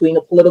caught between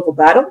a political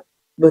battle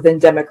within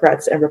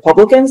Democrats and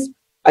Republicans.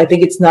 I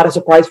think it's not a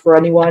surprise for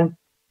anyone.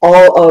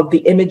 All of the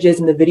images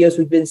and the videos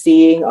we've been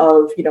seeing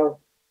of,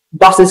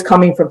 buses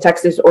coming from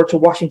Texas or to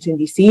Washington,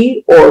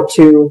 D.C., or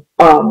to,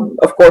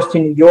 of course, to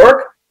New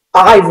York.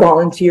 I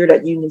volunteered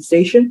at Union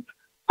Station.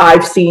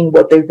 I've seen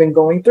what they've been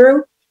going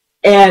through.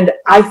 And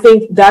I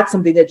think that's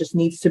something that just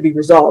needs to be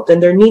resolved.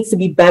 And there needs to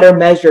be better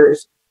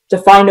measures to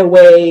find a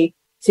way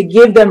to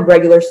give them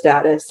regular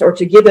status, or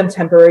to give them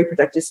temporary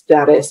protected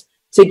status,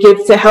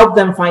 to help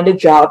them find a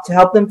job, to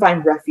help them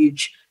find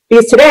refuge.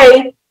 Because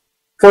today,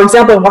 for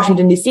example, in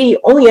Washington, D.C.,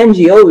 only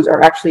NGOs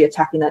are actually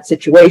attacking that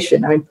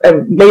situation. I mean,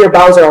 Mayor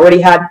Bowser already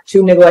had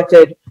 2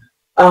 neglected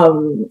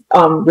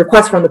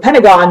requests from the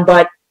Pentagon,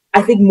 but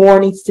I think more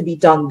needs to be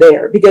done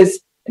there.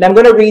 Because, and I'm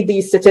going to read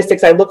these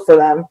statistics, I look for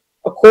them.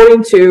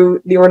 According to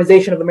the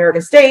Organization of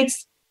American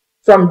States,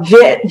 from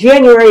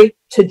January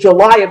to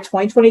July of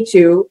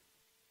 2022,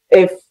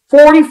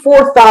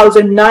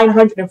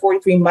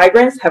 44,943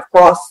 migrants have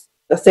crossed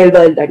the Selva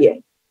del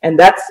Darién. And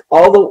that's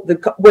all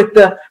with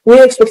the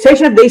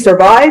expectation if they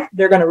survive,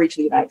 they're going to reach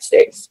the United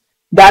States.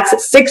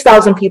 That's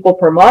 6,000 people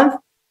per month,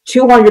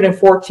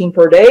 214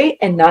 per day,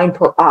 and 9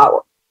 per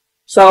hour.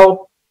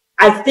 So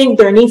I think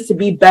there needs to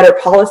be better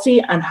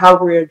policy on how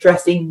we're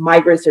addressing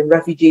migrants and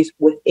refugees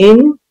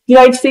within the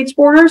United States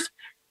borders,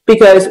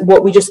 because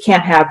what we just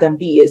can't have them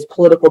be is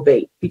political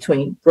bait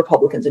between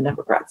Republicans and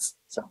Democrats.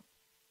 So.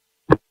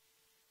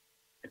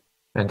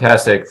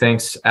 Fantastic.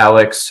 Thanks,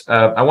 Alex.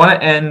 I want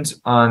to end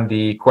on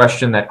the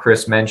question that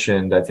Chris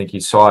mentioned. I think he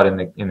saw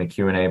it in the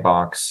Q&A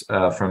box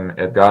from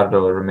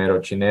Edgardo Romero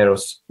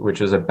Chineros,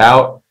 which is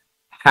about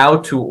how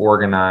to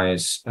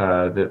organize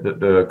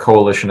the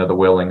coalition of the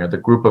willing, or the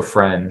group of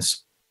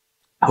friends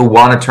who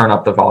want to turn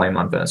up the volume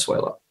on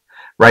Venezuela.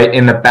 Right?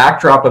 In the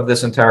backdrop of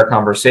this entire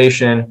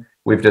conversation,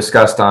 we've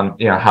discussed on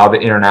how the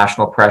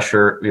international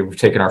pressure, we've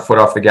taken our foot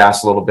off the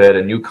gas a little bit.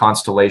 A new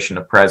constellation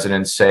of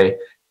presidents, say,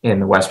 in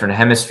the Western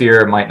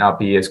Hemisphere, might not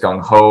be as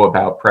gung-ho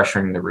about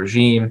pressuring the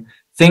regime.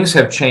 Things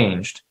have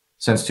changed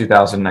since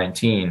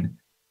 2019,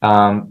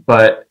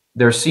 but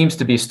there seems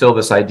to be still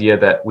this idea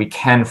that we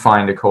can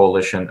find a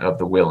coalition of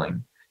the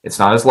willing. It's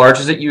not as large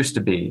as it used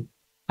to be,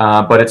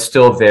 but it's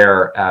still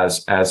there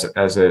as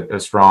a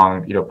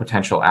strong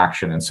potential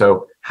action. And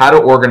so, how to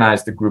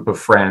organize the group of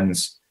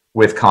friends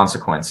with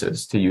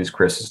consequences, to use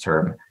Chris's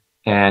term.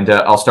 And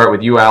I'll start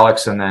with you,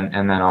 Alex, and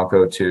then I'll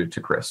go to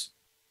Chris.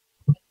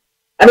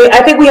 I mean,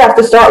 I think we have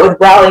to start with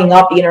rallying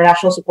up the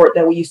international support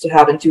that we used to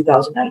have in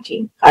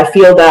 2019. I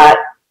feel that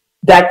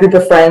that group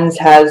of friends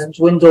has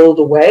dwindled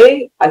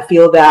away. I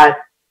feel that,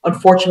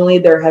 unfortunately,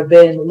 there have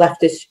been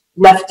leftist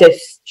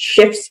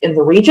shifts in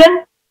the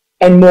region,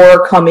 and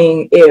more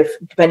coming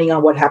depending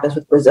on what happens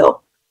with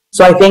Brazil.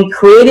 So I think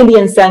creating the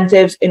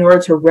incentives in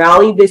order to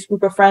rally this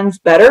group of friends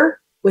better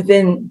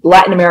within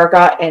Latin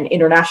America and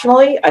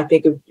internationally, I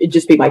think it'd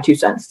just be my 2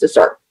 cents to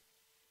start.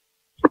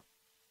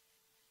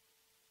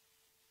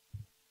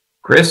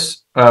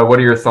 Chris, what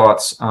are your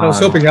thoughts on... I was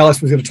hoping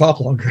Alex was going to talk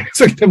longer,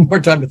 so I could have more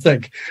time to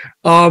think.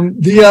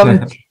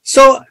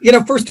 So,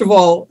 first of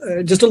all,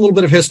 just a little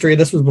bit of history.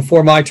 This was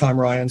before my time,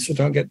 Ryan, so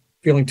don't get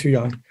feeling too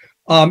young.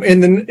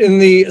 In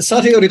the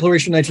Santiago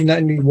Declaration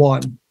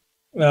 1991,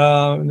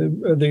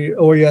 the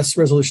OAS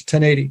Resolution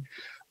 1080,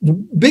 the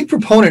big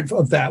proponent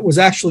of that was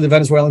actually the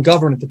Venezuelan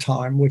government at the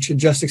time, which had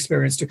just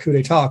experienced a coup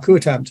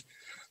attempt.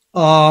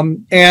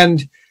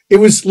 And it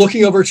was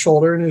looking over its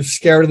shoulder and it was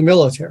scared of the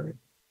military.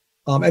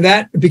 And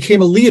that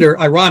became a leader,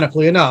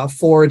 ironically enough,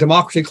 for a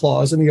democracy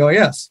clause in the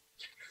OAS.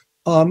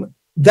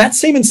 That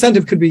same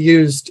incentive could be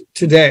used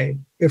today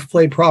if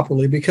played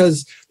properly,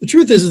 because the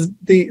truth is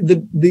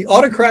the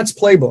autocrat's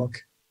playbook,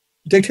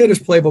 dictator's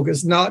playbook,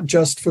 is not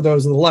just for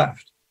those of the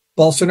left.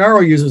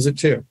 Bolsonaro uses it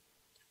too.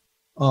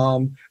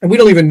 And we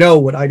don't even know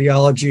what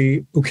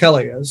ideology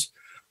Bukele is.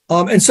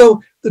 And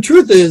so the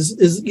truth is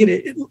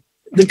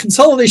the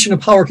consolidation of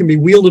power can be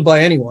wielded by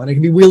anyone. It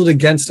can be wielded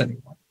against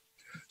anyone.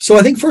 So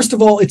I think, first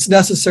of all, it's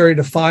necessary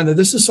to find that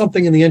this is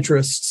something in the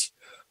interests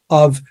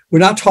of, we're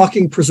not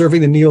talking preserving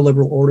the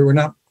neoliberal order. We're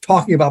not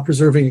talking about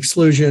preserving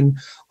exclusion.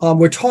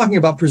 We're talking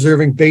about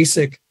preserving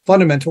basic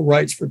fundamental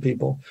rights for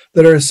people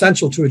that are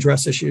essential to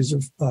address issues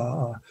of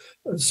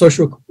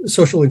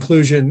social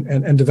inclusion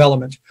and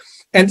development.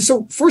 And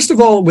so, first of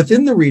all,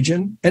 within the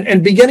region,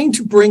 and beginning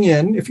to bring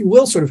in, if you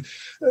will, sort of,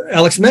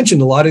 Alex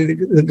mentioned a lot of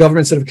the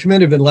governments that have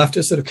committed, been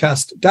leftists that have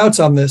cast doubts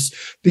on this,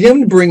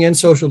 begin to bring in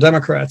social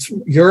democrats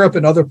from Europe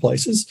and other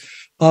places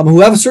who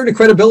have a certain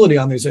credibility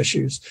on these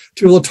issues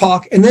to be able to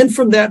talk, and then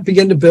from that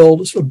begin to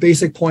build sort of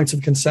basic points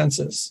of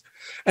consensus.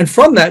 And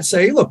from that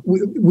say, look,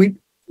 we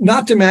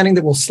not demanding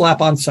that we'll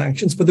slap on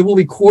sanctions, but there will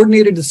be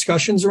coordinated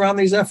discussions around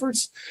these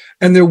efforts,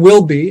 and there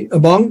will be,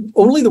 among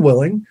only the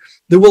willing,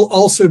 there will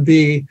also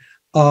be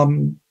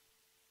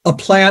a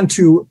plan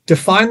to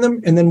define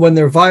them, and then when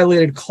they're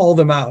violated, call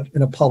them out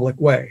in a public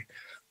way.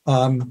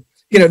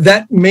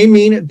 That may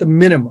mean at the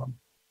minimum,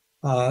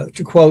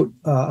 to quote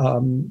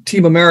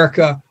Team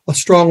America, a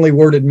strongly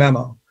worded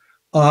memo.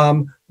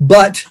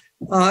 But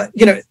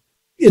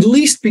at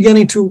least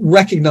beginning to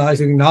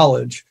recognize and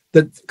acknowledge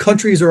that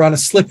countries are on a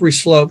slippery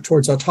slope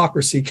towards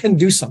autocracy can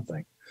do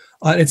something.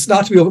 It's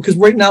not to be over, because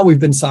right now we've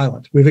been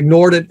silent. We've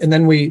ignored it, and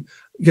then we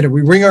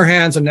wring our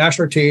hands and gnash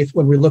our teeth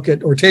when we look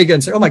at Ortega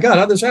and say, oh my God,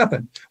 how did this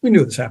happen? We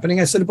knew it was happening.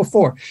 I said it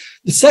before.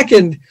 The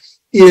second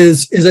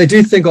is I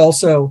do think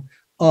also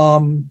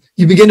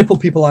you begin to put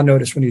people on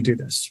notice when you do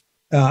this.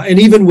 And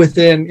even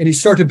within, and you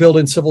start to build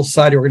in civil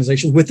society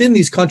organizations within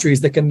these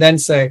countries that can then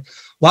say,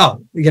 wow,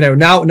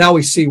 now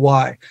we see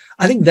why.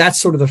 I think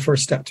that's sort of the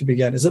first step to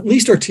begin, is at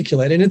least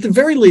articulate. And at the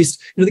very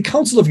least, the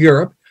Council of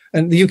Europe,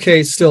 and the UK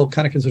is still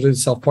kind of considers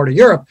itself part of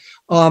Europe,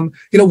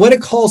 when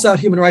it calls out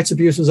human rights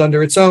abuses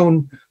under its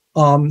own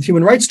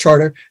human rights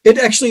charter, it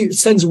actually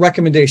sends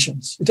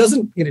recommendations. It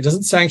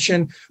doesn't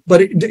sanction,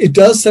 but it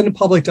does send a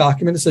public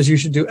document that says you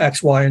should do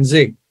X, Y, and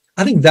Z.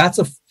 I think that's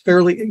a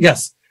fairly,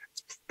 yes,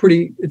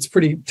 it's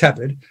pretty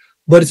tepid,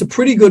 but it's a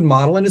pretty good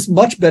model, and it's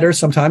much better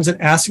sometimes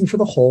than asking for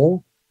the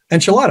whole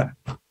enchilada.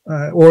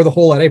 Or the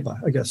whole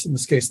arepa, I guess, in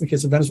the case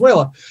of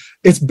Venezuela.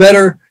 It's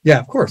better, yeah,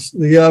 of course.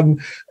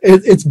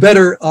 It's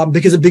better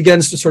because it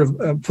begins to sort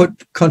of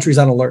put countries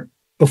on alert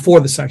before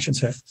the sanctions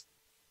hit.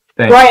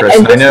 Thanks,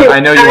 Chris. I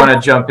know you want to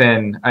jump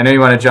in. I know you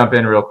want to jump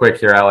in real quick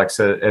here, Alex.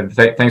 And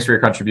thanks for your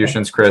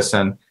contributions, Chris.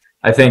 And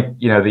I think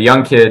the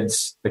young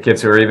kids, the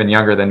kids who are even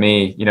younger than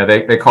me,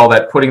 they call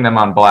that putting them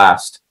on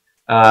blast.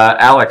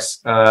 Alex,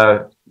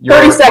 your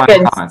 30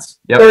 seconds. Comments.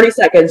 Yep. 30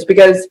 seconds,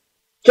 because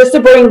just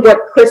to bring what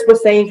Chris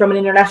was saying from an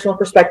international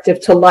perspective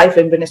to life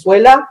in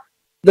Venezuela,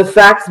 the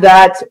fact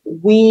that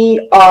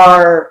we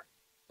are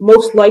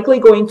most likely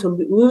going to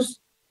lose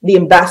the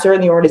ambassador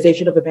in the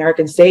Organization of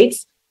American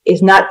States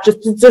is not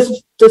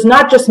does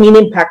not just mean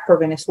impact for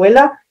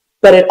Venezuela,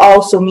 but it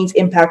also means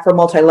impact for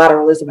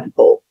multilateralism and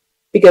whole,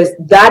 because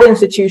that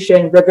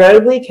institution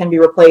regrettably can be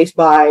replaced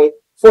by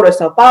Foro de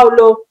Sao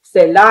Paulo,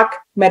 CELAC,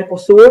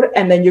 Mercosur,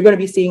 and then you're going to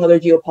be seeing other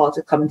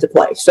geopolitics come into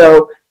play.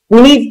 So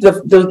we need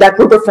that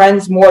group of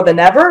friends more than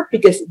ever,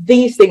 because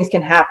these things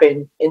can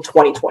happen in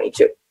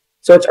 2022.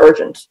 So it's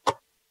urgent.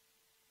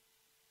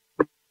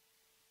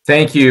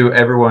 Thank you,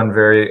 everyone,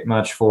 very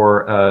much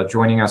for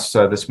joining us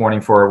this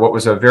morning for what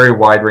was a very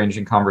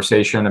wide-ranging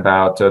conversation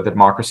about the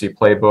Democracy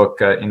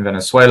Playbook in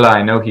Venezuela.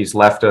 I know he's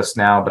left us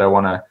now, but I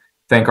want to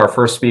thank our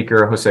first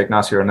speaker, Jose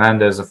Ignacio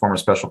Hernandez, a former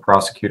special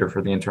prosecutor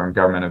for the interim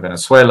government of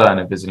Venezuela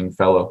and a visiting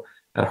fellow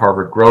at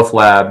Harvard Growth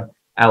Lab.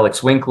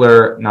 Alex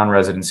Winkler,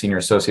 non-resident senior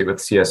associate with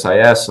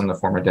CSIS and the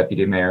former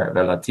deputy mayor of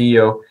El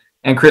Hatillo,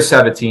 and Chris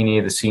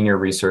Sabatini, the senior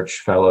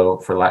research fellow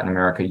for Latin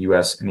America,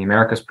 US, and the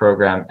Americas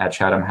program at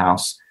Chatham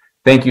House.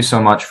 Thank you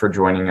so much for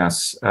joining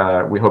us.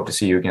 We hope to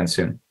see you again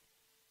soon.